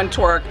VH1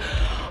 twerk,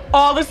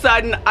 all of a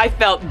sudden I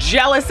felt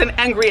jealous and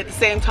angry at the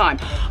same time.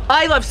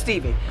 I love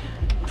Stevie.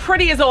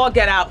 Pretty as all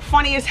get out,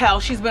 funny as hell.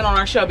 She's been on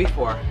our show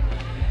before.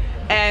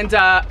 And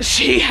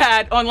she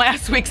had, on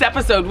last week's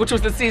episode, which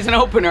was the season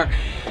opener,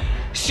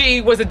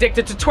 she was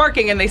addicted to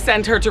twerking and they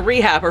sent her to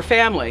rehab, her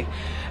family.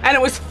 And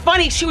it was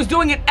funny, she was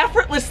doing it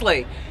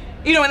effortlessly.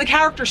 You know, in the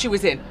character she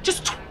was in,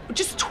 just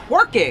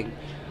twerking.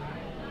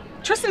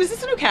 Tristan, is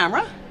this a new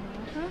camera?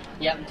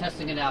 Yep, I'm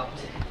testing it out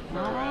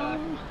for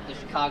the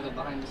Chicago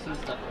behind the scenes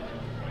stuff.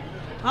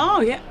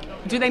 Oh, yeah.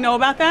 Do they know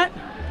about that?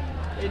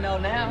 You know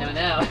now. They know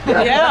now.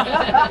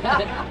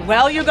 Yeah.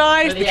 Well, you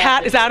guys, the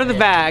cat is out of the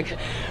bag.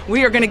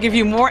 We are going to give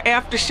you more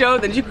after show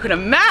than you could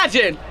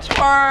imagine.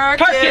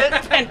 Twerk it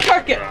and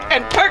twerk it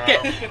and twerk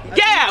it.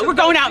 Yeah, we're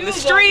going out in the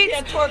streets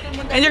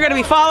and you're going to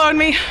be following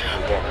me.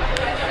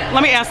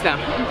 Let me ask them.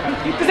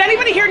 Does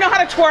anybody here know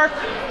how to twerk?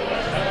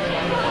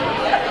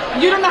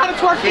 You don't know how to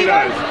twerk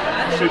either?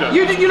 She does.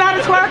 You know how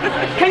to twerk?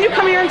 Can you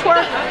come here and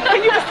twerk?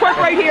 Can you just twerk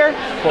right here?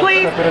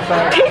 Please?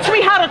 Teach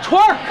me how to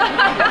twerk.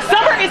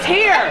 Summer is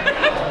here.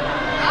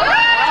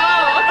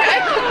 Oh, okay.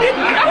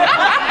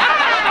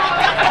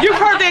 You've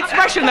heard the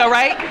expression though,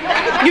 right?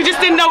 You just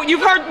didn't know, you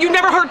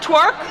never heard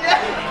twerk?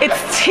 It's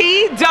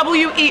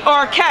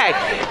T-W-E-R-K.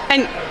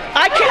 And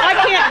I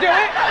can't do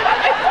it,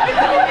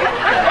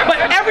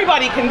 but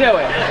everybody can do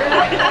it.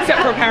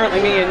 Except for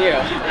apparently me and you.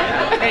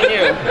 And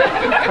you.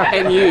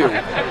 And you.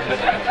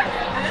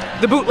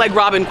 The bootleg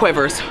Robin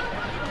Quivers.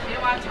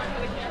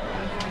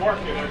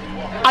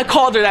 I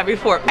called her that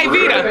before. Hey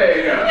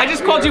Vita, I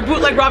just called you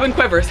bootleg Robin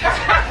Quivers.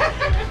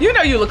 You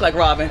know you look like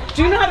Robin.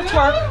 Do you know how to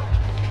twerk?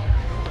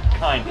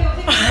 Kind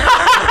of.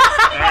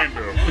 Kind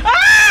of.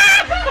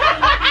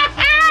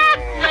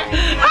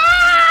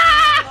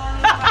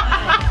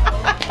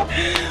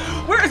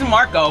 Where is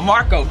Marco?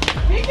 Marco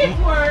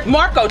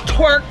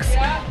twerks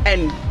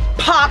and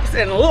pops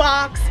and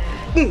locks.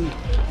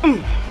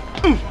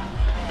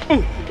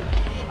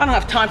 I don't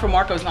have time for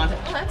Marco's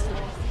nonsense. Oh, that's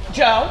nice.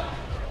 Joe?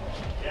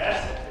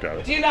 Yes? Got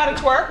it. Do you know how to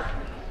twerk?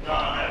 No,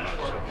 I don't know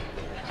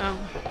how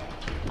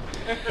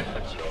to twerk.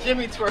 Oh.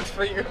 Jimmy twerks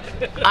for you.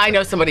 I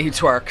know somebody who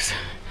twerks.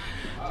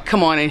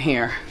 Come on in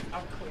here.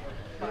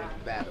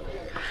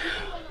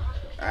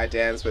 I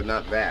dance, but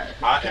not that.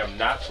 I am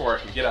not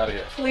twerking. Get out of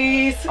here.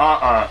 Please.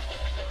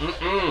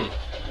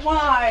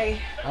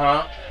 Why?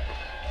 Huh?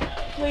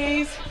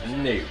 Please.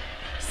 No.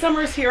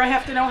 Summer's here. I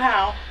have to know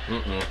how.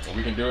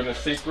 We can do it in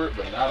secret,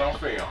 but not on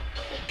film.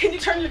 Can you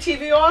turn your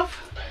TV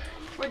off?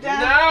 We're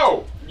done.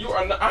 No. You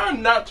are.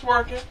 I'm not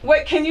twerking.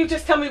 Wait. Can you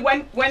just tell me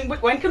when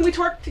can we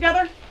twerk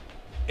together?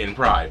 In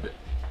private.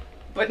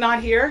 But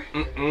not here.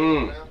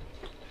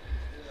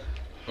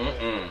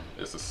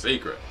 It's a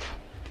secret.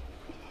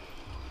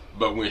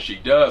 But when she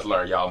does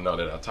learn, y'all know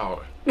that I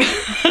taught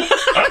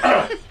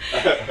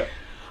her.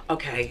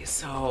 Okay,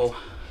 so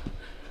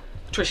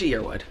Trisha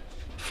Yearwood.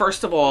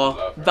 First of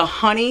all, the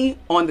honey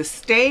on the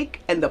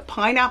steak and the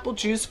pineapple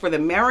juice for the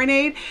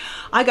marinade.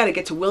 I got to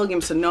get to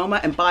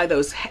Williams-Sonoma and buy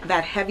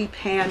that heavy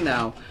pan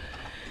though.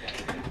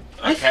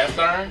 A cast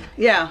iron?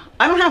 Yeah,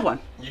 I don't have one.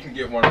 You can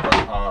get one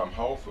from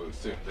Whole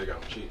Foods too. They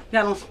got them cheap.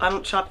 Yeah, I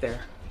don't shop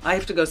there. I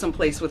have to go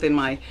someplace within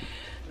my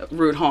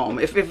route home.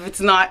 If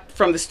it's not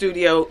from the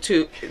studio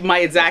to my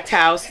exact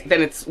house,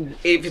 then if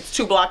it's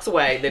 2 blocks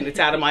away, then it's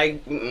out of my.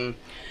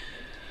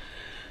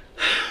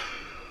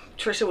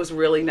 Trisha was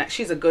really nice.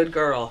 She's a good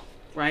girl,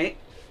 right?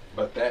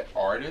 But that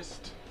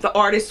artist. The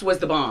artist was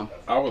the bomb.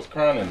 I was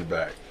crying in the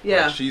back.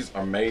 Yeah. Like, she's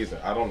amazing.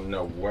 I don't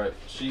know what.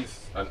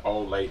 She's an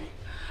old lady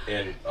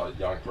in a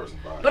young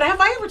person's body. But have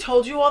I ever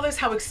told you all this,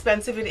 how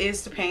expensive it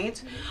is to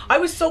paint? I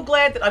was so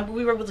glad that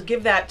we were able to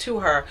give that to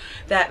her,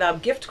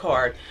 that gift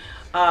card,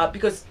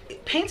 because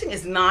painting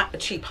is not a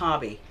cheap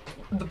hobby.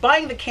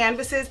 Buying the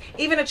canvases,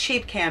 even a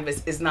cheap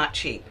canvas is not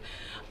cheap.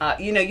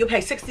 You know, you'll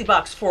pay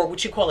 $60 for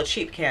what you call a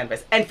cheap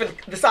canvas. And for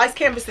the size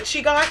canvas that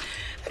she got,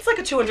 that's like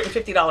a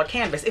 $250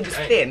 canvas. It was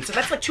thin, so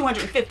that's like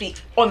 $250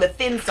 on the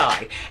thin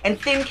side. And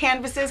thin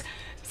canvases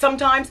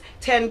sometimes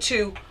tend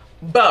to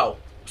bow.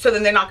 So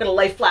then they're not gonna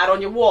lay flat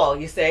on your wall,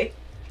 you see?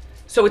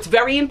 So it's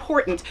very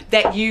important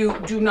that you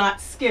do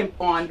not skimp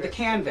on the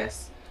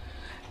canvas.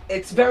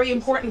 It's very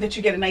important that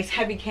you get a nice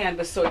heavy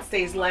canvas so it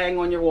stays laying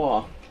on your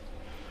wall.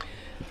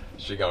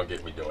 She gonna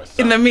get me doing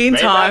something. In the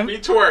meantime, may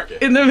not be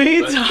twerking. In the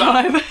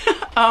meantime,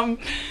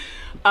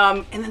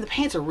 and then the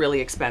paints are really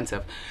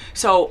expensive.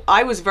 So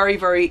I was very,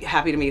 very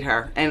happy to meet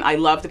her, and I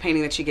love the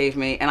painting that she gave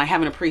me, and I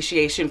have an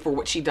appreciation for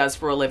what she does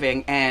for a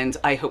living, and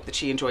I hope that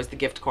she enjoys the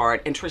gift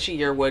card. And Trisha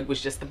Yearwood was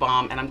just the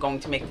bomb, and I'm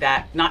going to make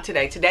that, not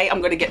today. Today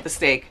I'm going to get the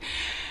steak.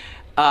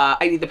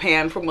 I need the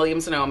pan from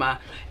Williams-Sonoma,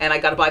 and I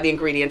got to buy the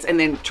ingredients. And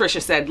then Trisha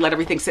said, let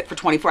everything sit for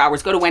 24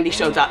 hours. Go to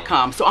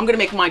wendyshow.com. So I'm going to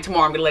make mine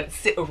tomorrow. I'm going to let it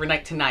sit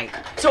overnight tonight.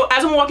 So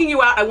as I'm walking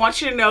you out, I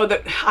want you to know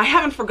that I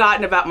haven't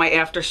forgotten about my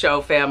after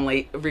show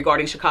family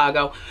regarding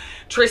Chicago.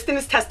 Tristan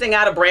is testing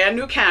out a brand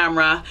new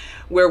camera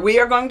where we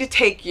are going to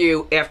take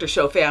you, after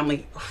show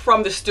family,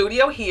 from the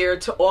studio here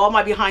to all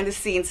my behind the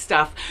scenes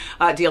stuff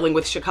dealing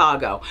with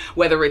Chicago.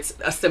 Whether it's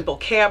a simple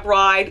cab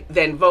ride,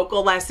 then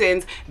vocal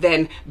lessons,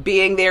 then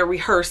being there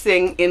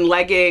rehearsing in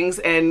leggings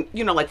and,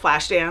 you know, like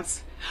flash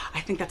dance.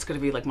 I think that's going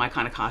to be like my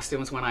kind of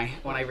costumes when I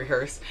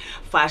rehearse,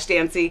 flash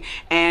dancing,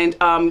 and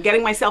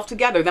getting myself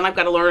together. Then I've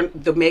got to learn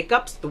the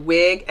makeups, the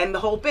wig, and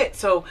the whole bit.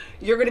 So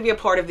you're going to be a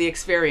part of the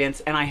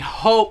experience, and I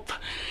hope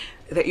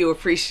that you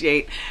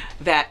appreciate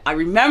that I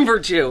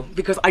remembered you,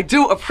 because I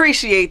do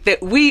appreciate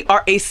that we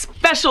are a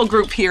special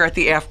group here at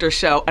the after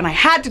show, and I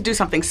had to do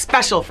something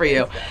special for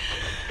you.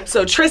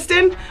 So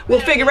Tristan will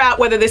figure out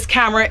whether this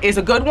camera is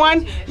a good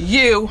one.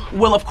 You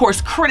will, of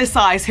course,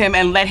 criticize him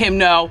and let him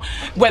know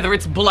whether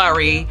it's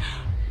blurry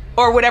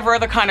or whatever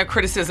other kind of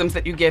criticisms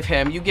that you give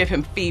him. You give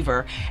him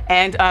fever.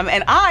 And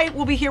I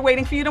will be here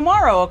waiting for you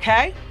tomorrow,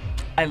 okay?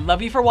 I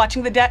love you for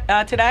watching today,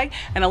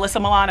 and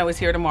Alyssa Milano is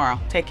here tomorrow.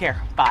 Take care.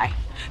 Bye.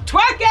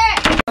 Twerk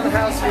it! I don't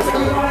want to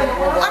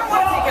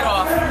take it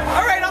off.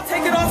 All right, I'll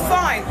take it off.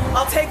 Fine.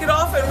 I'll take it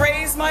off and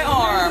raise my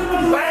arm.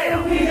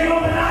 Bam!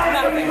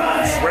 Nothing.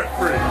 Sweat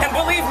free. And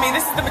believe me,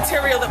 this is the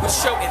material that would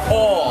show it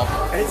all.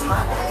 And it's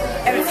hot.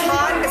 And it's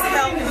hot as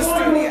hell in the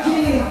studio.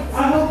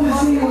 I don't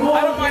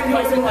mind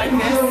posing like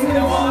this. You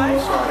know why?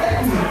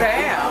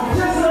 Bam.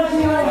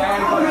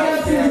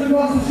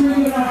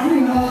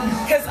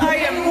 Because I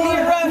am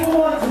Mira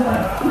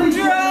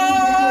Dry.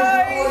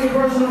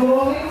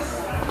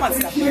 Come on,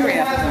 Steph, hurry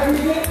up.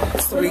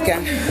 It's the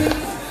weekend.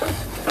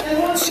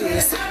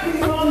 Jeez.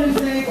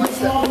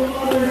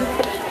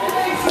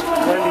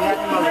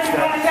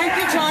 Thank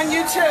you, John.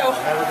 You too.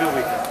 Have a good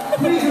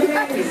weekend.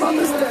 Happy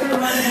Mother's Day.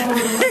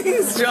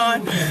 Thanks, John.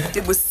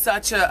 It was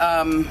such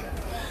a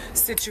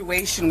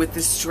situation with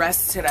this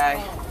dress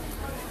today.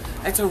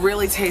 It's a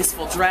really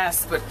tasteful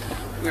dress, but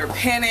we were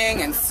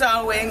pinning and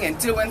sewing and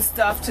doing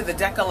stuff to the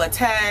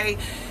décolleté.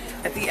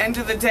 At the end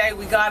of the day,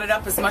 we got it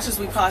up as much as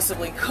we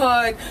possibly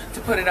could.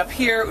 To put it up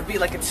here, it would be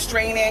like it's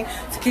straining.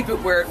 To keep it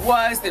where it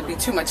was, there'd be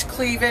too much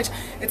cleavage.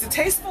 It's a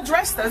tasteful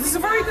dress, though. This is a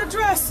very good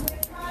dress.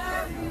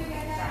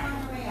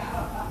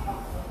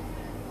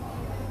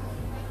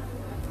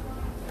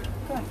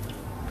 Good.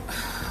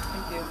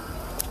 Thank you.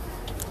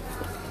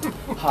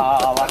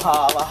 Holla,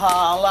 holla,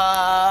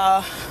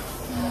 holla.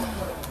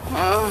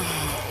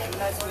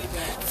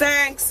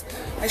 Thanks.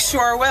 I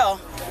sure will.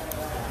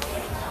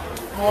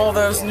 All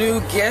those new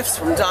gifts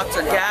from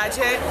Dr.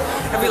 Gadget.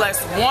 Every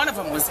last one of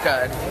them was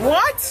good.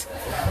 What?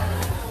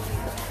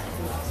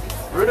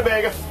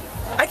 Rutabaga.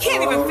 I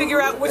can't even figure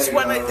out which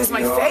one is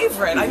my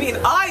favorite. I mean,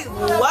 I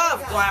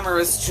love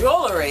glamorous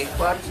jewelry.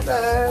 But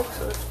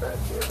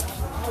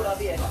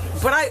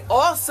I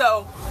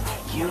also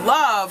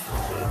love...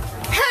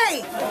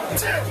 Hey!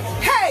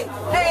 Hey!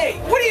 Hey!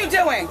 What are you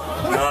doing?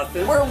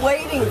 Nothing. We're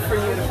waiting for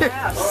you to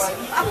pass.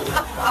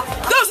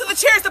 Those are the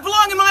chairs that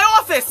belong in my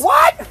office!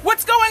 What?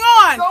 What's going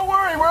on? Don't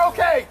worry, we're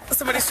okay.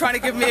 Somebody's trying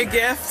to give me a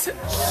gift.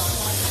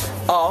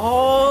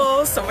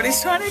 Oh, somebody's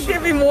trying to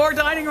give me more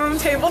dining room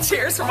table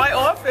chairs for my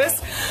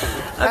office.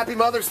 Happy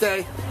Mother's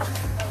Day.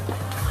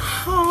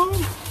 Oh.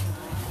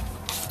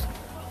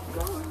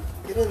 Go on.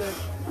 Get in there.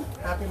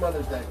 Happy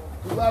Mother's Day.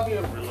 We love you.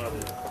 We love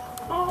you.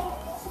 Oh.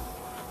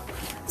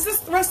 Is this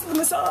the rest of the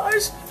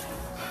massage?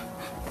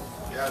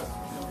 Yes.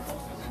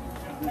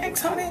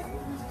 Thanks, honey.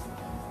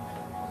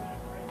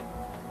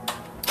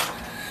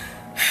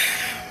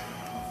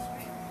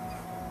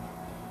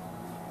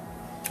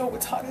 Oh,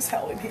 it's hot as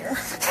hell in here.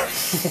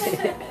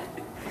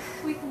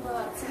 We can blow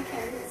out some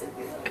candles if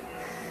you like.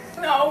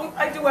 No,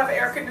 I do have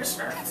air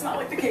conditioner. It's not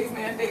like the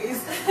caveman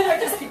days. I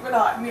just keep it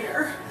hot in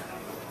here.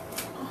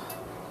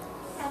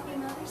 Happy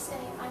Mother's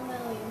Day. I'm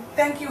Lillian.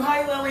 Thank you.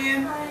 Hi,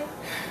 Lillian. Hi.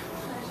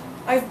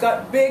 I've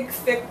got big,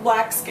 thick,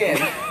 black skin.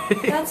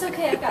 That's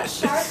okay. I've got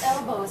sharp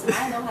elbows and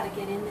I know how to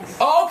get in there.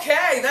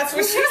 Okay, that's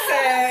what she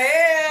said.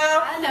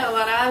 I know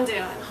what I'm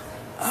doing.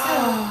 So,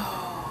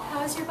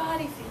 how's your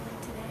body feeling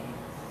today?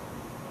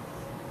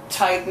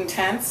 Tight and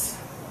tense.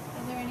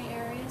 Are there any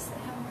areas that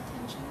have more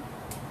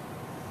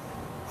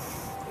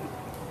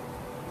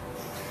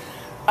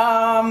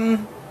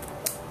tension?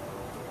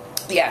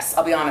 Yes,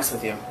 I'll be honest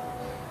with you.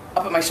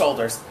 Up at my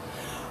shoulders.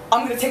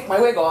 I'm going to take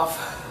my wig off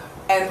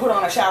and put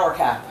on a shower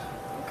cap.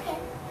 Okay.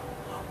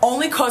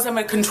 Only because I'm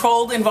in a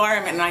controlled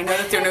environment and I know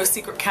that there are no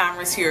secret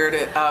cameras here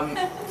to,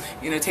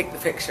 you know, take the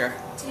picture.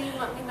 Do you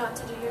want me not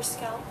to do your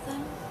scalp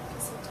then?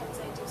 Because sometimes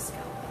I do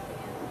scalp at the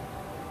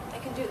end. I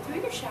can do it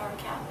through your shower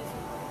cap if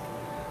you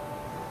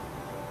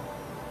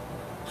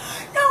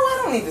like. No,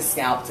 I don't need the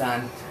scalp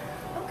done.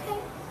 Okay.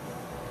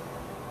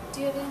 Do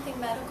you have anything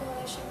medical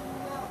I should know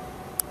about?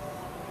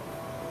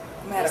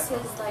 Medical.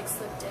 Places like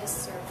slip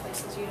discs or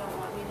places you don't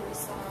want me to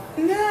massage?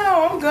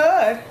 No, I'm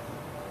good.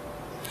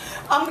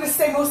 I'm going to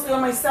stay mostly on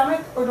my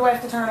stomach, or do I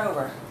have to turn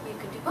over? You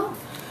could do both.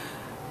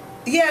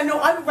 Yeah, no,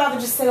 I would rather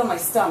just stay on my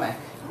stomach.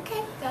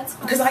 Okay, that's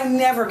fine. Because I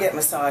never get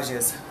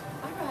massages.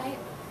 Alright.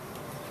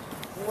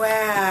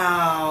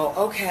 Wow,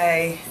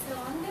 okay. So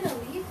I'm going to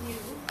leave you.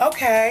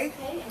 Okay.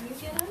 Okay, and you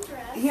get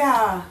undressed.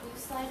 Yeah. You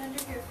slide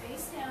under here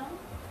face down.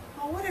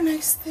 Oh, what a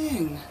nice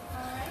thing.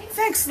 Alright.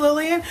 Thanks,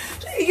 Lillian.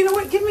 You know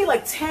what? Give me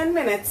like 10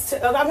 minutes.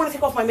 I want to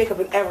take off my makeup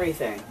and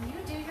everything. You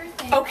do your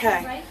thing. Okay.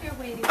 I'm right here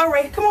waiting. All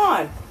right, come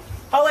on.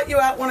 I'll let you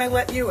out when I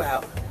let you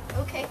out.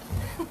 Okay.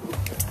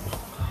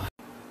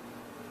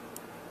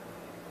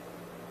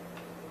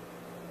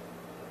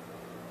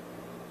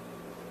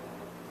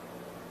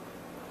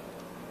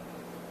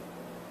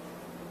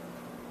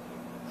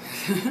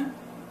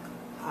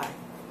 Hi.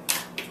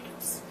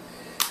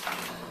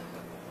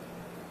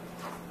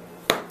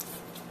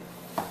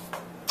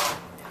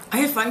 I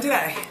had fun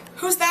today.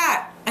 Who's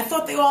that? I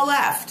thought they all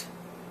left.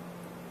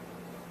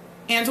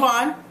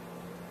 Antoine?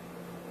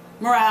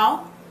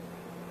 Morale?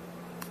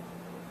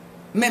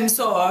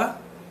 Memsor?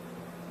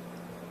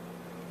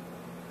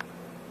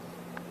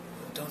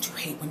 Don't you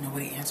hate when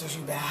nobody answers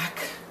you back?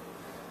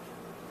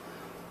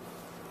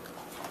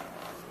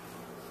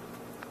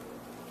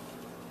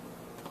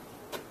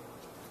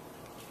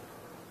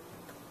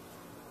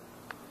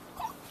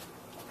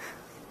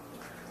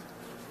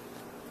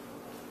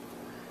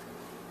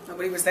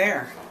 Nobody was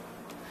there.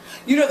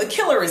 You know, the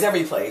killer is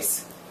every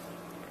place.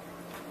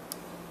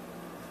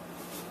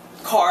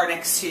 Car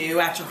next to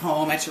you, at your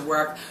home, at your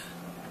work.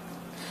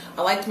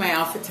 I liked my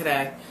outfit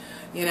today.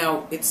 You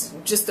know, it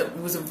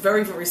was a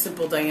very, very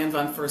simple Diane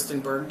von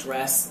Furstenberg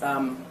dress.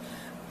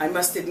 I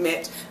must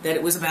admit that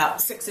it was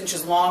about 6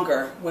 inches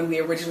longer when we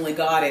originally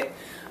got it.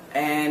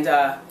 And,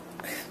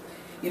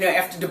 you know,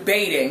 after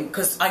debating,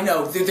 because I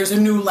know there's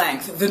a new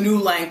length. The new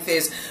length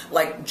is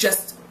like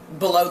just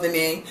below the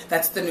knee.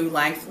 That's the new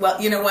length.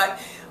 Well, you know what?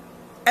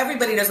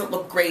 Everybody doesn't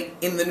look great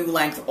in the new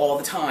length all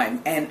the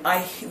time. And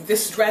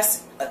this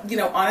dress, you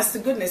know, honest to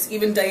goodness,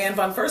 even Diane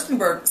von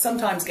Furstenberg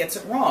sometimes gets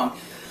it wrong.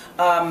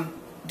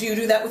 Do you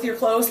do that with your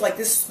clothes? Like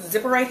this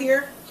zipper right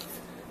here?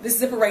 This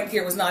zipper right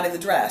here was not in the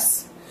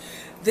dress.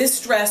 This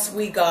dress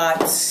we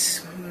got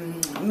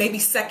maybe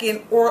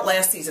second or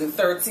last season,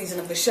 third season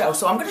of the show.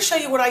 So I'm going to show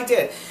you what I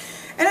did.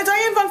 And a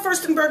Diane von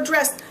Furstenberg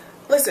dress,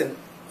 listen,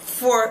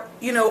 for,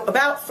 you know,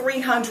 about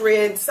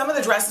 $300. Some of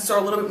the dresses are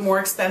a little bit more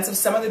expensive.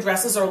 Some of the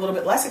dresses are a little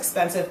bit less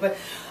expensive. And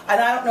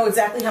I don't know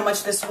exactly how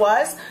much this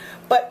was,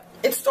 but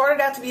it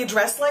started out to be a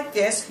dress like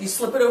this. You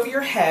slip it over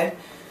your head.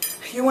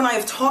 You and I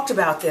have talked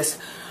about this.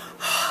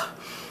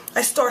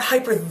 I start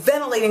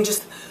hyperventilating,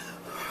 just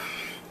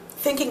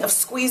thinking of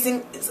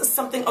squeezing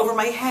something over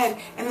my head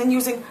and then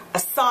using a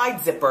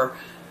side zipper.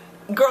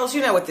 Girls,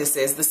 you know what this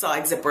is, the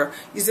side zipper.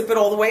 You zip it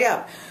all the way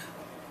up.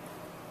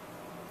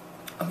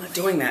 I'm not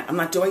doing that. I'm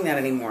not doing that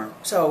anymore.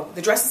 So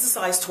the dress is a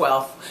size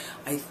 12.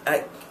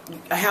 I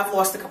have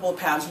lost a couple of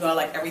pounds. You know, I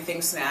like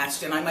everything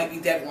snatched, and I might be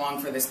dead wrong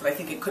for this, but I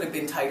think it could have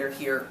been tighter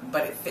here,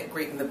 but it fit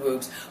great in the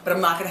boobs. But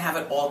I'm not going to have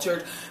it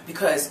altered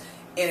because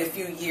in a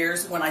few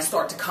years when I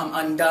start to come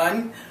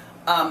undone,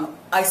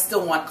 I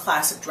still want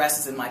classic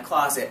dresses in my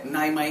closet, and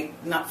I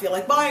might not feel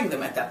like buying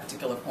them at that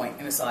particular point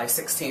in a size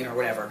 16 or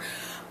whatever,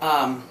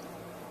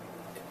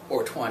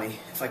 or 20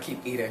 if I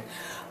keep eating.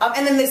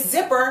 And then this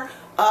zipper,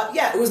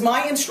 yeah, it was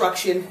my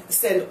instruction,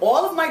 send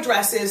all of my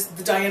dresses,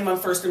 the Diane von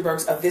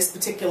Furstenbergs of this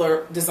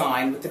particular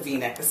design with the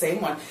V-neck, the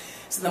same one,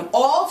 send them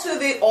all to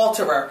the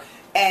alterer,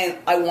 and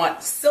I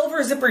want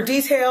silver zipper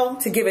detail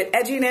to give it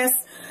edginess.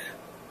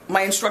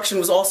 My instruction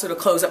was also to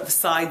close up the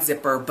side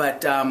zipper,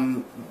 but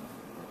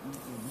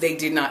they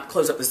did not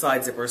close up the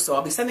side zipper, so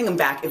I'll be sending them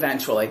back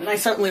eventually. And I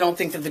certainly don't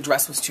think that the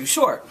dress was too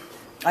short.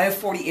 I have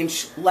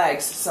 40-inch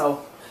legs,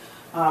 so,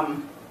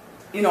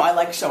 you know, I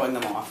like showing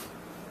them off.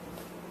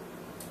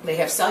 They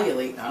have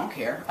cellulite, I don't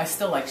care. I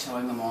still like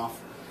showing them off.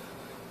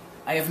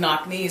 I have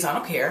knock knees, I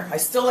don't care. I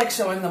still like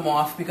showing them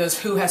off because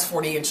who has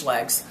 40-inch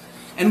legs?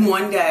 And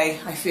one day,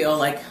 I feel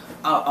like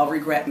I'll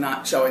regret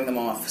not showing them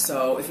off.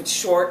 So if it's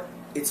short,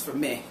 it's for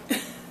me.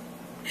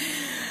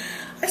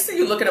 I see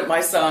you looking at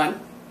my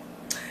son.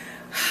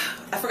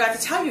 I forgot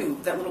to tell you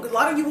that a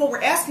lot of you all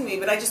were asking me,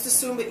 but I just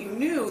assumed that you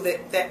knew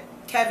that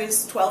Kev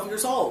is 12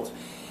 years old.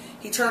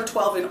 He turned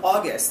 12 in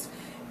August,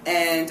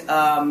 and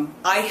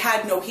I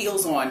had no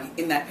heels on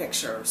in that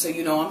picture. So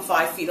you know I'm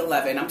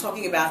 5'11". I'm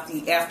talking about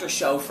the after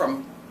show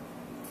from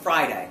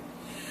Friday.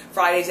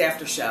 Friday's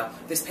after show,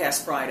 this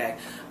past Friday.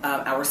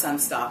 Our son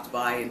stopped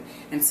by,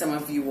 and some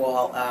of you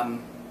all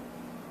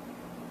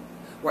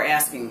were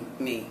asking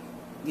me,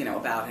 you know,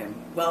 about him.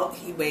 Well,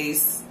 he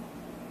weighs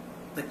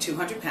like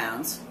 200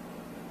 pounds.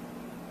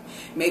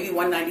 Maybe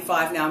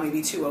 195 now,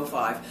 maybe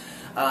 205.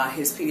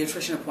 His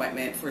pediatrician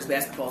appointment for his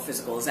basketball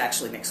physical is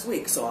actually next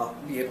week, so I'll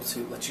be able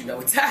to let you know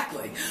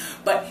exactly.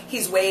 But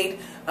he's weighed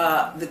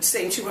the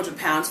same 200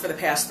 pounds for the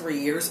past 3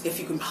 years, if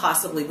you can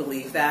possibly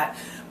believe that.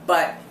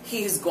 But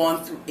he has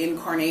gone through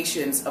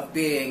incarnations of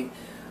being,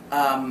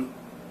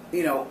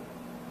 you know,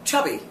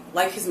 chubby,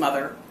 like his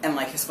mother and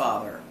like his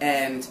father.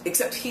 And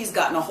except he's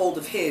gotten a hold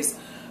of his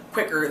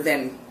quicker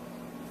than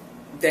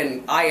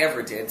I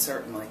ever did,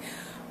 certainly.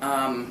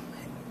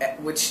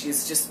 Which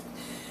is just,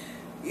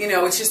 you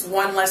know, it's just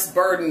one less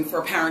burden for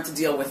a parent to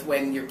deal with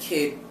when your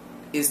kid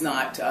is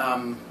not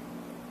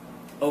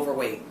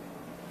overweight.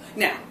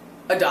 Now,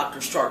 a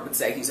doctor's chart would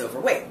say he's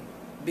overweight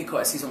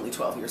because he's only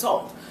 12 years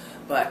old.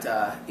 But,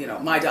 you know,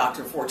 my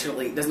doctor,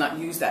 fortunately, does not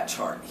use that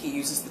chart. He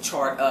uses the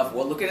chart of,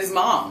 well, look at his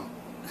mom.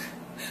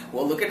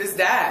 Well, look at his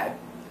dad.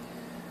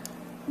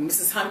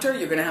 Mrs. Hunter,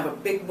 you're going to have a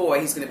big boy.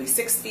 He's going to be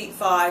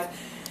 6'5".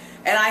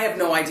 And I have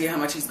no idea how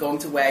much he's going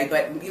to weigh,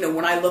 but, you know,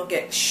 when I look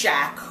at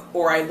Shaq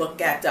or I look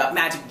at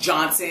Magic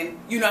Johnson,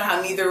 you know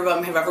how neither of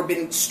them have ever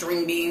been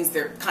string beans.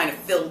 They're kind of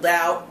filled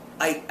out.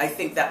 I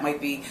think that might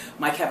be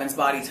my Kevin's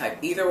body type.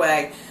 Either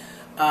way,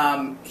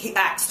 he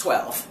acts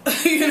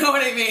 12. You know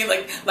what I mean?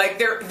 Like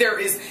there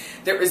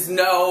is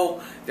no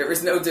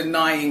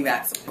denying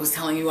that. I was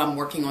telling you I'm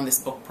working on this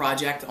book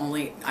project,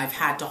 only I've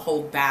had to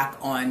hold back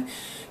on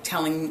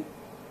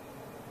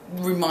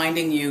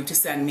reminding you to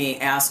send me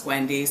Ask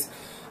Wendy's.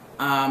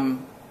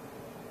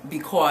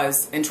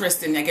 Because, and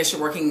Tristan, I guess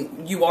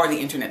you are the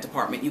internet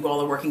department, you all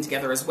are working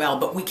together as well,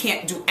 but we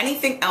can't do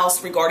anything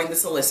else regarding the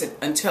solicit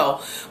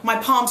until, my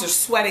palms are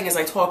sweating as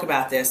I talk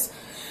about this,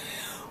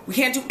 we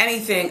can't do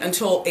anything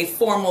until a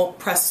formal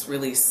press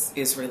release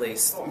is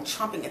released. I'm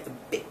chomping at the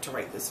bit to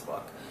write this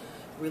book,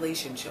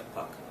 relationship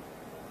book.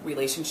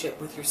 relationship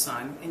with your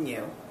son and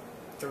you,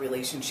 the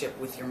relationship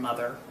with your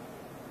mother,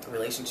 the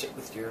relationship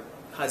with your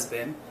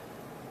husband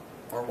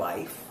or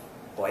wife,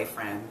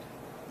 boyfriend,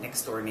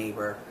 next door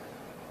neighbor,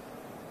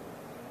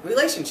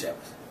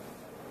 relationships.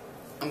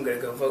 I'm going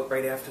to go vote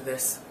right after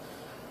this.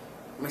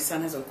 My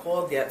son hasn't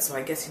called yet, so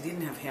I guess he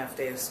didn't have half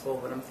day of school,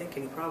 but I'm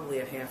thinking he probably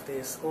had half day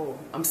of school.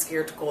 I'm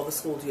scared to call the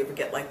school. Do you ever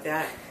get like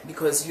that?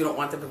 Because you don't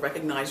want them to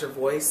recognize your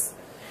voice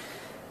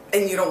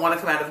and you don't want to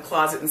come out of the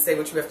closet and say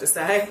what you have to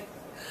say?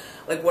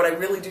 Like, what I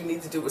really do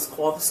need to do is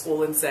call the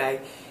school and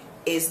say,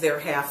 is there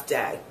half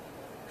day?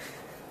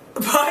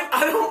 But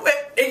I don't,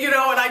 you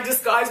know, and I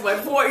disguise my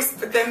voice,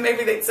 but then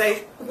maybe they'd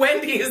say,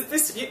 Wendy, is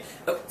this you?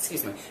 Oh,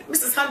 excuse me.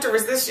 Mrs. Hunter,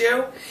 is this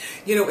you?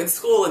 You know, in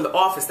school, in the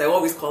office, they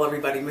always call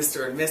everybody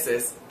Mr. and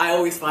Mrs. I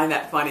always find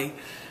that funny.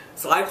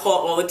 So I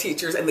call all the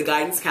teachers and the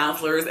guidance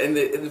counselors and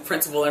the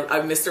principal,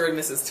 I'm Mr. and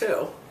Mrs.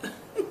 too.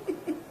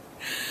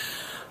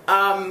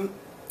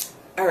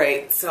 All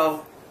right,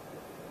 so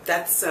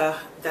that's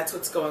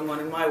what's going on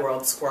in my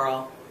world,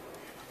 squirrel.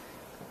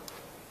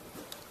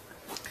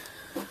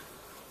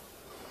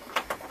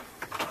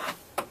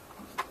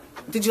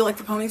 Did you like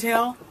the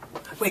ponytail?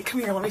 Wait,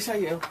 come here, let me show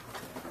you.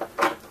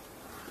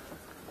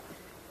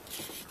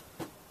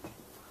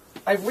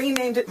 I've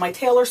renamed it my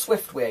Taylor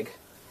Swift wig.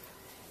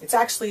 It's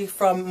actually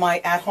from my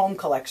at-home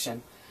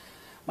collection.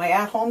 My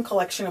at-home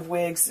collection of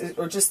wigs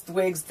are just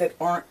wigs that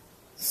aren't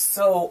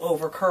so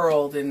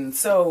over-curled and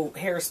so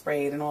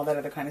hairsprayed and all that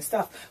other kind of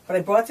stuff. But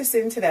I brought this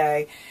in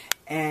today,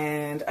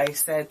 and I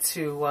said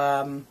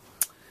to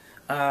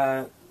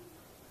the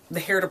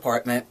hair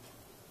department,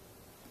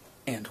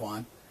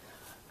 Antoine,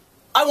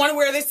 I want to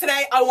wear this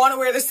today, I want to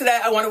wear this today,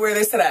 I want to wear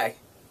this today.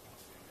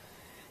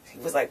 He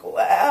was like,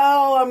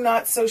 well, I'm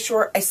not so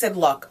sure. I said,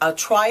 look, I'll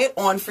try it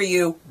on for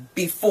you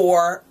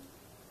before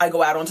I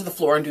go out onto the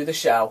floor and do the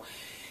show.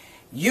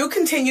 You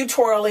continue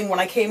twirling. When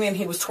I came in,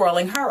 he was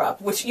twirling her up,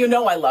 which, you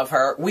know, I love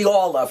her. We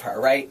all love her,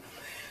 right?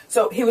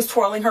 So he was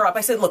twirling her up.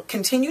 I said, look,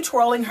 continue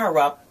twirling her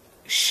up.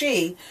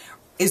 She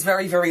is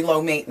very, very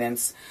low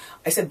maintenance.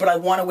 I said, but I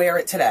want to wear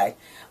it today.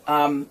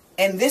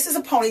 And this is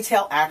a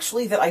ponytail,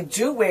 actually, that I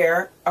do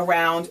wear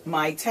around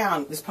my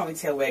town, this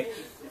ponytail wig.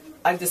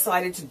 I've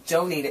decided to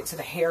donate it to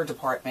the hair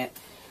department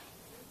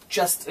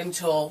just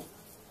until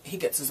he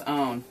gets his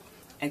own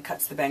and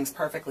cuts the bangs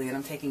perfectly, and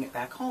I'm taking it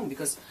back home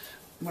because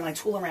when I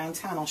tool around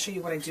town, I'll show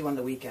you what I do on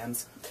the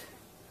weekends.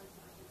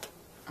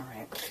 All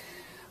right.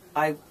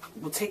 I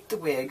will take the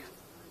wig.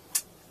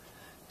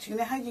 Do you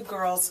know how you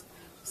girls,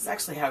 this is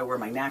actually how I wear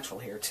my natural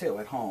hair, too,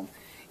 at home.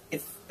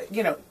 If,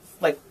 you know,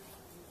 like,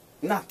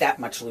 not that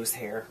much loose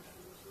hair.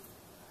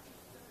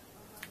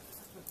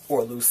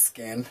 Or loose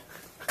skin.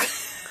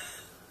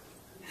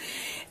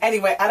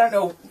 Anyway, I don't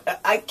know,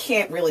 I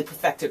can't really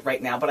perfect it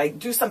right now, but I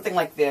do something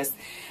like this,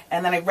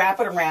 and then I wrap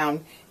it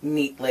around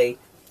neatly,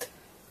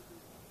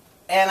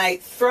 and I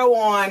throw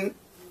on,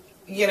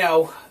 you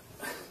know,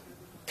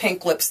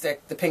 pink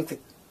lipstick, the pink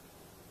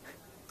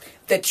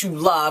that you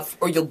love,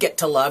 or you'll get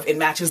to love. It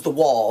matches the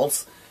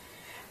walls.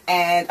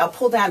 And I'll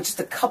pull down just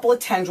a couple of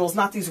tendrils,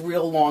 not these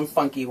real long,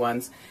 funky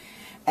ones,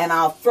 and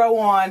I'll throw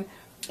on,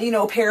 you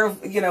know, a pair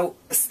of, you know,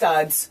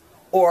 studs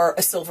or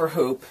a silver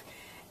hoop,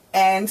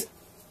 and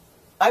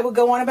I would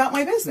go on about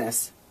my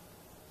business.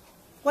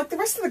 Like the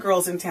rest of the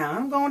girls in town.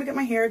 I'm going to get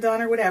my hair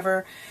done or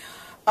whatever.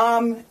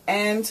 But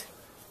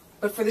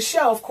for the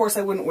show, of course,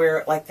 I wouldn't wear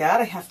it like that.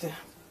 I have to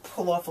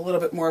pull off a little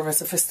bit more of a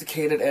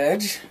sophisticated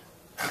edge.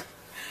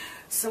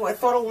 So I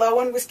thought a low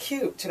one was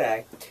cute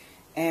today.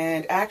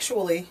 And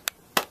actually,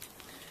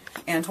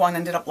 Antoine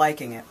ended up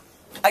liking it.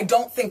 I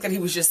don't think that he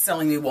was just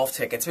selling me wolf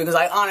tickets, because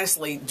I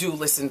honestly do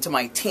listen to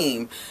my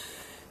team.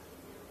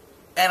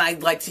 And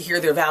I'd like to hear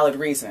their valid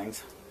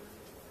reasonings.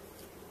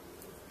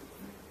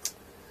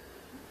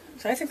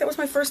 So I think that was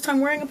my first time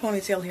wearing a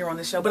ponytail here on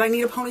the show, but I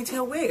need a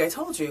ponytail wig, I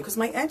told you, because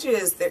my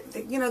edges,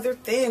 you know, they're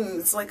thin.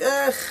 It's like,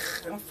 ugh,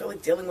 I don't feel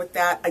like dealing with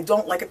that. I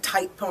don't like a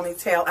tight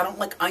ponytail. I don't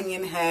like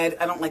onion head.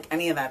 I don't like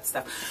any of that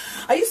stuff.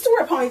 I used to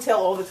wear a ponytail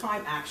all the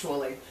time,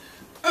 actually.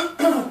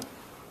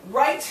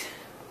 Right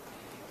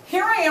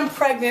here I am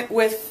pregnant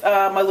with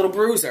my little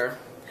bruiser,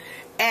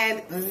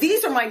 and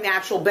these are my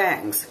natural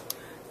bangs.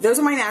 Those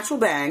are my natural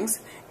bangs.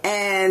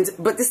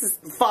 But this is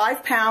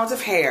 5 pounds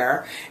of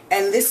hair,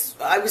 and this,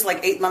 I was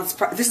like 8 months,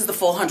 this is the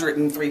full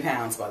 103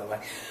 pounds, by the way,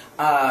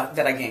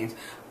 that I gained.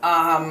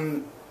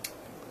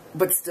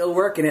 But still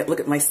working it. Look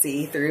at my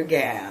see-through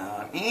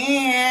gown.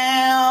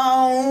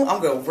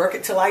 I'm going to work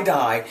it till I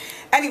die.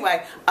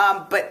 Anyway,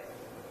 but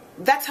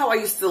that's how I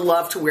used to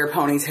love to wear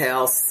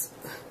ponytails.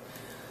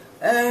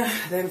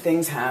 Then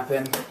things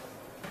happen.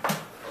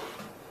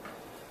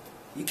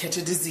 You catch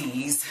a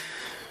disease.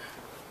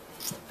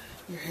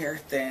 Your hair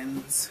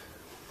thins.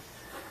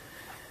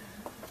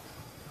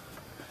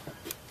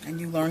 And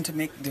you learn to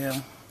make do.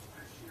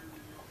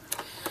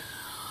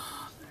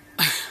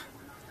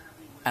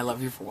 I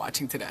love you for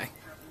watching today.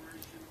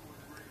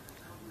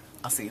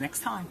 I'll see you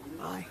next time.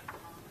 Bye.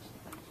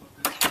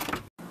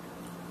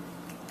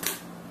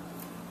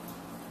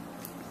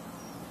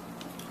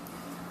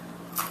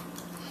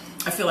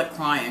 I I feel like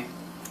crying.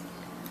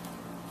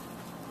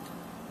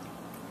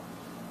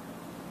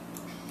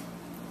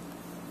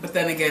 But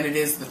then again, it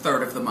is the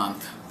 3rd of the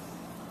month.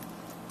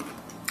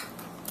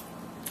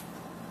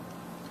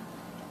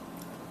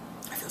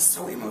 I feel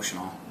so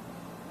emotional.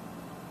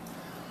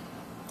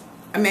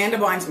 Amanda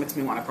Bynes makes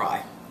me want to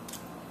cry.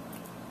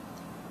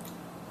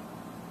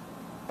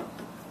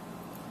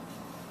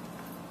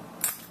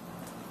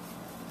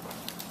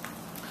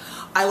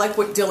 I like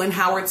what Dylan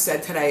Howard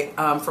said today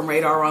from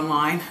Radar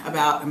Online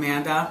about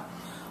Amanda.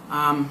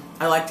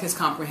 I liked his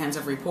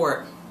comprehensive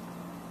report.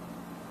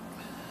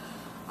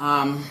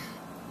 And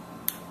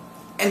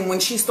when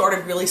she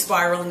started really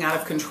spiraling out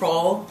of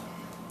control,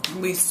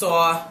 we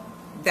saw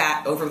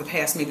that over the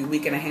past maybe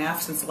week and a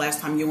half since the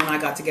last time you and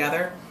I got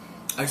together.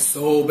 I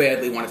so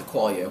badly wanted to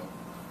call you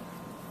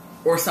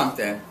or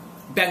something.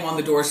 Bang on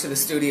the doors to the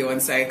studio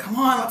and say, come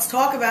on, let's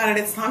talk about it.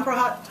 It's time for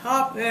Hot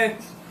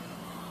Topics.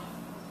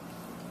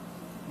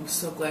 I'm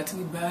so glad to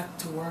be back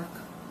to work.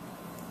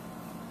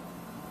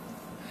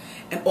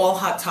 An all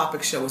Hot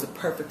Topic show is a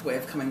perfect way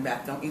of coming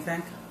back, don't you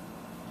think?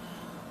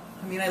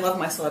 I mean, I love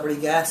my celebrity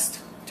guest.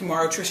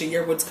 Tomorrow, Trisha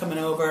Yearwood's coming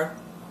over.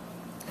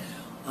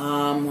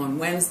 On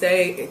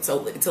Wednesday, it's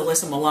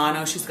Alyssa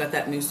Milano. She's got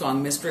that new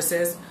song,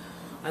 Mistresses.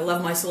 I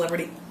love my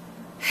celebrity.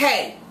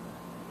 Hey!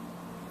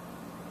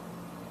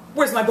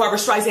 Where's my Barbara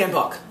Streisand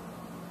book?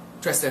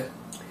 Tristan.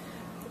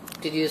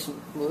 Did you just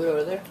move it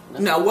over there?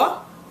 No,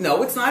 what?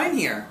 No, it's not in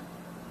here.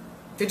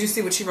 Did you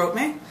see what she wrote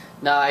me?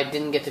 No, I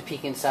didn't get to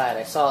peek inside.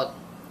 I saw it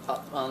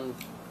on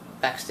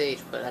backstage,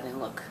 but I didn't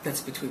look.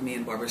 That's between me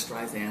and Barbara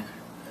Streisand.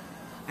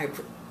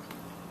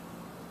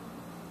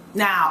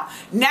 Now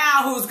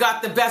who's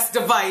got the best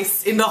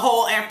device in the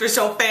whole after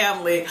show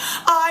family?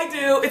 I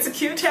do. It's a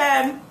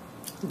Q10.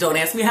 Don't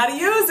ask me how to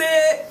use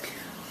it.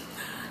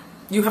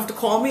 You have to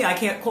call me. I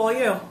can't call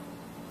you.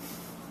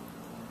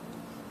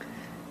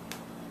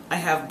 I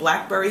have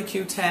BlackBerry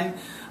Q10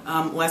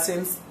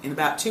 lessons in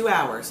about 2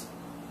 hours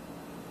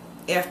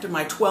after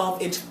my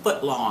 12-inch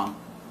foot long.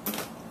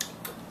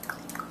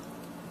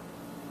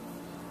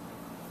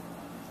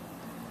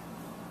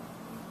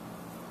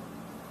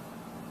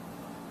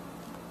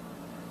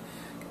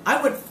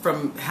 I went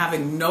from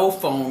having no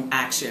phone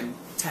action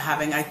to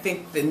having, I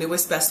think, the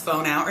newest best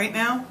phone out right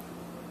now.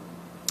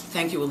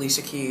 Thank you,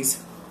 Alicia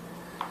Keys.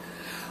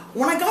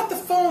 When I got the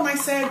phone, I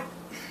said,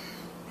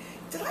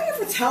 did I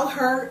ever tell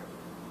her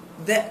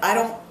that I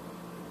don't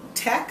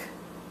tech?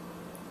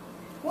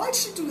 Why'd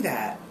she do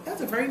that?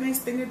 That's a very nice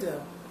thing to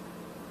do.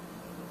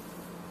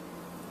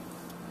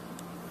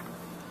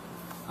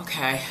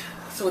 Okay,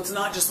 so it's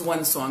not just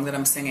one song that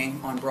I'm singing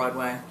on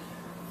Broadway.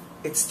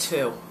 It's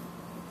 2.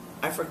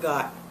 I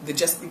forgot the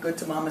Just Be Good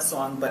to Mama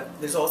song, but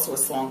there's also a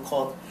song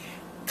called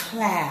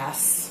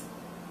Class.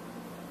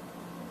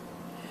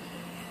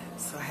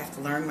 So I have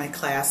to learn my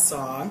Class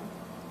song,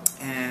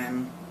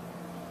 and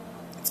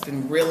it's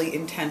been really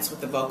intense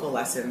with the vocal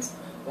lessons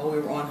while we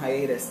were on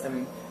hiatus. I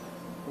mean,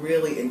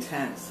 really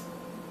intense.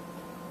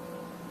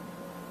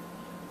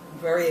 I'm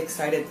very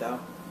excited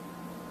though.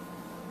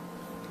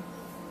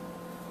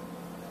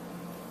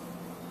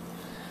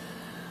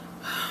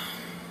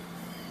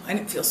 I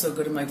didn't feel so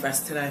good in my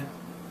dress today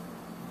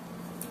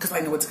because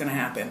I know what's going to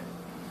happen.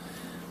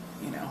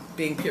 You know,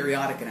 being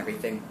periodic and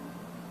everything.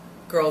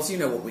 Girls, you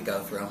know what we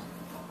go through.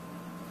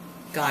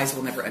 Guys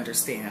will never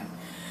understand.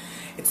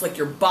 It's like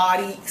your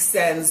body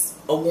sends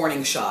a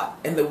warning shot,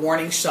 and the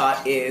warning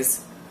shot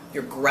is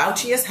you're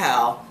grouchy as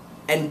hell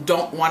and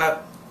don't want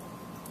to,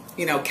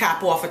 you know,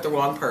 cap off at the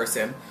wrong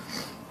person.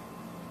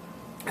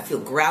 I feel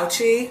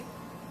grouchy,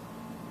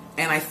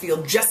 and I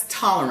feel just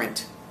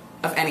tolerant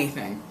of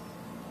anything.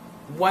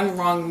 One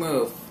wrong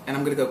move and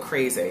I'm going to go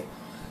crazy.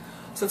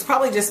 So it's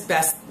probably just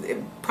best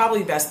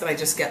that I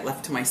just get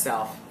left to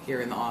myself here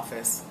in the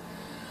office.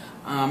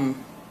 And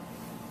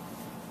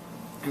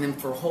then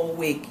for a whole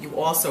week, you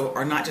also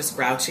are not just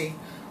grouchy,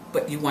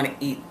 but you want to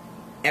eat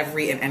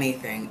every and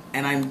anything.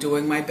 And I'm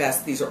doing my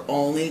best. These are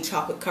only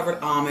chocolate covered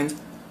almonds,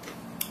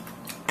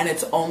 and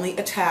it's only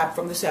a tab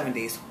from the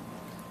 70s.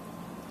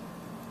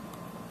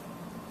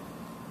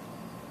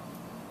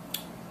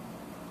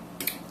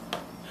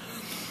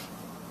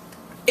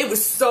 It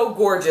was so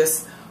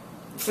gorgeous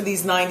for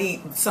these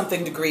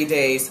 90-something degree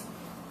days.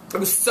 It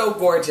was so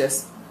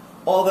gorgeous.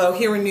 Although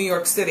here in New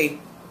York City,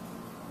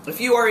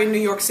 if you are in New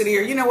York City,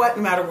 or you know what,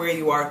 no matter where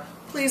you are,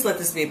 please let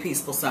this be a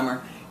peaceful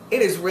summer.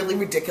 It is really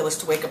ridiculous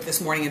to wake up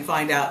this morning and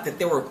find out that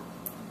there were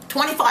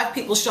 25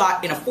 people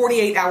shot in a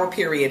 48-hour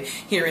period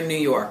here in New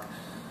York.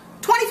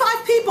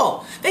 25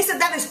 people! They said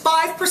that is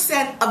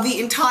 5% of the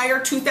entire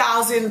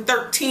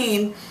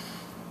 2013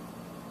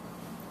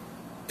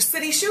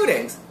 city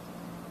shootings.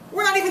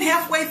 We're not even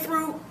halfway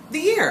through the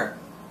year.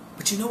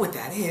 But you know what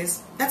that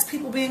is. That's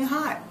people being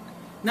hot.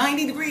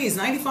 90 degrees,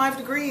 95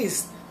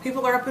 degrees.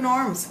 People are up in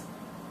arms.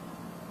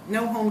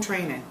 No home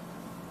training.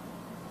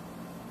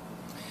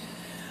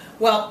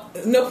 Well,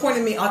 no point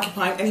in me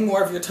occupying any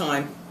more of your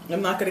time.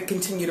 I'm not going to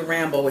continue to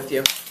ramble with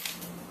you.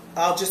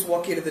 I'll just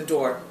walk you to the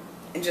door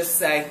and just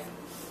say,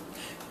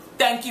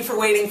 thank you for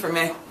waiting for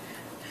me.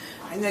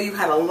 I know you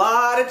had a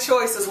lot of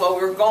choices while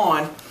we were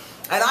gone.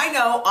 And I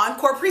know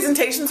encore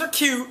presentations are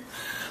cute,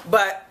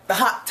 but the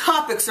hot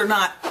topics are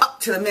not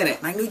up to the minute.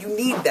 And I know you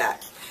need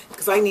that,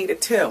 because I need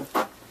it too.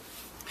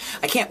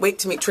 I can't wait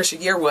to meet Trisha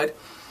Yearwood.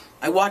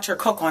 I watch her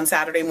cook on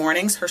Saturday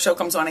mornings. Her show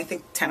comes on, I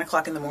think, 10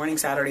 o'clock in the morning,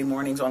 Saturday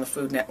mornings on the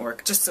Food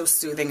Network. Just so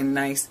soothing and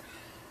nice.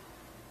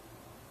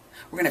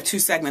 We're going to have 2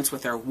 segments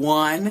with her.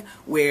 One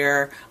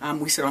where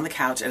we sit on the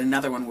couch, and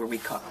another one where we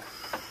cook.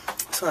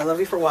 So I love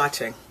you for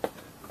watching.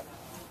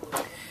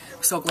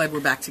 I'm so glad we're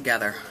back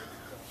together.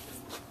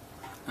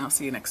 I'll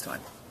see you next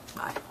time.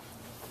 Bye.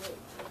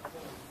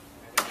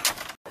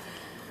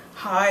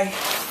 Hi.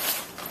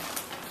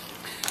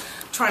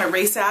 I'm trying to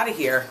race out of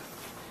here.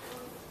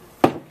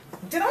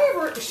 Did I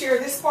ever share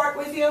this part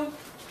with you?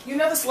 You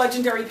know this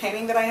legendary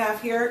painting that I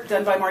have here,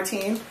 done by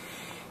Martine?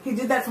 He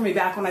did that for me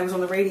back when I was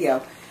on the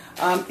radio.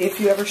 If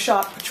you ever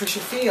shop Patricia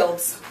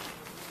Fields,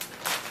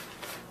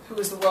 who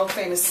is the world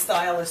famous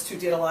stylist who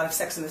did a lot of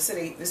Sex in the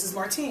City, this is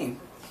Martine.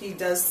 He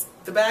does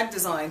the bag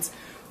designs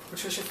for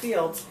Patricia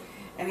Fields,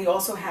 and he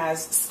also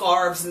has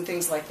scarves and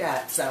things like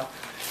that. So I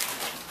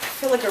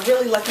feel like a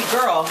really lucky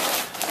girl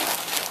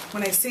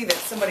when I see that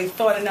somebody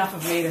thought enough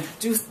of me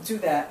to do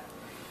that.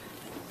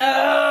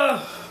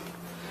 I'm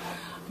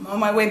on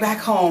my way back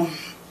home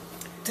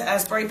to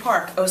Asbury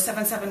Park,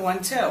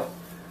 07712.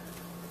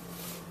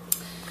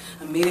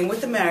 I'm meeting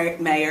with the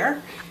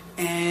mayor,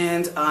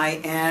 and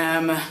I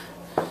am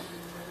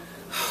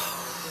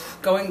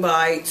going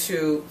by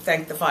to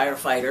thank the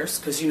firefighters,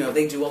 because, you know,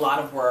 they do a lot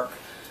of work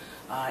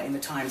in the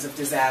times of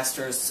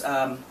disasters.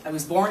 I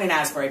was born in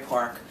Asbury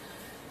Park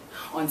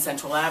on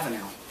Central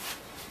Avenue,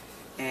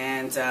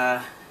 and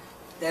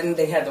then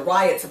they had the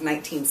riots of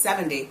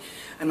 1970,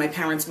 and my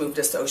parents moved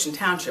us to Ocean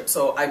Township,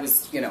 so I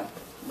was, you know,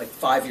 like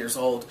 5 years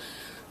old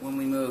when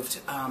we moved.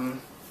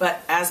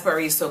 But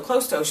Asbury is so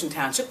close to Ocean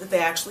Township that they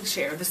actually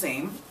share the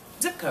same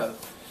zip code.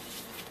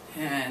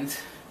 And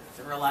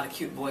there were a lot of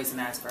cute boys in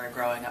Asbury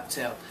growing up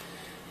too.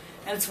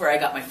 And it's where I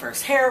got my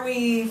first hair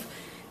weave,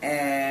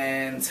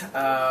 and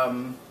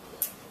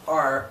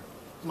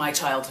my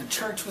childhood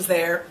church was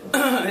there.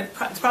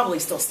 It's probably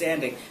still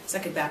standing,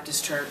 Second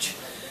Baptist Church.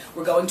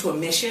 We're going to a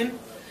mission,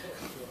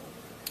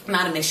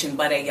 not a mission,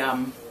 but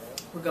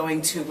we're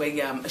going to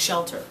a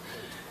shelter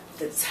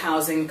that's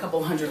housing a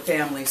couple hundred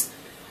families.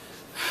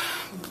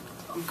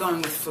 I'm going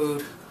with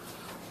food,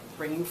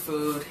 bringing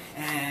food,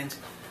 and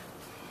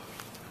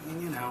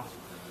you know,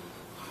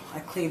 I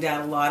cleaned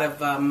out a lot of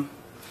the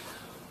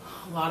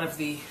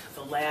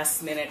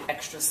last minute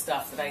extra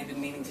stuff that I had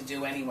been meaning to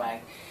do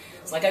anyway.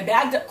 It's like I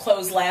bagged up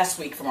clothes last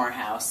week from our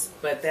house,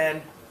 but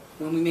then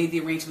when we made the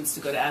arrangements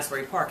to go to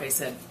Asbury Park, I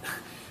said,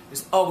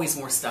 there's always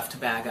more stuff to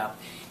bag up,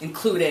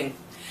 including,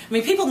 I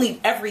mean, people need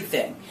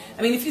everything.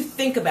 I mean, if you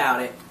think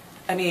about it,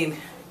 I mean,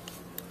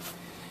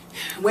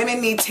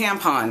 women need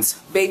tampons,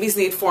 babies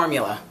need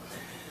formula,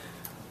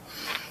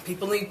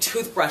 people need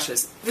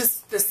toothbrushes,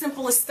 the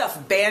simplest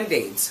stuff,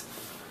 Band-Aids.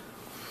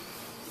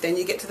 Then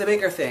you get to the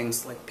bigger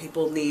things, like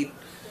people need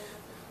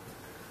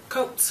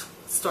coats,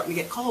 it's starting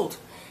to get cold,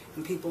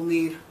 and people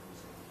need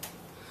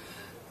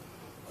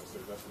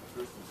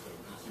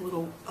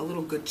a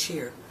little good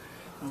cheer,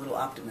 a little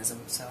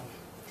optimism. So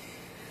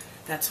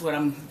that's what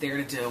I'm there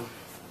to do.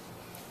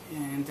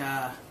 And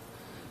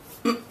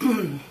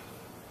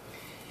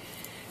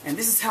and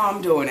this is how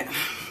I'm doing it,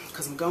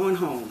 because I'm going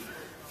home.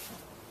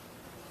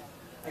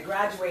 I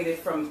graduated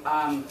from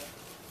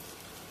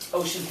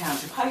Ocean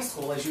Township High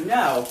School, as you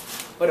know,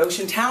 but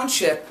Ocean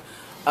Township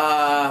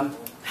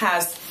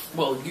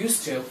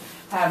used to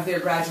have their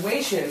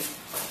graduation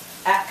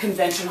at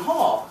Convention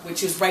Hall,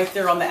 which is right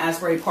there on the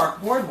Asbury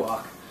Park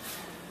Boardwalk.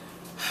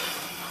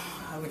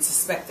 I would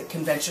suspect that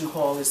Convention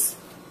Hall is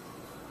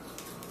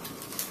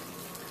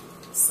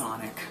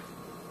Sonic.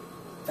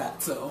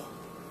 That's all.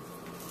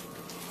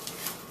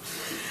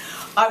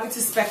 I would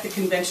suspect the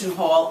Convention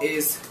Hall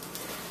is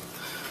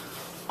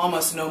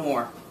almost no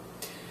more.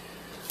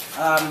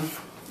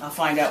 I'll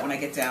find out when I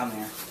get down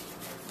there.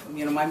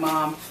 You know, my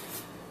mom,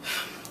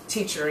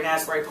 teacher in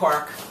Asbury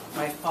Park.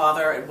 My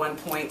father, at one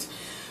point,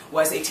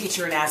 was a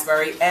teacher in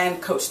Asbury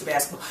and coached the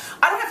basketball.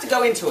 I don't have to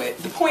go into it.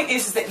 The point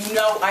is that you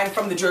know I'm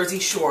from the Jersey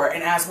Shore,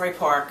 and Asbury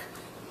Park,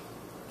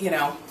 you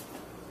know,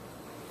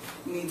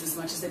 means as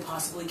much as they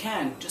possibly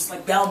can. Just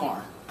like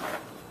Belmar.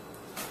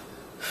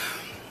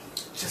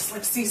 Just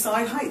like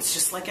Seaside Heights.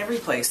 Just like every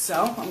place.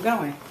 So, I'm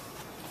going.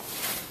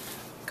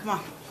 Come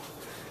on.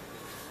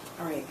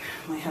 Alright,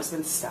 my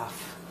husband's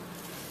stuff.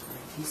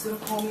 He's going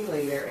to call me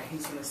later, and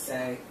he's going to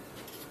say,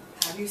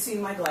 have you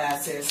seen my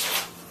glasses?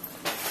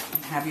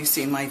 And have you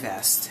seen my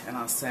vest? And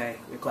I'll say,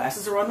 your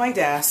glasses are on my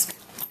desk,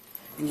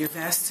 and your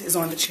vest is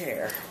on the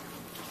chair.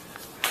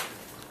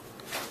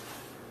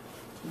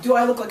 Do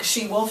I look like a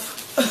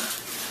she-wolf?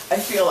 I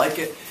feel like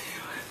it.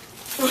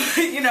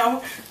 You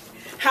know,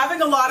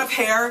 having a lot of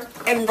hair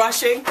and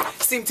rushing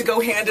seem to go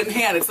hand in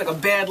hand. It's like a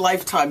bad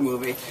Lifetime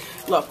movie.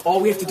 Look, all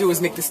we have to do is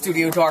make the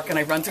studio dark, and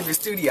I run through the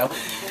studio.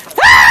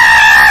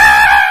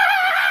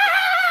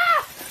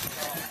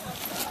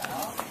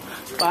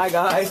 Bye,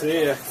 guys.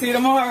 See ya. See you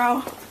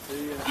tomorrow.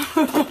 See ya.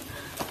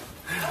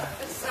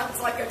 It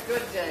sounds like a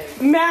good day.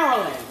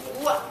 Marilyn.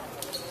 What?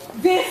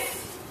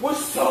 This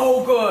was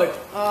so good.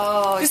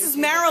 Oh, this is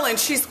Marilyn.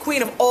 She's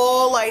queen of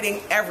all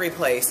lighting every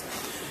place.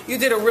 You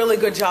did a really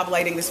good job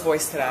lighting this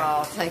voice today.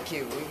 Oh, thank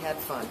you. We had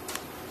fun.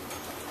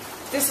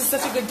 This is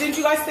such a good... Didn't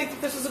you guys think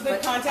that this was a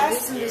good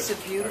contest? Isn't this a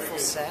beautiful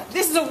set?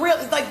 This is a real...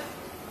 Like,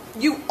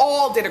 you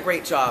all did a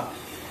great job.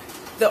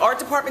 The art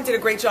department did a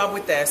great job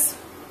with this.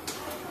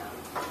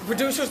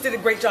 Producers did a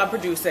great job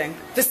producing.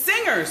 The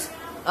singers.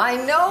 I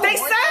know. They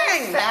Weren't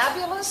sang. they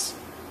fabulous.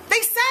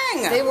 They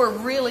sang. They were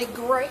really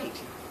great.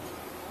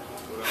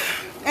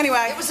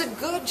 Anyway. It was a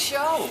good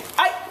show.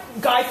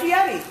 Guy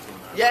Fieri.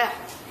 Yeah.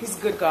 He's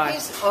a good guy.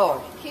 He's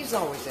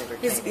always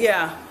entertaining.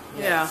 Yeah.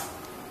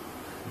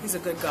 He's a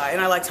good guy.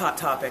 And I liked Hot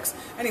Topics.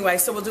 Anyway,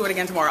 so we'll do it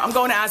again tomorrow. I'm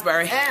going to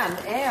Asbury.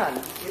 And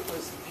it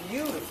was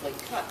beautifully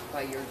cut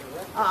by your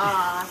director.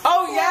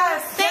 Oh,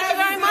 yes. Thank you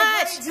very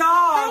much. Great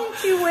job.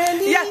 Thank you,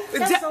 Wendy. Yeah,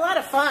 That's a lot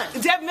of fun.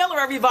 Deb Miller,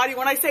 everybody.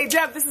 When I say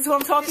Deb, this is who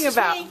I'm talking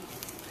about. Me.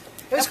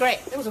 It was great.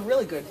 It was a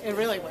really good. It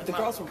really was. The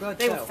girls were good,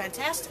 They too. were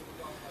fantastic.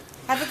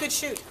 Have a good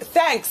shoot.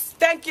 Thanks.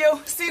 Thank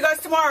you. See you guys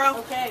tomorrow.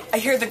 Okay. I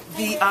hear that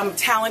the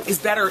talent is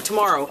better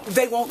tomorrow.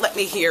 They won't let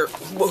me hear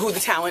who the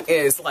talent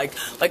is. Like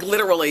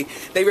literally,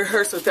 they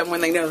rehearse with them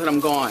when they know that I'm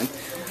gone.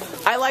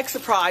 I like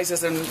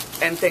surprises and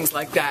things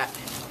like that.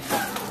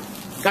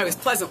 I was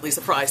pleasantly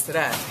surprised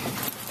today.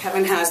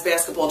 Kevin has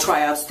basketball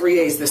tryouts 3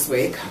 days this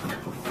week.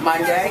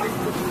 Monday,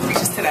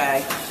 which is today.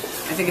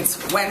 I think it's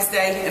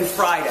Wednesday and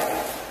Friday.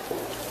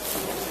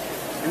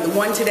 And the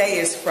one today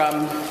is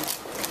from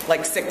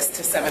like 6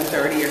 to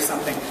 7:30 or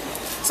something.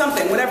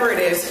 Whatever it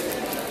is.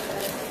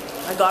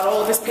 I got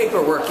all of his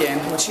paperwork in,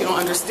 which you don't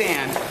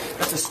understand.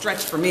 That's a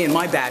stretch for me and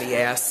my batty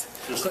ass.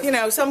 You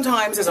know,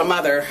 sometimes as a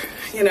mother,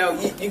 you know,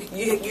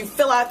 you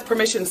fill out the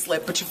permission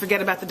slip, but you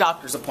forget about the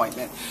doctor's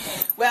appointment.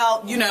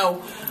 Well, you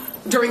know,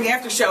 during the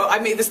after show, I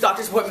made this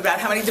doctor's appointment about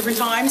how many different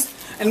times?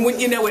 And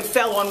wouldn't you know it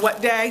fell on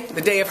what day?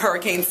 The day of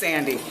Hurricane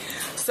Sandy.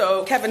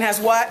 So Kevin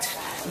has what?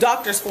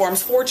 Doctor's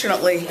forms,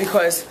 fortunately,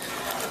 because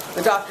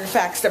the doctor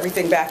faxed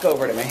everything back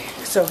over to me.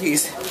 So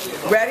he's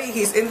ready.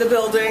 He's in the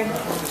building.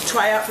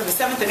 Try out for the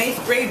 7th and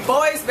 8th grade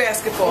boys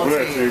basketball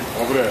team.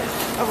 Over there.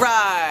 All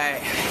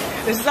right.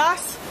 This is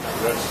us?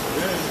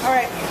 Yes. All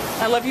right.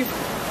 I love you.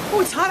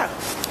 Oh, it's hot out.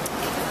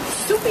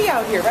 Soupy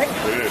out here, right?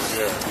 It is,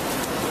 yeah.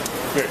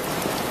 Quick.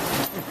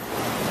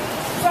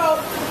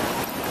 So,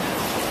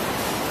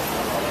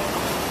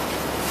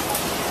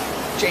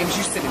 James,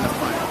 you sit in the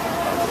front.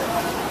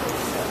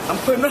 I'm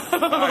putting.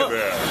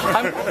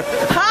 Hi there.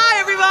 Hi,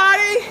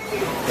 everybody.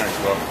 Thanks,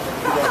 love.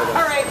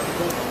 All right.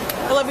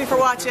 I love you for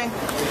watching.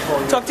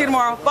 Talk to you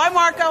tomorrow. Bye,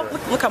 Marco.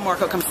 Look how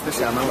Marco comes to the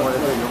show.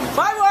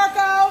 Bye,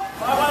 Marco.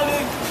 Bye,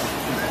 Wendy.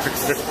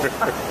 After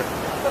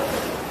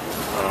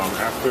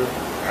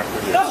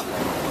this.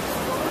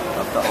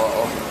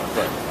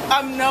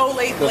 I'm no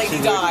lady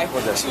guy.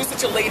 She was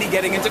such a lady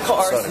getting into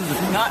cars.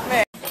 Not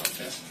me.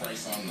 Best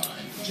price online.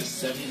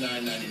 Just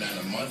 $79.99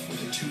 a month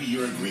with a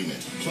 2-year agreement.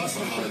 Plus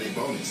a holiday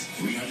bonus.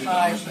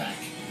 $300 back.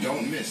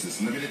 Don't miss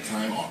this limited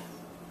time offer.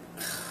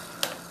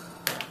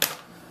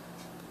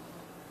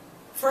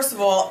 First of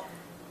all,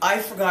 I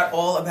forgot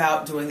all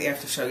about doing the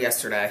after show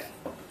yesterday.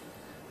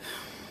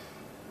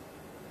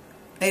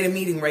 I had a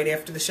meeting right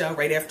after the show,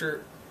 right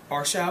after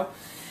our show,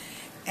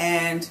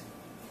 and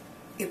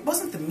it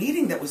wasn't the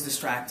meeting that was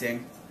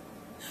distracting.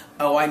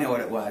 Oh, I know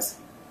what it was.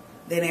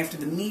 Then after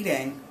the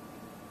meeting,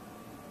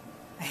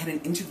 I had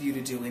an interview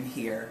to do in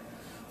here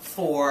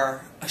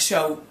for a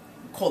show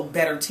called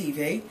Better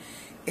TV.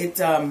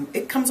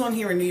 It comes on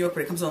here in New York,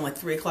 but it comes on like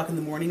 3 o'clock in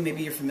the morning.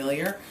 Maybe you're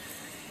familiar.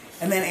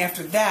 And then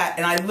after that,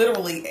 and I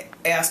literally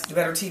asked the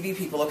Better TV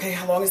people, okay,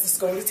 how long is this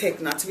going to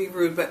take? Not to be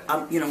rude, but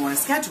you know, on a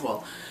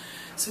schedule.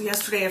 So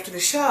yesterday after the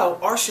show,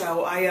 our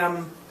show,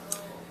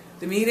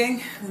 the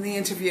meeting and the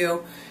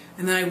interview,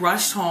 and then I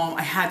rushed home.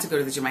 I had to go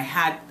to the gym. I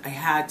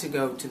had to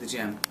go to the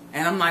gym,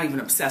 and I'm not even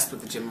obsessed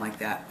with the gym like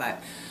that.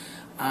 But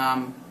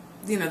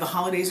you know, the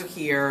holidays are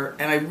here,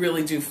 and I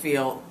really do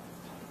feel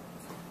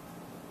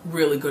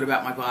really good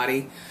about my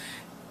body.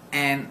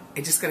 And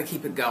I just got to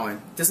keep it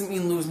going. Doesn't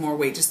mean lose more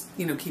weight, just,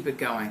 you know, keep it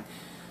going.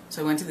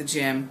 So I went to the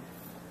gym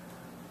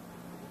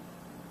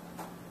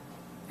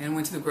and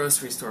went to the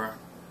grocery store,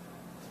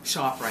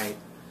 ShopRite.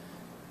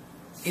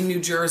 In New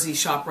Jersey,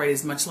 ShopRite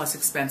is much less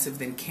expensive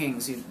than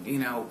King's. You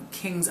know,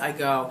 King's I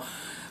go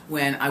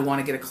when I want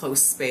to get a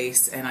close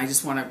space and I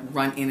just want to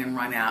run in and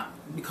run out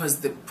because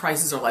the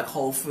prices are like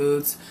Whole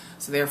Foods.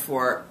 So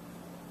therefore,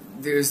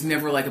 there's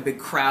never like a big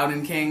crowd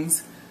in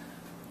King's.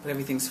 But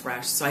everything's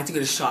fresh. So I had to go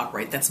to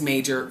ShopRite. That's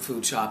major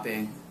food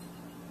shopping.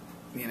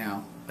 You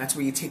know, that's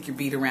where you take your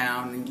beat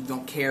around and you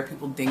don't care.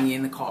 People ding you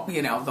in the car,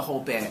 you know, the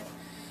whole bit.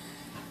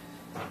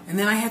 And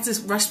then I had to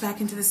rush back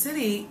into the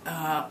city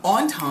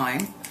on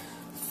time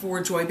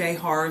for Joy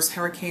Behar's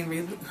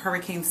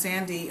Hurricane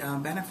Sandy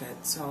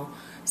benefit. So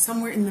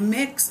somewhere in the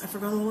mix, I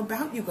forgot all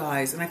about you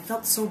guys. And I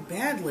felt so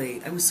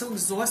badly. I was so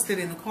exhausted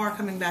in the car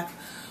coming back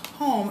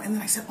home. And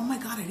then I said, oh my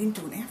God, I didn't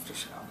do an after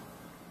show.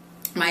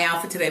 My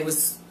outfit today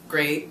was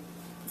great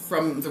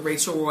from the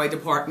Rachel Roy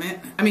department.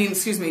 I mean,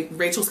 excuse me,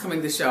 Rachel's coming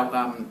to the show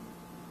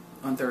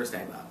on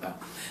Thursday.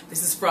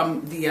 This is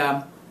from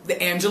the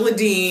Angela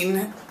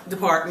Dean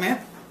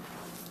department.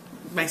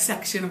 My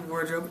section of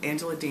wardrobe,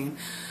 Angela Dean.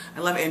 I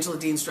love Angela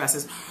Dean's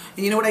dresses.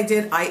 And you know what I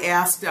did? I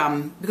asked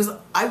because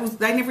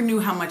I never knew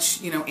how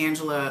much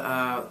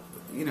Angela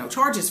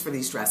charges for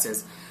these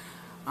dresses.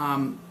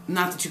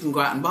 Not that you can go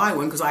out and buy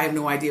one, because I have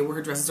no idea where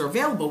her dresses are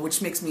available,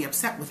 which makes me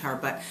upset with her.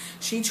 But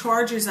she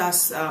charges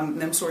us,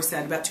 Memsor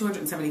said, about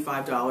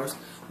 $275,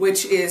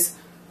 which is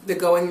the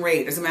going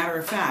rate. As a matter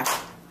of fact,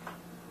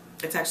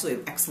 it's actually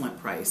an excellent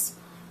price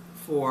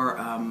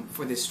for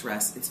this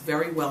dress. It's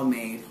very well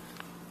made,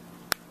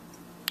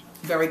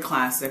 very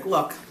classic.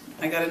 Look,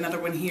 I got another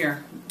one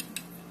here.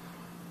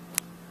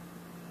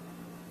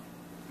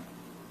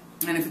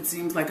 And if it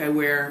seems like I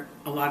wear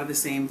a lot of the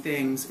same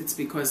things, it's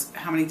because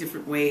how many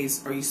different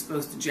ways are you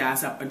supposed to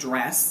jazz up a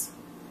dress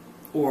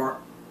or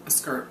a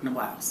skirt and a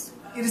blouse?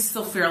 It is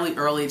still fairly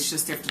early. It's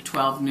just after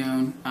 12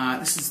 noon.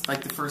 This is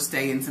like the first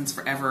day in since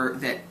forever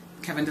that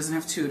Kevin doesn't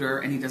have tutor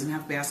and he doesn't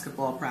have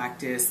basketball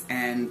practice,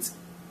 and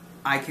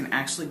I can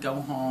actually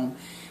go home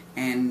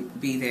and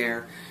be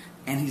there,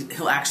 and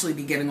he'll actually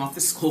be getting off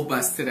the school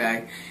bus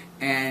today.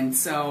 And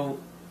so,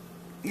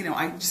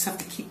 I just have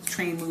to keep the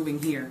train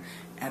moving here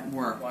at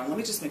work. Let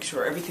me just make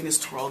sure everything is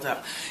twirled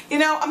up.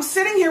 I'm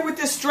sitting here with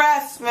this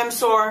dress,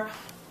 Memsor,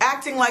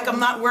 acting like I'm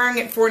not wearing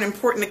it for an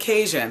important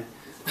occasion.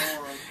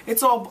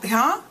 It's all,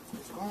 huh?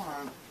 It's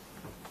gone.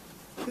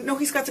 No,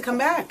 he's got to come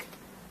back.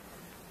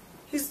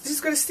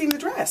 He's going to steam the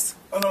dress.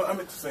 Oh, no, I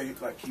meant to say,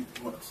 like, he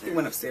went upstairs. He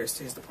went upstairs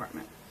to his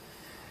department.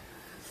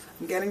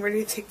 I'm getting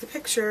ready to take the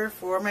picture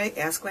for my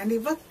Ask Wendy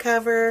book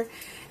cover.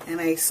 And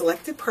I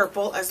selected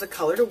purple as the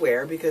color to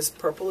wear because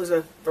purple is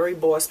a very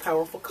boss,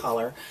 powerful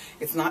color.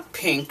 It's not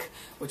pink,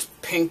 which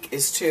pink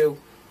is too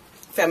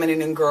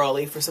feminine and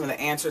girly for some of the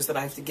answers that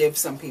I have to give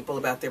some people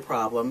about their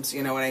problems.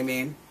 You know what I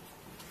mean?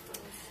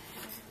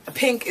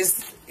 Pink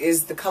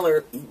is the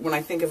color, when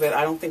I think of it,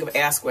 I don't think of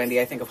Ask Wendy,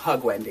 I think of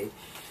Hug Wendy.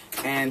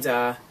 And,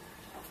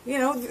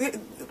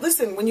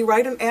 listen, when you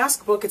write an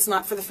Ask book, it's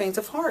not for the faint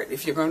of heart.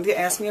 If you're going to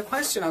ask me a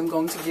question, I'm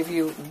going to give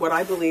you what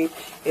I believe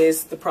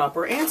is the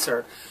proper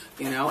answer.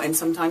 And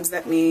sometimes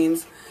that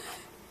means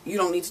you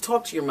don't need to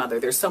talk to your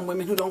mother. There's some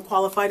women who don't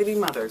qualify to be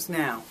mothers.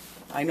 Now,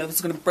 I know this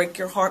is going to break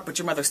your heart, but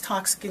your mother's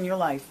toxic in your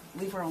life.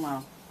 Leave her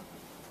alone.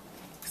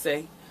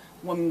 See?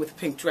 A woman with a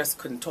pink dress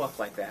couldn't talk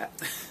like that.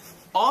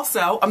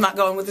 Also, I'm not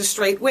going with a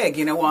straight wig.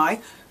 You know why?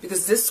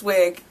 Because this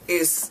wig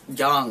is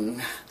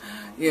young,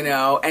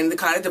 and the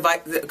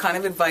kind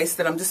of advice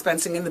that I'm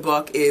dispensing in the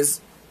book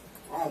is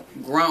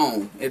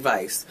grown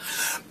advice.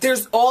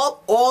 There's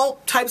all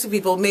types of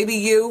people. Maybe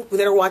you that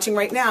are watching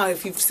right now,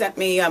 if you've sent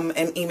me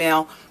an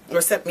email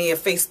or sent me a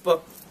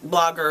Facebook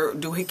blog or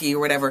doohickey or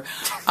whatever.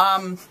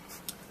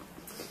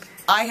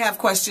 I have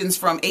questions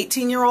from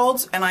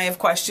 18-year-olds and I have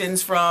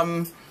questions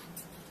from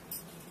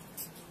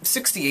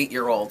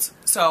 68-year-olds.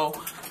 So,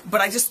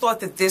 but I just thought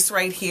that this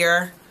right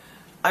here,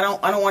 I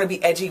don't want to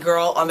be edgy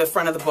girl on the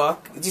front of the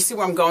book. Do you see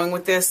where I'm going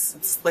with this?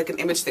 It's like an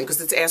image thing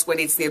because it's Ask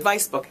Wendy, it's the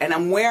advice book, and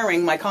I'm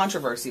wearing my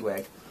controversy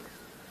wig.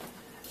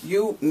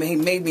 You made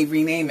me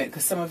rename it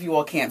because some of you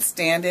all can't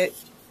stand it.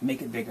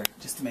 Make it bigger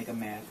just to make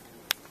them mad.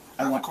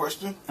 I have a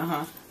question.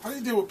 How do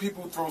you deal with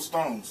people who throw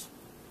stones?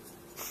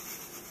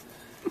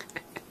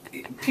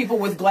 People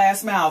with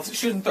glass mouths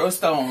shouldn't throw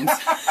stones.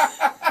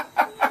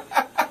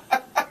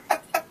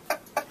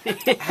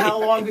 How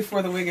long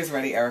before the wig is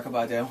ready, Erica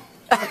Badu?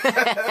 I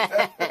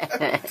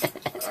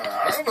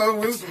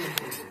don't know.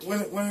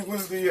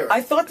 When's the year?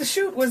 I thought the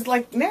shoot was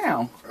like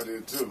now. I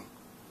did too.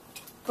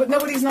 But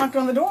nobody's knocked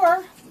on the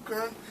door.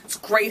 Okay. It's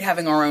great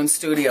having our own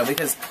studio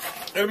because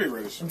it'll be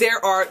ready soon.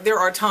 There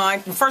are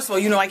times. First of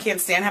all, I can't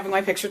stand having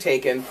my picture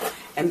taken,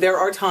 and there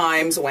are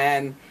times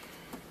when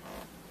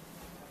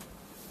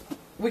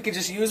we could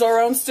just use our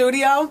own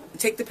studio,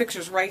 take the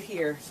pictures right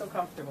here. So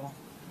comfortable.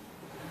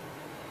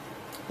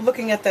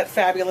 Looking at that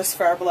fabulous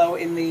Farblow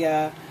in the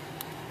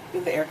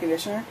air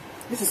conditioner.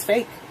 This is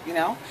fake,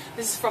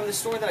 This is from the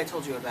store that I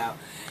told you about.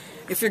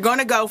 If you're going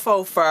to go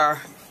faux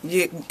fur,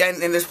 and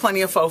there's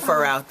plenty of faux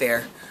fur out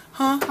there.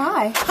 Huh?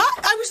 Hi.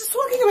 Hi, I was just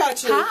talking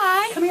about you.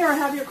 Hi. Come here, I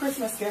have your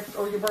Christmas gift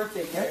or your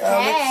birthday gift.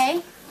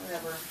 Hey.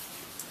 Whatever.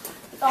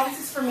 Oh, this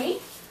is for me?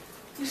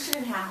 You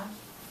shouldn't have.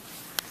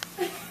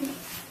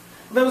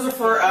 Those are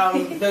for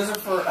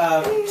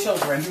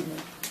children.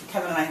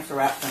 Kevin and I have to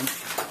wrap them.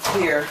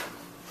 Here.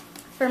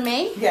 For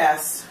me?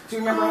 Yes. Do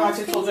you remember how much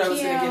I told you I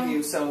was going to give you.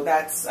 you? So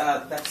that's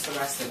the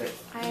rest of it.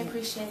 I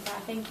appreciate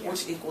that. Thank you.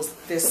 Which equals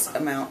this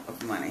amount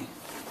of money.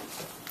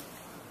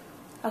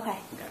 Okay.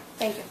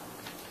 Thank you.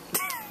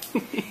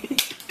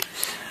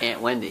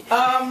 Aunt Wendy.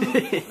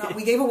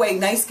 We gave away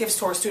nice gifts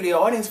to our studio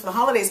audience for the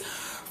holidays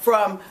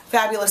from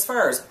Fabulous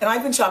Furs. And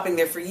I've been shopping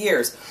there for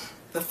years.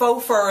 The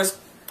faux furs,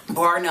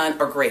 bar none,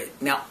 are great.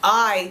 Now,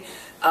 I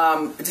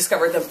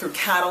discovered them through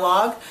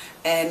catalog,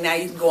 and now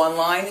you can go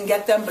online and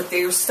get them, but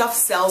their stuff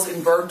sells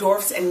in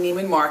Bergdorf's and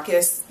Neiman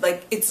Marcus.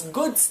 Like, it's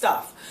good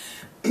stuff.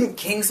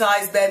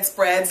 king-size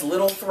bedspreads,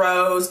 little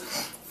throws,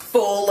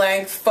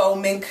 full-length faux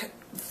mink,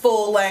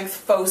 full-length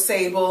faux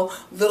sable,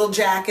 little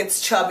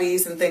jackets,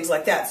 chubbies, and things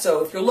like that.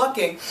 So if you're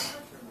looking,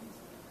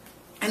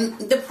 and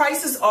the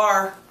prices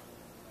are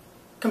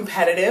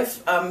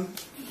competitive,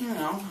 you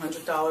know,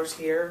 $100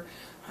 here,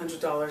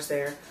 $100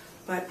 there.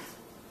 But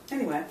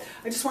anyway,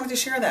 I just wanted to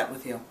share that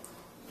with you.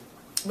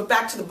 But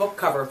back to the book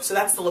cover. So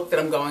that's the look that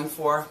I'm going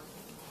for.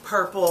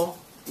 Purple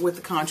with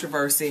the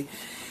controversy.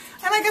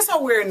 And I guess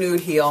I'll wear a nude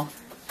heel.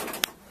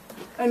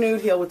 A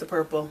nude heel with the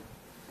purple.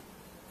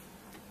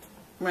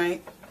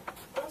 Right?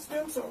 That's the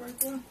answer right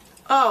there.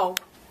 Oh.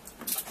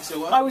 So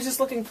what? I was just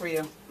looking for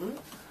you.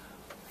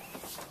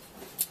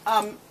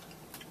 How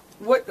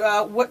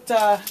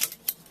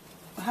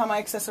am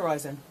I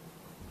accessorizing?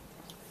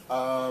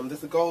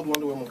 There's a gold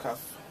Wonder Woman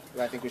cuff.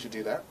 And I think we should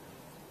do that.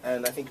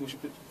 And I think we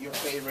should put your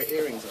favorite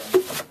earrings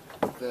on.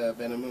 The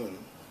Ben and Moon.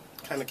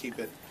 Kind of keep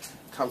it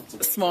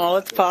comfortable. Small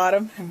at the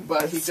bottom.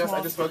 But I just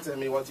spoke to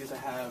him. He wants you to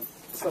have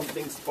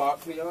something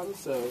sparkly on.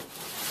 So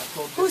I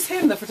told him. Who's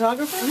him, the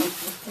photographer?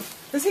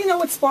 Does he know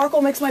what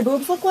sparkle makes my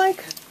boobs look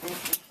like?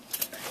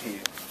 He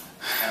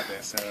out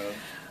there, so.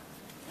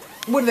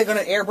 What, are they going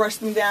to airbrush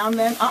them down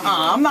then?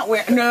 I'm not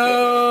wearing...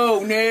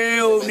 No. Who?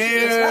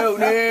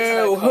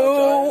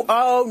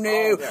 Oh,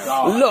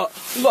 no.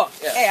 Look.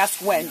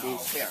 Ask Wendy.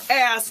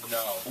 Ask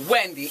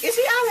Wendy. Is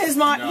he out of his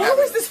mind? Who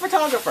is this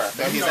photographer?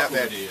 No, he's out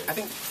there. I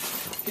think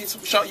he's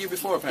shot you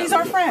before, apparently. He's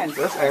our friend.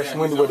 Let's ask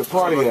Wendy where the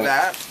party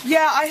at.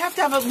 Yeah, I have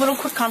to have a little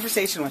quick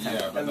conversation with him.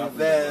 Yeah, but not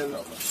then,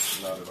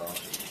 not at all.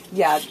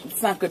 Yeah,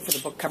 it's not good for the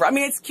book cover. I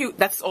mean, it's cute.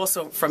 That's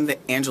also from the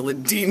Angela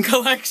Dean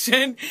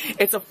collection.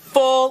 It's a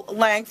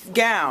full-length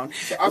gown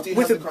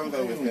with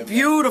a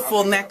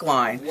beautiful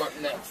neckline.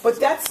 But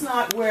that's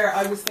not where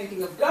I was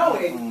thinking of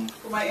going.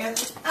 For my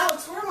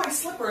Alex, where are my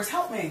slippers?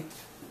 Help me.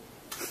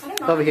 I don't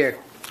know. Over here.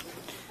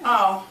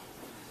 Oh.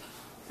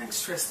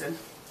 Thanks, Tristan.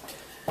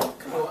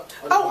 Come on.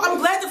 Oh, I'm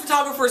glad the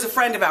photographer is a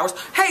friend of ours.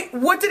 Hey,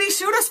 what did he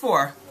shoot us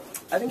for?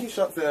 I think he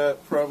shot the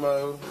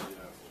promo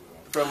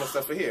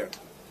stuff for here.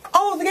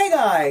 Oh, the gay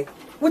guy.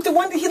 With the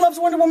one, he loves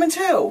Wonder Woman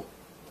too.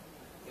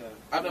 Yeah.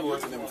 I've never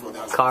worked with him before.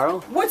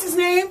 Carl? What's his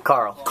name?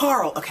 Carl.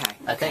 Carl, okay.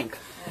 I think.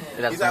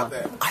 That's He's out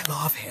there. I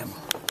love him.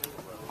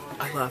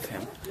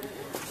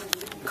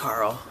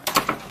 Carl.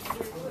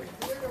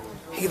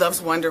 He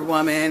loves Wonder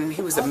Woman.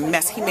 He was a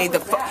mess. He made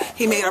our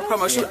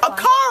promo shoot. Oh,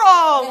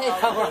 Carl!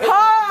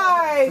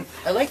 Hi!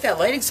 I like that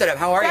lighting setup.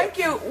 How are you? Thank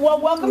you.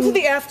 Well, welcome to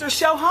the after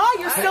show. Hi,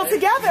 you're still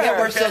together. Yeah,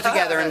 we're still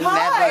together and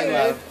madly in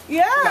love.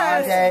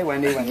 Yes. Hey,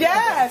 Wendy.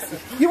 Yes.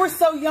 You were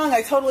so young,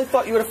 I totally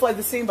thought you would have fled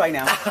the scene by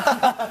now.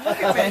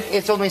 Look at me.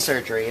 It's only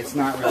surgery. It's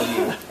not really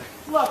you.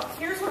 Look,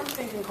 here's what I'm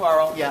thinking,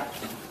 Carl. Yeah.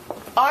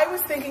 I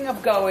was thinking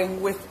of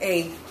going with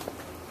a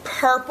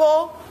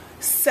purple,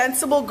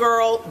 sensible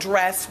girl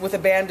dress with a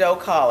bandeau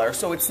collar,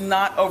 so it's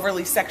not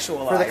overly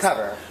sexualized. For the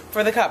cover.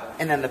 For the cover.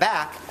 And then the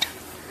back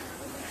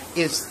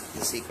is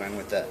the sequin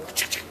with the...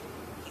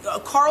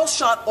 Carl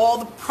shot all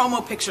the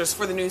promo pictures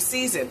for the new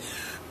season,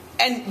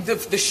 and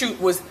the shoot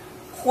was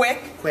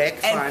quick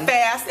and fun.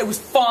 fast. It was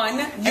fun.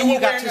 You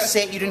got to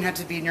sit. You didn't have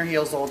to be in your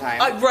heels the whole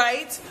time.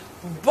 Right,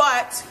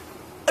 but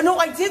no,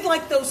 I did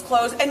like those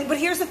clothes. But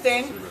here's the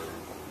thing,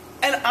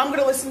 and I'm going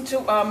to listen to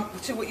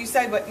what you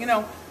said. But you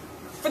know,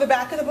 for the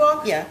back of the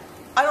book, yeah,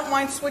 I don't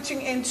mind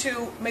switching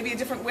into maybe a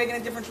different wig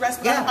and a different dress.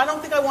 But yeah. I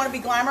don't think I want to be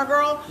glamour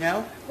girl.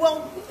 No.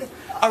 Well,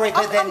 all right,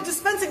 but I'm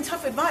dispensing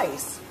tough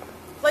advice.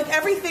 Like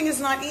everything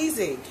is not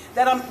easy.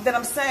 That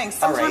I'm saying.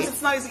 Sometimes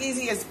it's not as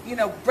easy as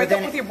break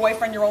up with your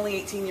boyfriend. You're only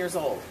 18 years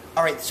old.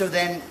 All right, so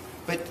then,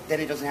 but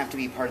then it doesn't have to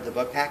be part of the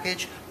book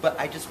package. But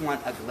I just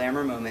want a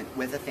glamour moment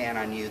with a fan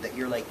on you that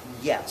you're like,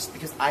 yes,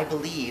 because I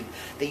believe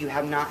that you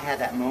have not had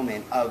that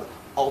moment of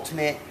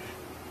ultimate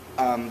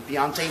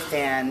Beyonce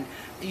fan.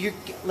 You're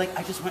like,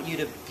 I just want you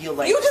to feel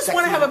like you just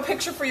want to have a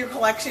picture for your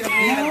collection of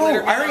me in a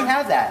glitter. I already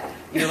have that.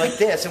 You're like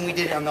this, and we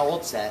did it on the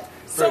old set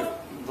for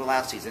the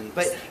last season.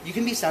 But you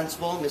can be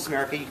sensible, Miss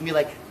America. You can be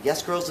like,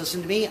 yes, girls,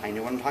 listen to me. I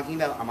know what I'm talking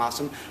about. I'm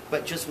awesome.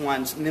 But just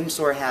once,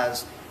 Mimsor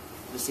has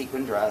the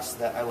sequin dress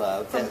that I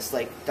love. That's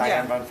like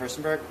Diane von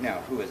Furstenberg. No,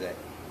 who is it?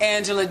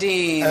 Angela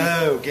Dean.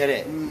 Oh, get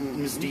it.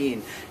 Miss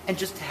Dean. And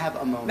just to have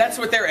a moment. That's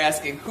what they're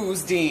asking.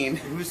 Who's Dean?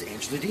 Who's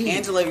Angela Dean?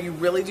 Angela, you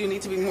really do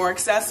need to be more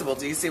accessible.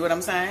 Do you see what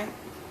I'm saying?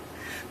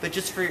 But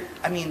just for,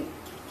 I mean,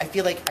 I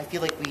feel like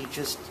we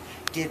just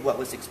did what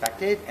was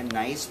expected and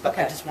nice, but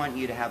I just want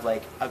you to have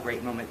like a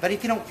great moment. But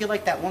if you don't feel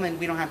like that woman,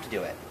 we don't have to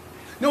do it.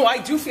 No, I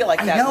do feel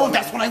like that I know, woman.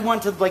 that's what I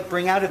want to like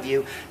bring out of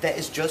you. That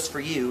is just for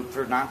you,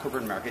 for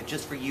non-corporate America,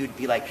 just for you to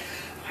be like,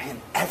 I am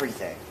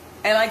everything.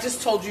 And I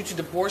just told you to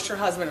divorce your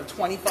husband of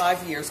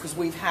 25 years because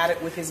we've had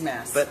it with his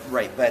mess. But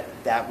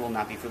that will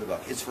not be for the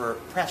book. It's for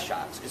press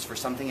shots. It's for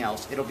something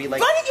else. It'll be like.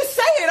 Why didn't you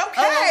say it?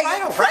 Okay,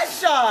 press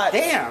shots.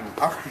 Damn.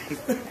 All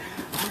right.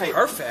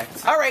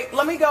 Perfect. All right,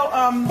 let me go.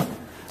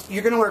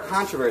 You're going to wear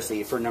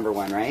Controversy for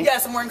 #1, right?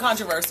 Yes, I'm wearing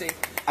Controversy.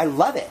 I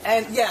love it.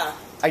 And yeah.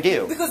 I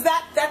do. Because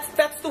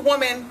that's the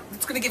woman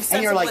that's going to give sensible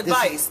and you're like,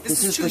 advice.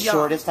 This is too the young.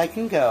 shortest I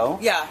can go.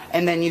 Yeah.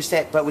 And then you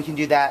said, but we can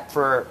do that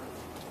for...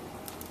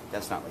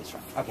 That's not lace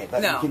front. Okay,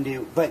 but No. we can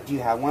do... But do you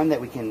have one that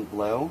we can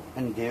blow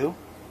and do?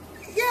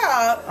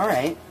 Yeah. All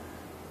right.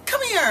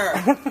 Come here.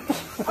 I'm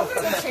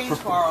going to change,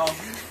 Carl.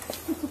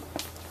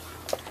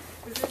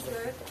 Is this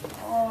good?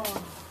 Oh.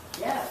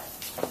 Yes.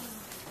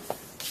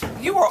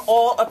 You are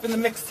all up in the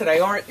mix today,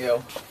 aren't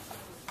you?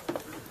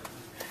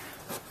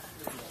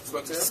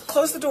 Just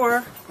close the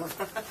door.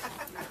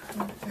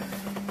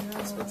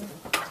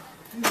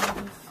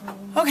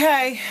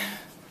 Okay.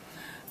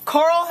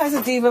 Carl has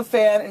a Diva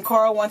fan, and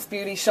Carl wants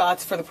beauty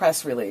shots for the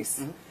press release.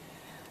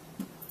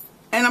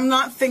 And I'm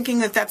not thinking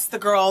that that's the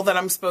girl that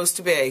I'm supposed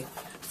to be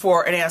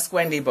for an Ask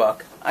Wendy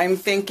book. I'm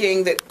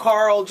thinking that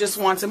Carl just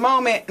wants a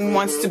moment and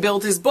wants to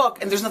build his book,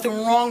 and there's nothing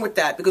wrong with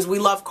that because we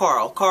love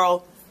Carl.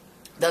 Carl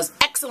does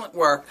excellent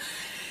work.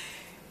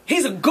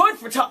 He's a good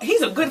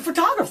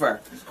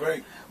photographer. He's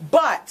great.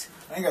 But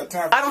I ain't got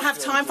time for I don't have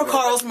time for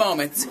Carl's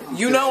moments.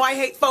 You know I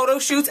hate photo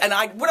shoots, and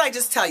what did I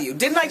just tell you?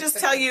 Didn't I just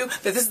tell you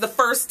that this is the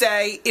first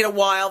day in a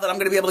while that I'm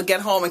going to be able to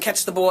get home and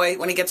catch the boy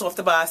when he gets off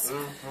the bus?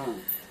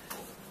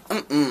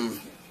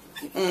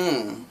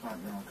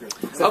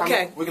 So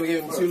okay. We're going to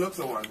give him 2 looks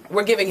or 1?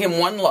 We're giving him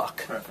 1 look.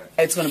 Perfect.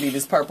 It's going to be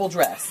this purple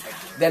dress.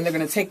 Then they're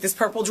going to take this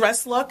purple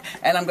dress look,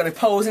 and I'm going to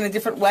pose in a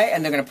different way,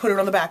 and they're going to put it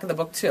on the back of the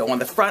book, too. On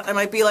the front, I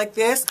might be like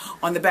this.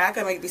 On the back,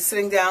 I might be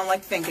sitting down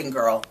like thinking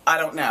girl. I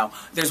don't know.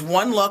 There's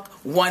 1 look,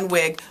 1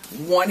 wig,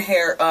 1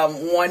 hair,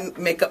 1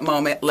 makeup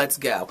moment. Let's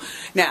go.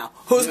 Now,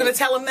 who's going to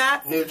tell him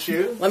that? Nude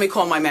shoe? Let me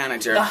call my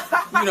manager.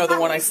 You know, the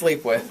one I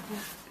sleep with.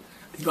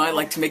 You know, I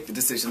like to make the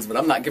decisions, but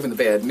I'm not giving the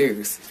bad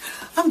news.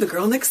 I'm the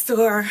girl next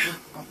door.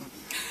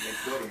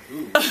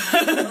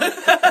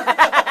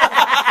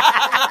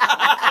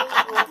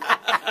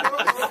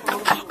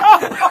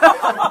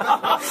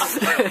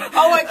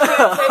 Oh, I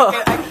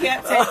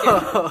can't take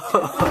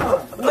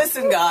it.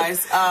 Listen,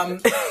 guys,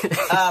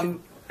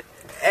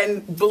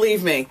 and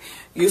believe me,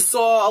 you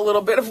saw a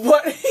little bit of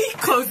what he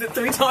closed it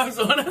 3 times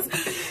on us.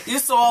 You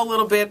saw a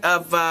little bit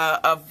of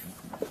the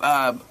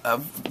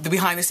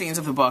behind the scenes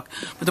of the book,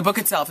 but the book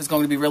itself is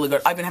going to be really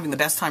good. I've been having the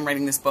best time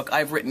writing this book.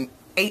 I've written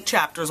 7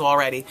 chapters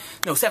already.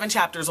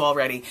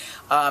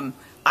 I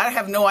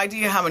have no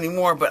idea how many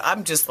more, but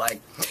I'm just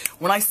like,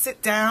 when I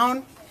sit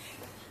down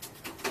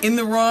in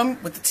the room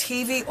with the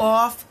TV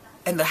off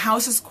and the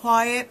house is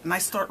quiet and I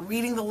start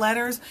reading the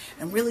letters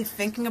and really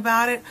thinking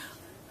about it,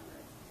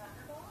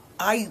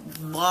 I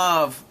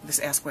love this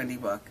Ask Wendy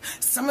book.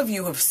 Some of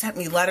you have sent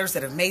me letters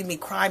that have made me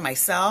cry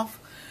myself.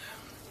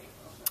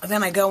 And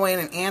then I go in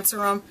and answer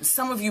them.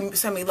 Some of you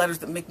send me letters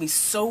that make me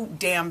so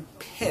damn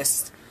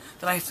pissed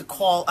that I have to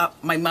call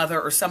up my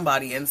mother or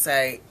somebody and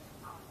say,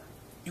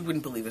 you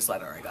wouldn't believe this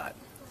letter I got.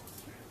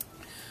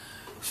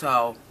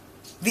 So,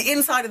 the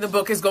inside of the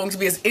book is going to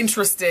be as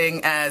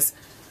interesting as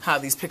how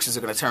these pictures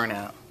are going to turn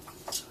out.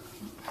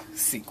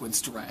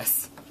 Sequins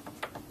dress.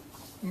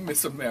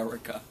 Miss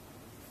America.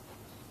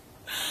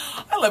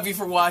 I love you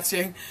for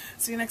watching.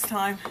 See you next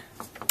time.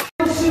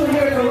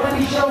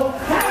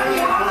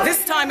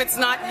 This time it's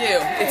not you,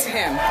 it's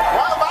him.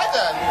 Why am I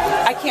done?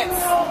 I can't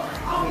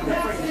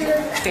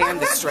stand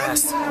this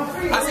dress.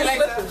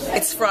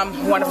 It's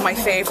from one of my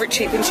favorite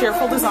cheap and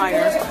cheerful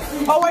designers.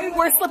 Oh, I didn't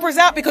wear slippers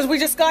out because we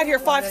just got here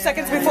 5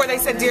 seconds before they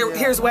said, "Dear,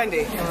 here's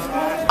Wendy."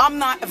 I'm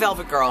not a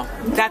velvet girl.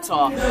 That's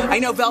all. I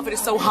know velvet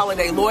is so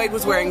holiday. Lloyd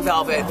was wearing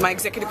velvet. My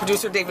executive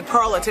producer, David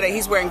Perla, today,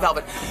 he's wearing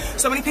velvet.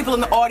 So many people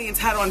in the audience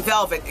had on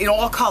velvet in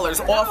all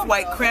colors,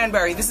 off-white,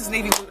 cranberry. This is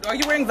navy blue. Are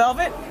you wearing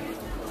velvet?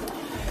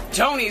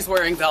 Joni's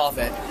wearing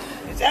velvet.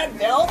 Is that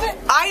velvet?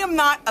 I am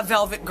not a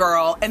velvet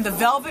girl, and the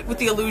velvet with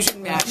the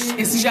illusion mesh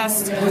is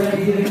just...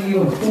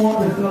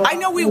 I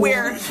know we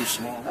wear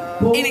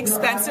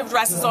inexpensive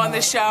dresses on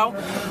this show.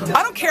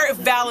 I don't care if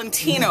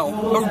Valentino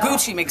or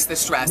Gucci makes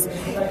this dress.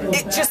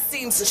 It just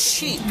seems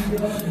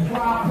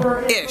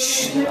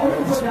cheap-ish.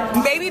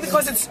 Maybe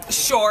because it's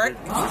short,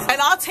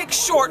 and I'll take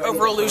short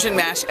over illusion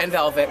mesh and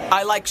velvet.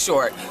 I like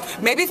short.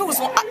 Maybe if it was...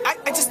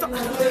 I just don't...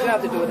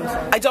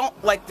 I don't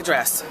like the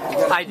dress.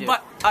 I do.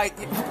 But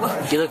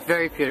You look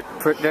very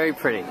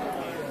pretty.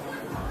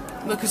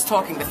 Look who's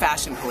talking, the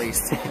fashion police.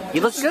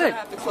 You look good. You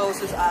have to close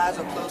his eyes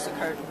or close the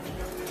curtain.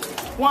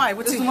 Why?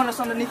 What's This is one that's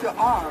underneath your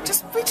arm.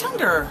 Just reach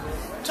under.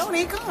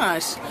 Joni,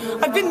 gosh.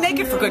 I've been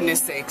naked for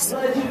goodness sakes.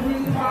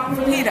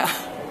 Rita.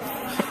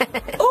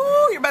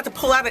 Ooh, you're about to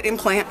pull out an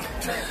implant.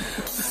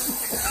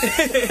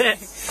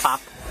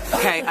 Pop.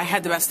 Okay, I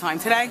had the best time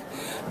today.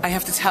 I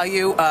have to tell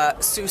you,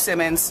 Sue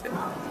Simmons,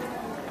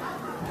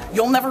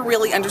 you'll never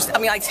really understand. I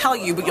mean, I tell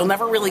you, but you'll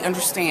never really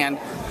understand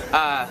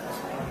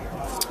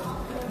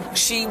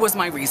she was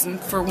my reason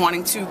for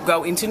wanting to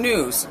go into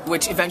news,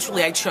 which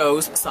eventually I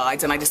chose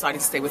sides and I decided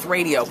to stay with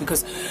radio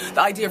because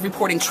the idea of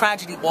reporting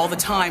tragedy all the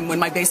time when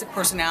my basic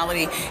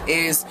personality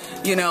is,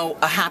 you know,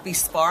 a happy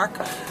spark.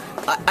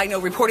 I know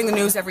reporting the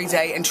news every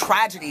day and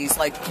tragedies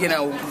like, you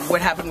know,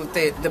 what happened with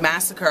the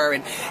massacre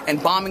and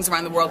bombings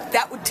around the world,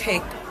 that would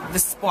take the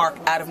spark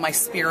out of my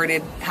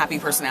spirited, happy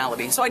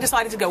personality. So I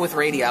decided to go with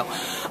radio.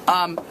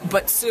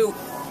 But Sue,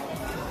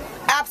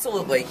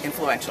 absolutely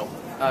influential.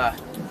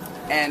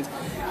 And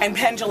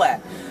Penn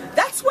Jillette.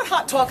 That's what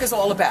Hot Talk is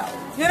all about.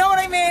 You know what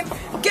I mean?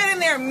 Get in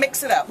there and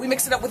mix it up. We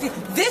mix it up with you.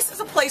 This is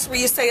a place where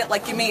you say it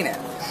like you mean it.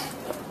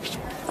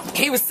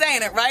 He was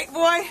saying it, right,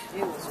 boy?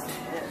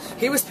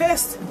 He was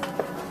pissed.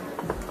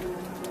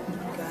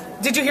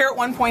 Did you hear at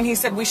one point he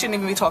said we shouldn't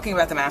even be talking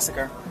about the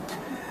massacre?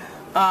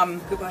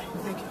 Goodbye.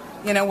 Thank you.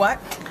 You know what?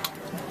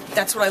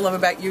 That's what I love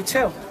about you,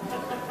 too.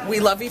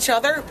 We love each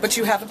other, but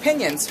you have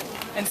opinions.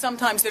 And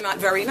sometimes they're not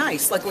very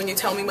nice, like when you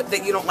tell me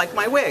that you don't like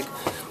my wig.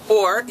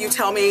 Or you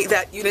tell me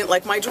that you didn't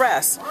like my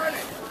dress.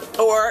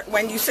 Or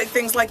when you say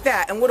things like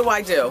that. And what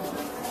do?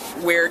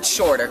 Wear it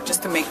shorter,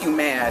 just to make you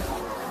mad.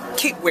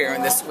 Keep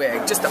wearing this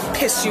wig, just to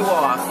piss you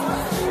off.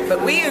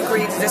 But we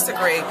agree to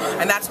disagree,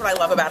 and that's what I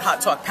love about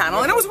Hot Talk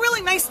Panel. And it was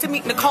really nice to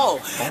meet Nicole.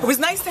 It was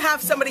nice to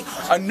have somebody,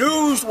 a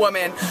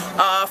newswoman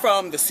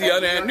from the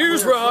CNN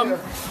newsroom.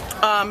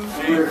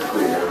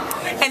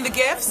 And the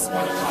gifts.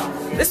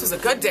 This was a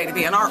good day to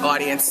be in our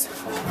audience.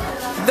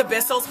 The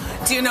Bissels.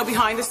 Do you know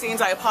behind the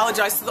scenes? I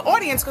apologize to the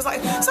audience because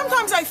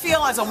sometimes I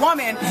feel as a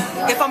woman,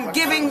 if I'm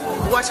giving,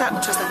 watch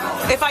out, Tristan,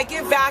 if I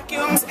give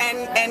vacuums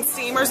and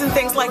steamers and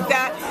things like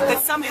that,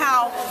 that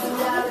somehow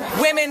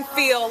women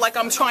feel like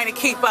I'm trying to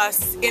keep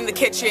us in the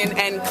kitchen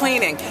and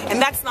cleaning.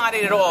 And that's not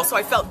it at all. So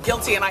I felt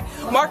guilty. And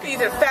Marco, you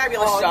did a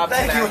fabulous job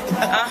today.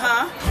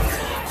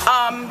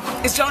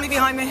 Is Joni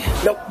behind me?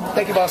 Nope.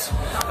 Thank you, boss.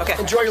 Okay.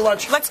 Enjoy your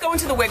lunch. Let's go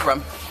into the wig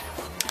room.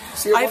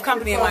 I have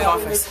company in my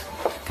office.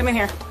 Come in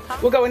here.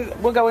 We'll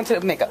go into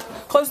makeup.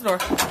 Close the door.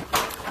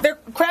 They're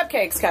crab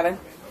cakes, Kevin.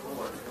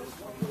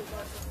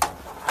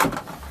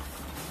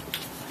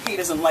 He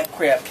doesn't like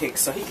crab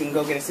cakes, so he can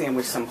go get a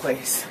sandwich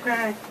someplace.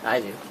 Okay.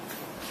 I do.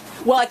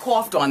 Well, I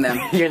coughed on them.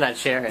 You're not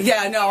sharing.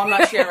 Yeah, no, I'm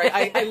not sharing.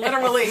 I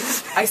literally,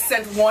 I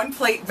sent one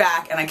plate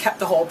back and I kept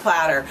the whole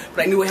platter,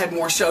 but I knew I had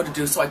more show to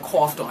do, so I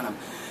coughed on them.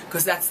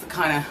 Because that's the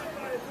kind of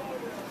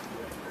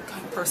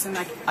person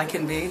I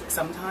can be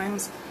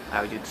sometimes.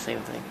 I would do the same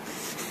thing.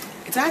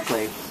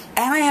 Exactly.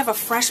 And I have a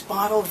fresh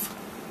bottle of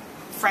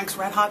Frank's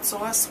Red Hot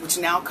sauce, which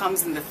now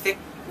comes in the thick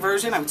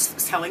version, I was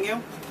telling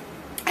you.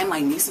 And my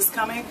niece is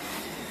coming,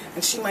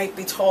 and she might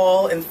be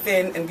tall and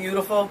thin and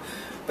beautiful,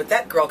 but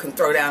that girl can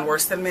throw down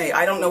worse than me.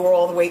 I don't know where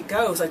all the weight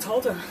goes. I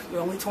told her,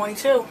 you're only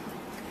 22.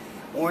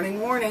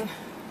 Warning, warning.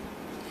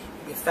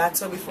 You'll be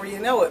fatso before you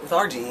know it with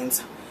our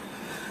genes.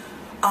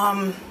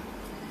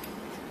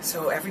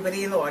 So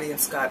everybody in the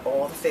audience got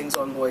all the things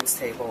on Lloyd's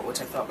table,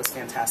 which I thought was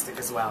fantastic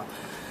as well.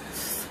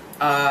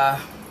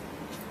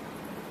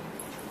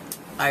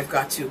 I've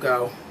got to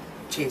go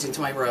change into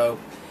my robe,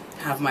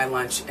 have my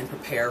lunch, and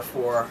prepare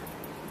for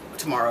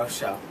tomorrow's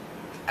show.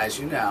 As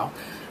you know,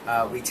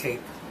 we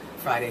tape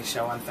Friday's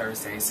show on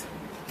Thursdays.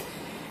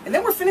 And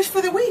then we're finished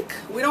for the week.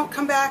 We don't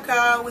come back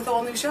with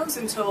all new shows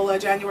until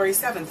January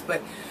 7th,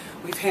 but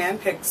we've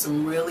handpicked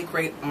some really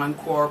great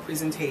encore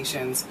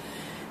presentations.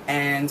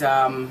 And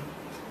I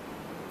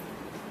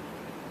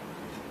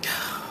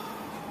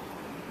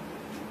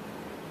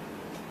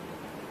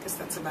guess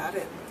that's about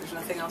it. There's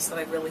nothing else that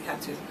I really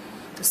had to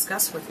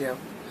discuss with you.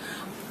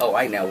 Oh,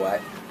 I know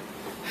what.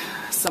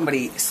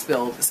 Somebody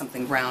spilled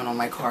something brown on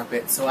my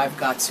carpet, so I've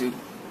got to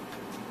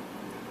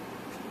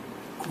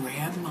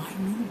grab my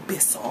new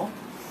Bissell.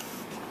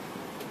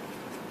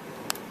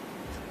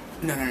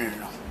 No.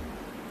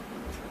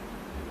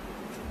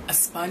 A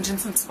sponge and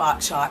some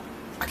Spot Shot.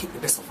 I keep the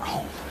Bissell for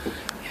home,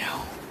 you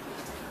know.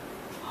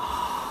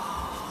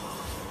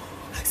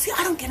 See,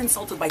 I don't get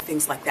insulted by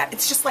things like that.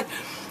 It's just like,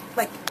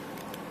 oh,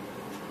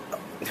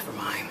 never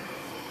mind.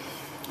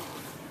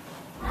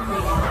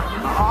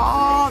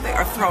 Oh, they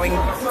are throwing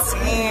down.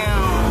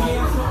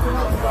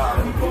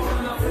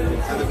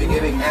 At the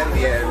beginning and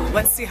the end.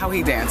 Let's see how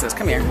he dances.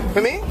 Come here.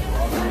 For me?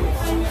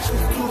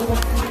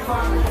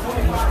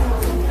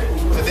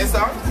 To this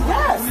song?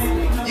 Yes.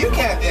 You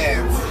can't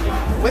dance.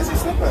 Where's your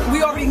slipper?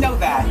 We already know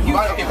that.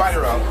 Okay, body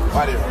roll.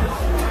 Body roll.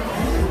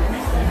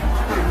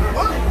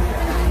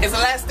 It's the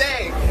last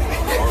day.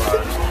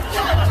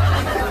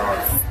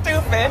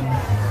 Stupid.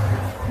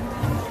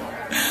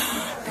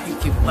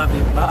 Thank you. Love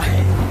you.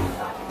 Bye.